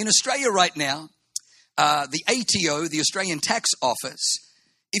Jacob's. In Australia right now, the ATO, the Australian Tax Office,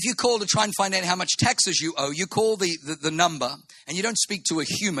 if you call to try and find out how much taxes you owe, you call the number and you don't speak to a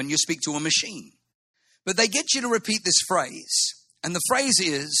human, you speak to a machine. But they get you to repeat this phrase. And the phrase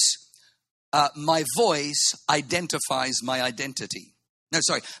is, my voice identifies my identity. No,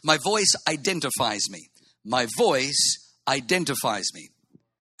 sorry, my voice identifies me. My voice identifies me.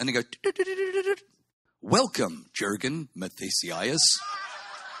 And they go, welcome, Jurgen Mathesius.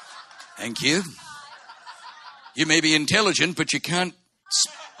 Thank you. You may be intelligent, but you can't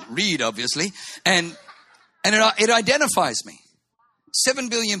read, obviously. And it identifies me. 7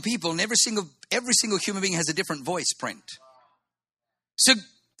 billion people, and every single human being has a different voice print. So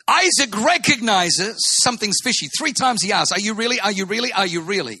Isaac recognizes something's fishy. 3 times he asks, are you really? Are you really? Are you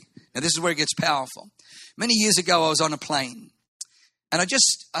really? Now this is where it gets powerful. Many years ago, I was on a plane, and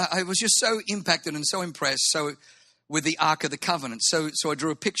I was just so impacted and so impressed with the Ark of the Covenant. So I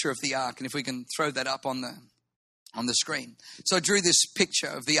drew a picture of the Ark, and if we can throw that up on the screen. So I drew this picture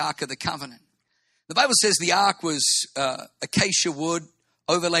of the Ark of the Covenant. The Bible says the Ark was acacia wood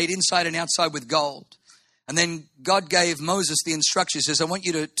overlaid inside and outside with gold. And then God gave Moses the instructions. He says, I want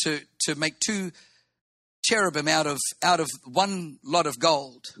you to make 2 cherubim out of one lot of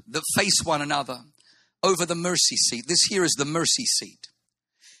gold that face one another over the mercy seat. This here is the mercy seat.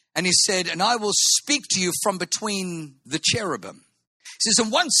 And he said, and I will speak to you from between the cherubim. He says,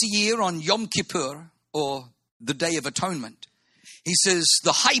 and once a year on Yom Kippur, or the Day of Atonement, he says,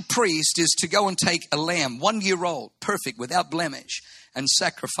 the high priest is to go and take a lamb, 1 year old, perfect, without blemish, and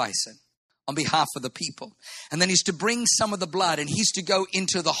sacrifice it on behalf of the people. And then he's to bring some of the blood, and he's to go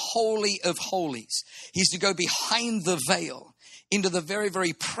into the Holy of Holies. He's to go behind the veil into the very,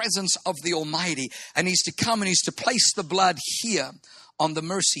 very presence of the Almighty. And he's to come and he's to place the blood here on the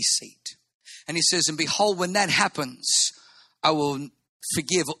mercy seat. And he says, and behold, when that happens, I will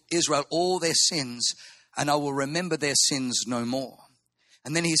forgive Israel all their sins, and I will remember their sins no more.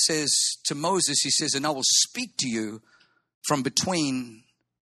 And then he says to Moses, he says, and I will speak to you from between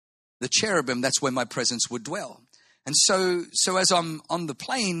the cherubim. That's where my presence would dwell. And so as I'm on the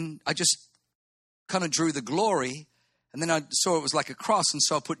plane, I just kind of drew the glory. And then I saw it was like a cross. And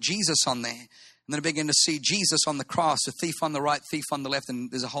so I put Jesus on there. And then I began to see Jesus on the cross, a thief on the right, thief on the left. And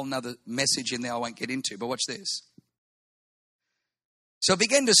there's a whole nother message in there I won't get into. But watch this. So I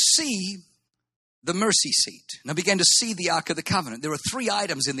began to see the mercy seat. And I began to see the Ark of the Covenant. There are 3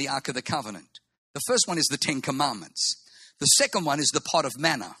 items in the Ark of the Covenant. The first one is the 10 Commandments. The second one is the pot of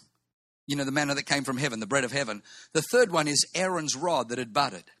manna. You know, the manna that came from heaven, the bread of heaven. The third one is Aaron's rod that had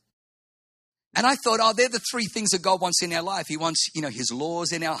budded. And I thought, they're the 3 things that God wants in our life. He wants, his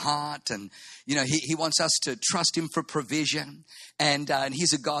laws in our heart. And, he wants us to trust him for provision. And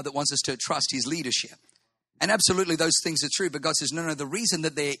he's a God that wants us to trust his leadership. And absolutely those things are true. But God says, no, the reason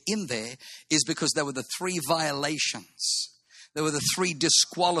that they're in there is because there were the 3 violations. There were the 3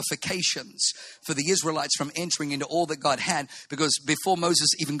 disqualifications for the Israelites from entering into all that God had. Because before Moses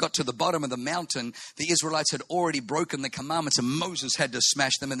even got to the bottom of the mountain, the Israelites had already broken the commandments, and Moses had to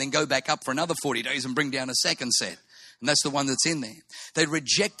smash them and then go back up for another 40 days and bring down a second set. And that's the one that's in there. They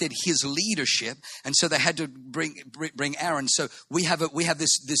rejected his leadership, and so they had to bring Aaron. So we have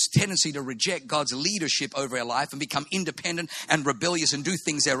this tendency to reject God's leadership over our life and become independent and rebellious and do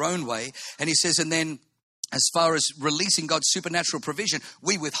things our own way. And he says, and then as far as releasing God's supernatural provision,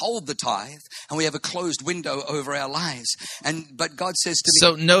 we withhold the tithe and we have a closed window over our lives. But God says to me...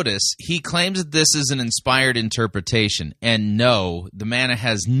 So notice, he claims that this is an inspired interpretation. And no, the manna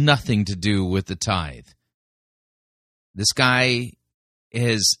has nothing to do with the tithe. This guy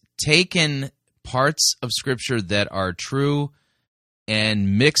has taken parts of Scripture that are true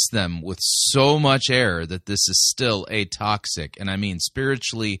and mixed them with so much error that this is still a toxic, and I mean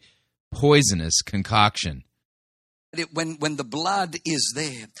spiritually poisonous concoction. When the blood is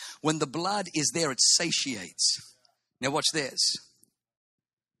there, it satiates. Now watch this.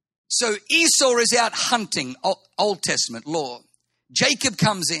 So Esau is out hunting, Old Testament law. Jacob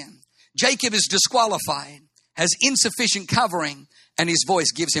comes in. Jacob is disqualified, has insufficient covering, and his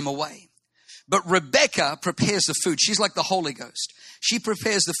voice gives him away. But Rebecca prepares the food. She's like the Holy Ghost. She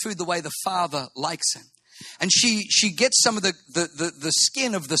prepares the food the way the Father likes it. And she gets some of the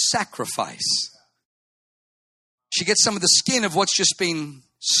skin of the sacrifice. She gets some of the skin of what's just been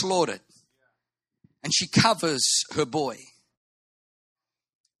slaughtered. And she covers her boy.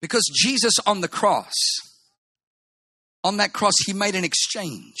 Because Jesus on that cross, he made an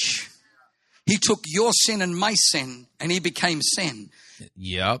exchange. He took your sin and my sin, and he became sin.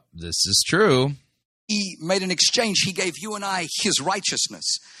 Yep, this is true. He made an exchange. He gave you and I his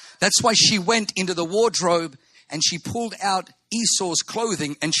righteousness. That's why she went into the wardrobe and she pulled out Esau's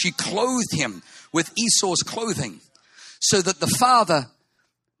clothing and she clothed him with Esau's clothing. So that the father,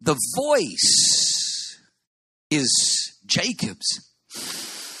 the voice is Jacob's,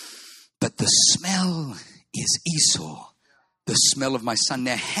 but the smell is Esau, the smell of my son.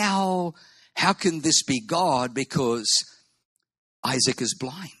 Now, how can this be God? Because Isaac is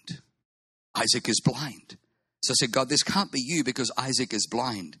blind. Isaac is blind. So I said, God, this can't be you because Isaac is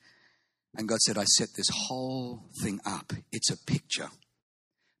blind. And God said, I set this whole thing up. It's a picture.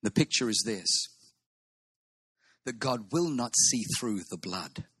 The picture is this, that God will not see through the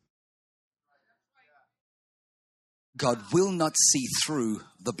blood. God will not see through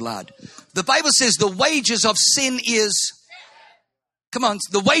the blood. The Bible says the wages of sin is, come on,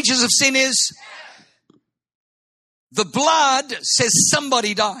 the wages of sin is, the blood says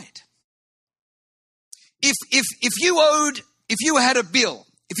somebody died. If you had a bill,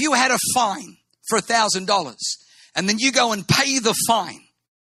 if you had a fine for $1,000 and then you go and pay the fine,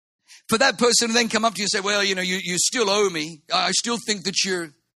 for that person to then come up to you and say, well, you still owe me. I still think that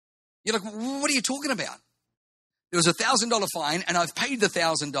you're like, what are you talking about? There was $1,000 fine and I've paid the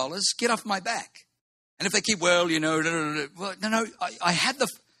 $1,000. Get off my back. And if they keep, no, I had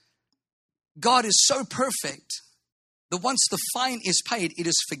God is so perfect that once the fine is paid, it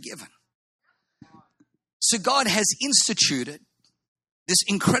is forgiven. So God has instituted this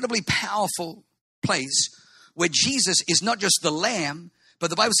incredibly powerful place where Jesus is not just the lamb, but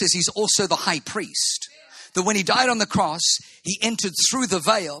the Bible says he's also the high priest. That when he died on the cross, he entered through the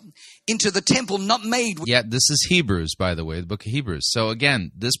veil into the temple not made with this is Hebrews, by the way, the book of Hebrews. So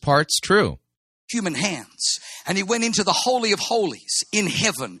again, this part's true. Human hands. And he went into the Holy of Holies in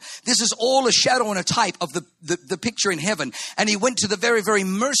heaven. This is all a shadow and a type of the the picture in heaven, and he went to the very, very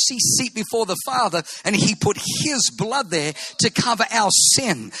mercy seat before the Father, and he put his blood there to cover our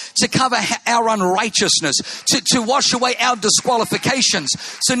sin, to cover our unrighteousness, to wash away our disqualifications.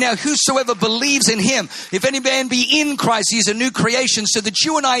 So now whosoever believes in him, if any man be in Christ, he is a new creation, so that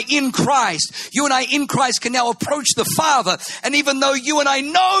you and I in Christ can now approach the Father. And even though you and I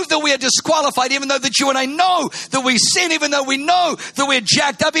know that we are disqualified, even though that you and I know that we sin, even though we know that we're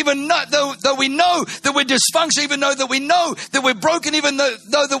jacked up, even though we know that we're dysfunctional, even though that we know that we're broken, even though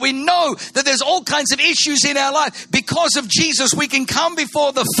that we know that there's all kinds of issues in our life, because of Jesus, we can come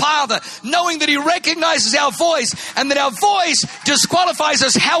before the Father knowing that he recognizes our voice and that our voice disqualifies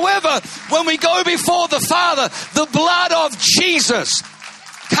us. However, when we go before the Father, the blood of Jesus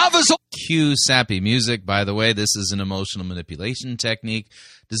covers all. Cue sappy music, by the way. This is an emotional manipulation technique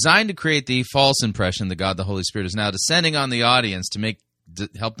designed to create the false impression that God the Holy Spirit is now descending on the audience to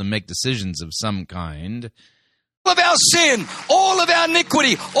help them make decisions of some kind. All of our sin, all of our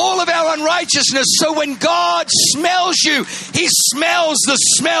iniquity, all of our unrighteousness. So when God smells you, he smells the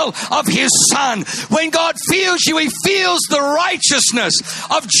smell of his Son. When God feels you, he feels the righteousness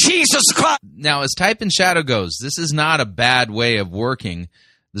of Jesus Christ. Now, as Type and Shadow goes, this is not a bad way of working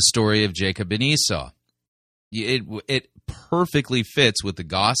the story of Jacob and Esau. It perfectly fits with the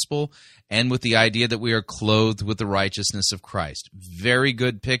gospel and with the idea that we are clothed with the righteousness of Christ. Very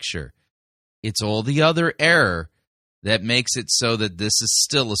good picture. It's all the other error that makes it so that this is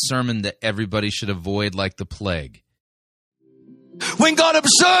still a sermon that everybody should avoid like the plague. When God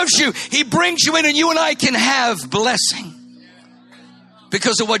observes you, he brings you in, and you and I can have blessing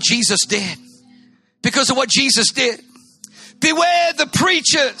because of what Jesus did. Because of what Jesus did. Beware the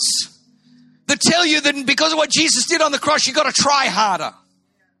preachers that tell you that because of what Jesus did on the cross, you got to try harder.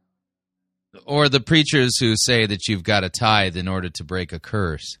 Or the preachers who say that you've got to tithe in order to break a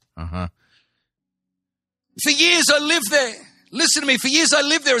curse. For years I lived there. Listen to me. For years I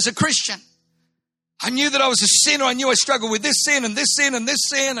lived there as a Christian. I knew that I was a sinner. I knew I struggled with this sin and this sin and this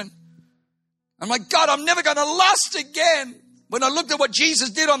sin. And I'm like, God, I'm never going to lust again. When I looked at what Jesus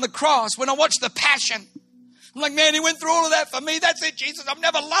did on the cross, when I watched the Passion, I'm like, man, he went through all of that for me. That's it, Jesus. I'm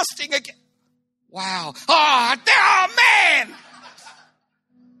never lusting again. Wow. Oh, man.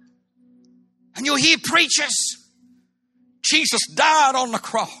 And you'll hear preachers. Jesus died on the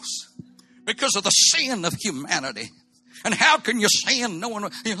cross because of the sin of humanity. And how can you sin? No one.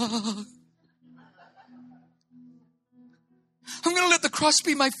 I'm going to let the cross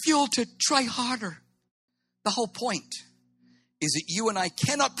be my fuel to try harder. The whole point is that you and I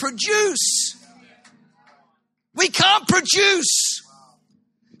cannot produce. We can't produce.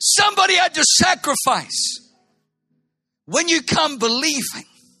 Somebody had to sacrifice. When you come believing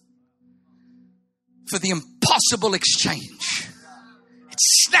for the impossible exchange, it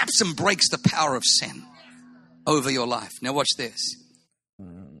snaps and breaks the power of sin over your life. Now watch this.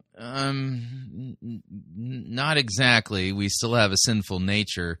 Not exactly. We still have a sinful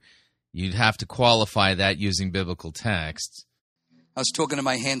nature. You'd have to qualify that using biblical texts. I was talking to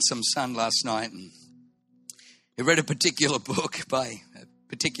my handsome son last night, and he read a particular book by a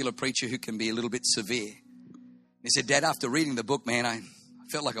particular preacher who can be a little bit severe. He said, Dad, after reading the book, man, I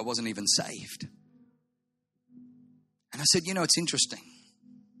felt like I wasn't even saved. And I said, you know, it's interesting.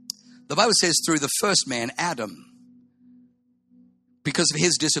 The Bible says through the first man, Adam, because of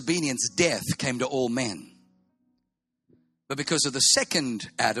his disobedience, death came to all men. But because of the second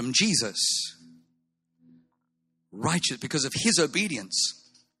Adam, Jesus, because of his obedience,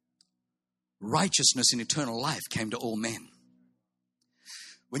 righteousness and eternal life came to all men.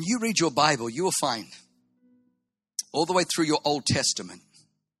 When you read your Bible, you will find all the way through your Old Testament,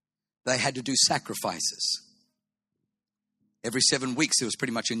 they had to do sacrifices. Every 7 weeks, there was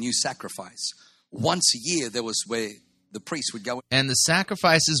pretty much a new sacrifice. Once a year, there was where the priest would go. And the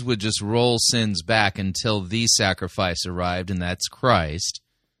sacrifices would just roll sins back until the sacrifice arrived, and that's Christ.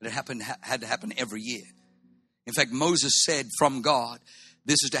 It had to happen every year. In fact, Moses said from God,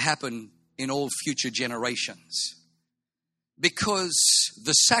 this is to happen in all future generations. Because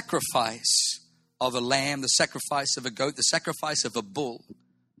the sacrifice of a lamb, the sacrifice of a goat, the sacrifice of a bull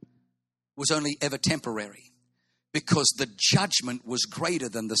was only ever temporary. Because the judgment was greater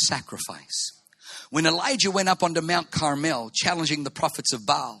than the sacrifice. When Elijah went up onto Mount Carmel challenging the prophets of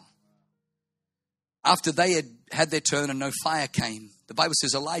Baal, after they had had their turn and no fire came, the Bible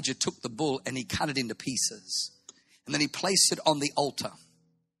says Elijah took the bull and he cut it into pieces. And then he placed it on the altar.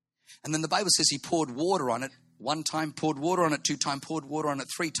 And then the Bible says he poured water on it. 1 time, poured water on it, 2 times, poured water on it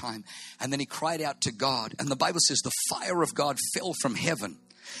 3 times. And then he cried out to God. And the Bible says the fire of God fell from heaven,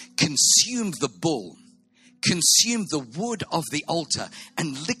 consumed the bull, consumed the wood of the altar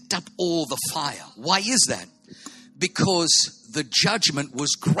and licked up all the fire. Why is that? Because the judgment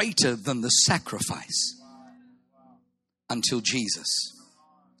was greater than the sacrifice. Until Jesus.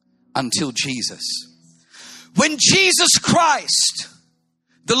 Until Jesus. When Jesus Christ,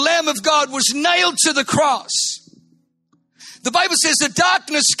 the Lamb of God, was nailed to the cross, the Bible says the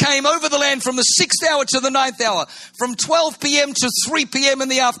darkness came over the land from the 6th hour to the 9th hour, from 12 p.m. to 3 p.m. in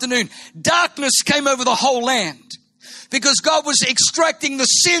the afternoon. Darkness came over the whole land because God was extracting the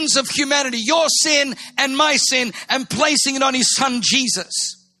sins of humanity, your sin and my sin, and placing it on his son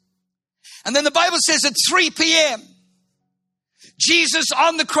Jesus. And then the Bible says at 3 p.m., Jesus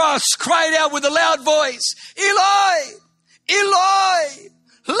on the cross cried out with a loud voice, Eloi, Eloi,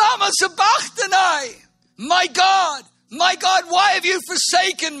 lama sabachthani, my God, why have you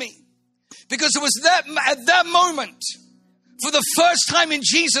forsaken me? Because it was at that moment, for the first time in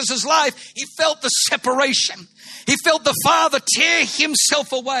Jesus' life, he felt the separation. He felt the Father tear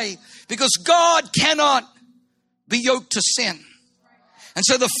himself away because God cannot be yoked to sin. And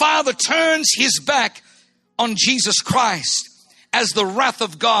so the Father turns his back on Jesus Christ as the wrath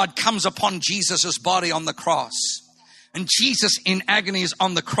of God comes upon Jesus' body on the cross. And Jesus in agony is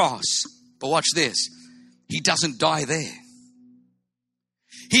on the cross. But watch this. He doesn't die there.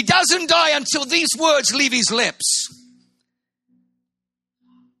 He doesn't die until these words leave his lips.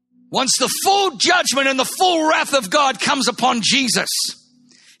 Once the full judgment and the full wrath of God comes upon Jesus,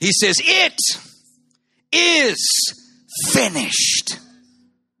 he says, it is finished.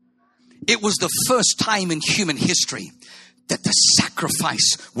 It was the first time in human history that the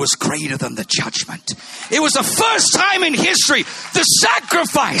sacrifice was greater than the judgment. It was the first time in history the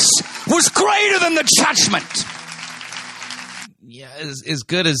sacrifice was greater than the judgment. Yeah, as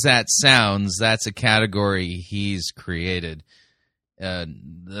good as that sounds, that's a category he's created.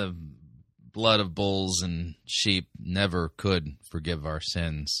 The blood of bulls and sheep never could forgive our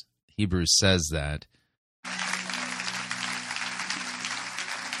sins. Hebrews says that.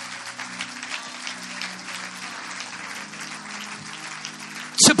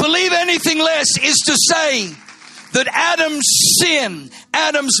 To believe anything less is to say that Adam's sin,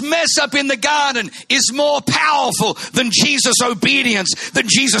 Adam's mess up in the garden is more powerful than Jesus' obedience, than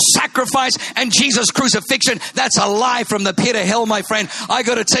Jesus' sacrifice and Jesus' crucifixion. That's a lie from the pit of hell, my friend. I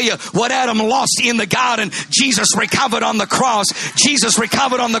got to tell you, what Adam lost in the garden, Jesus recovered on the cross. Jesus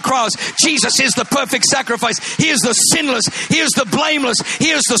recovered on the cross. Jesus is the perfect sacrifice. He is the sinless. He is the blameless. He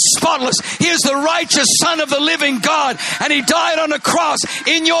is the spotless. He is the righteous Son of the living God. And he died on a cross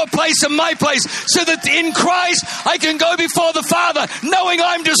in your place and my place so that in Christ I can go before the Father knowing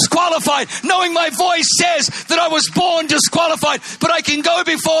I'm disqualified, knowing my voice says that I was born disqualified, but I can go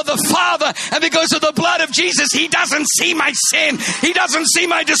before the Father, and because of the blood of Jesus, he doesn't see my sin. He doesn't see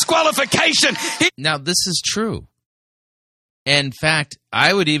my disqualification. Now, this is true. In fact,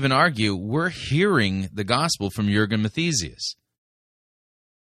 I would even argue we're hearing the gospel from Jürgen Mathesius.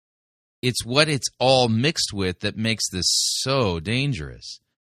 It's what it's all mixed with that makes this so dangerous.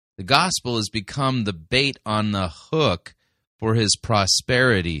 The gospel has become the bait on the hook for his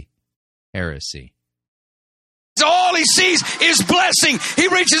prosperity heresy. All he sees is blessing. He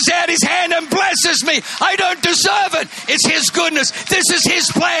reaches out his hand and blesses me. I don't deserve it. It's his goodness. This is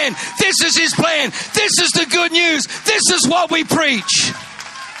his plan. This is his plan. This is the good news. This is what we preach.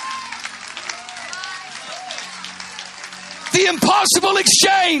 The impossible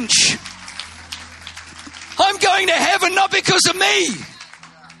exchange. I'm going to heaven not because of me.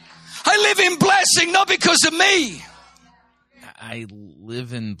 I live in blessing not because of me. I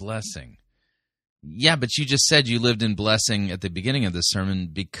live in blessing. Yeah, but you just said you lived in blessing at the beginning of the sermon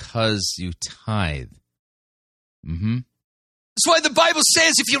because you tithe. Mm-hmm. That's why the Bible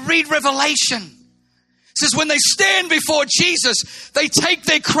says, if you read Revelation, it says when they stand before Jesus, they take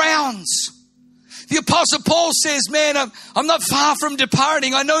their crowns. The Apostle Paul says, man, I'm not far from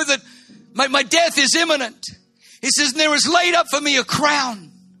departing. I know that my death is imminent. He says, there is laid up for me a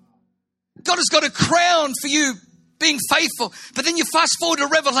crown. God has got a crown for you being faithful. But then you fast forward to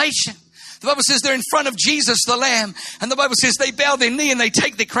Revelation. The Bible says they're in front of Jesus, the Lamb. And the Bible says they bow their knee and they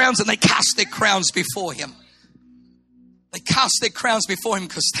take their crowns and they cast their crowns before him. They cast their crowns before him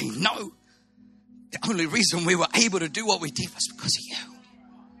because they know the only reason we were able to do what we did was because of you.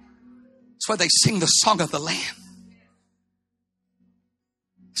 That's why they sing the song of the Lamb.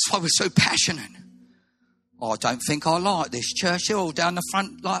 That's why we're so passionate. Oh, I don't think I like this church. They're all down the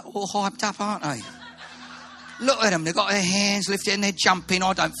front, like all hyped up, aren't they? Look at them. They've got their hands lifted and they're jumping.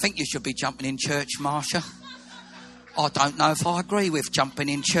 I don't think you should be jumping in church, Marsha. I don't know if I agree with jumping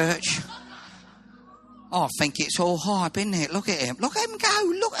in church. I think it's all hype, isn't it? Look at him. Look at him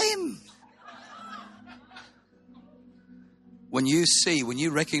go. Look at him. when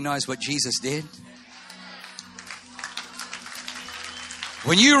you recognize what Jesus did,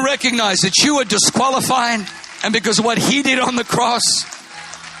 when you recognize that you are disqualified, and because of what He did on the cross,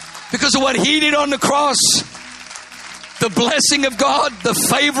 the blessing of God, the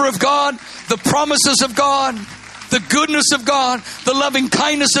favor of God, the promises of God, the goodness of God, the loving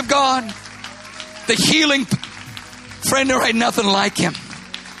kindness of God, the healing. Friend, there ain't nothing like Him.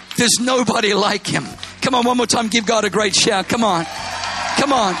 There's nobody like Him. Come on, one more time, give God a great shout. Come on.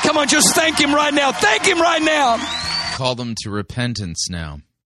 Come on. Come on, just thank Him right now. Thank Him right now. Call them to repentance now.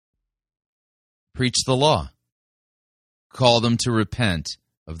 Preach the law. Call them to repent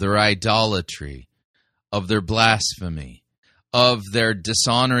of their idolatry, of their blasphemy, of their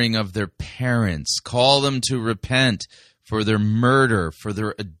dishonoring of their parents. Call them to repent for their murder, for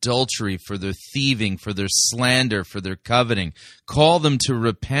their adultery, for their thieving, for their slander, for their coveting. Call them to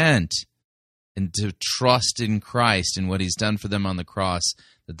repent and to trust in Christ and what He's done for them on the cross,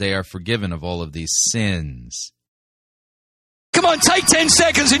 that they are forgiven of all of these sins. Come on, take 10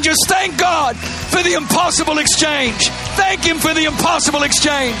 seconds and just thank God for the impossible exchange. Thank Him for the impossible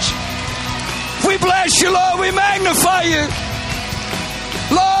exchange. We bless You, Lord. We magnify You.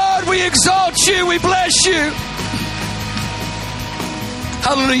 Lord, we exalt You. We bless You.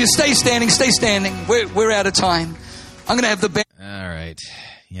 Hallelujah. Stay standing. Stay standing. We're out of time. I'm going to have the band. All right.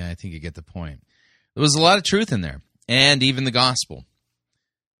 Yeah, I think you get the point. There was a lot of truth in there, and even the gospel.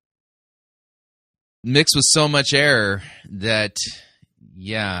 Mixed with so much error that,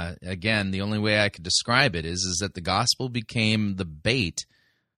 yeah, again, the only way I could describe it is that the gospel became the bait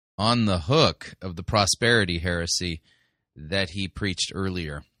on the hook of the prosperity heresy that he preached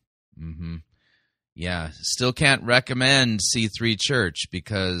earlier. Yeah, still can't recommend C3 Church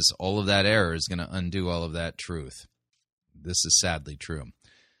because all of that error is going to undo all of that truth. This is sadly true.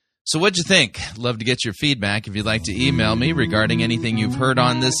 So what'd you think? Love to get your feedback. If you'd like to email me regarding anything you've heard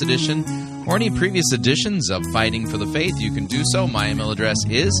on this edition or any previous editions of Fighting for the Faith, you can do so. My email address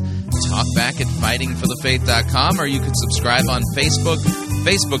is talkback@fightingforthefaith.com, or you can subscribe on Facebook,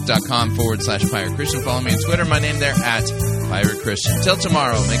 facebook.com/Pirate Christian. Follow me on Twitter. My name there @Pirate Christian. Till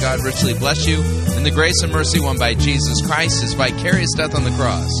tomorrow, may God richly bless you in the grace and mercy won by Jesus Christ, His vicarious death on the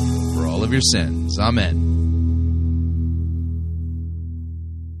cross for all of your sins. Amen.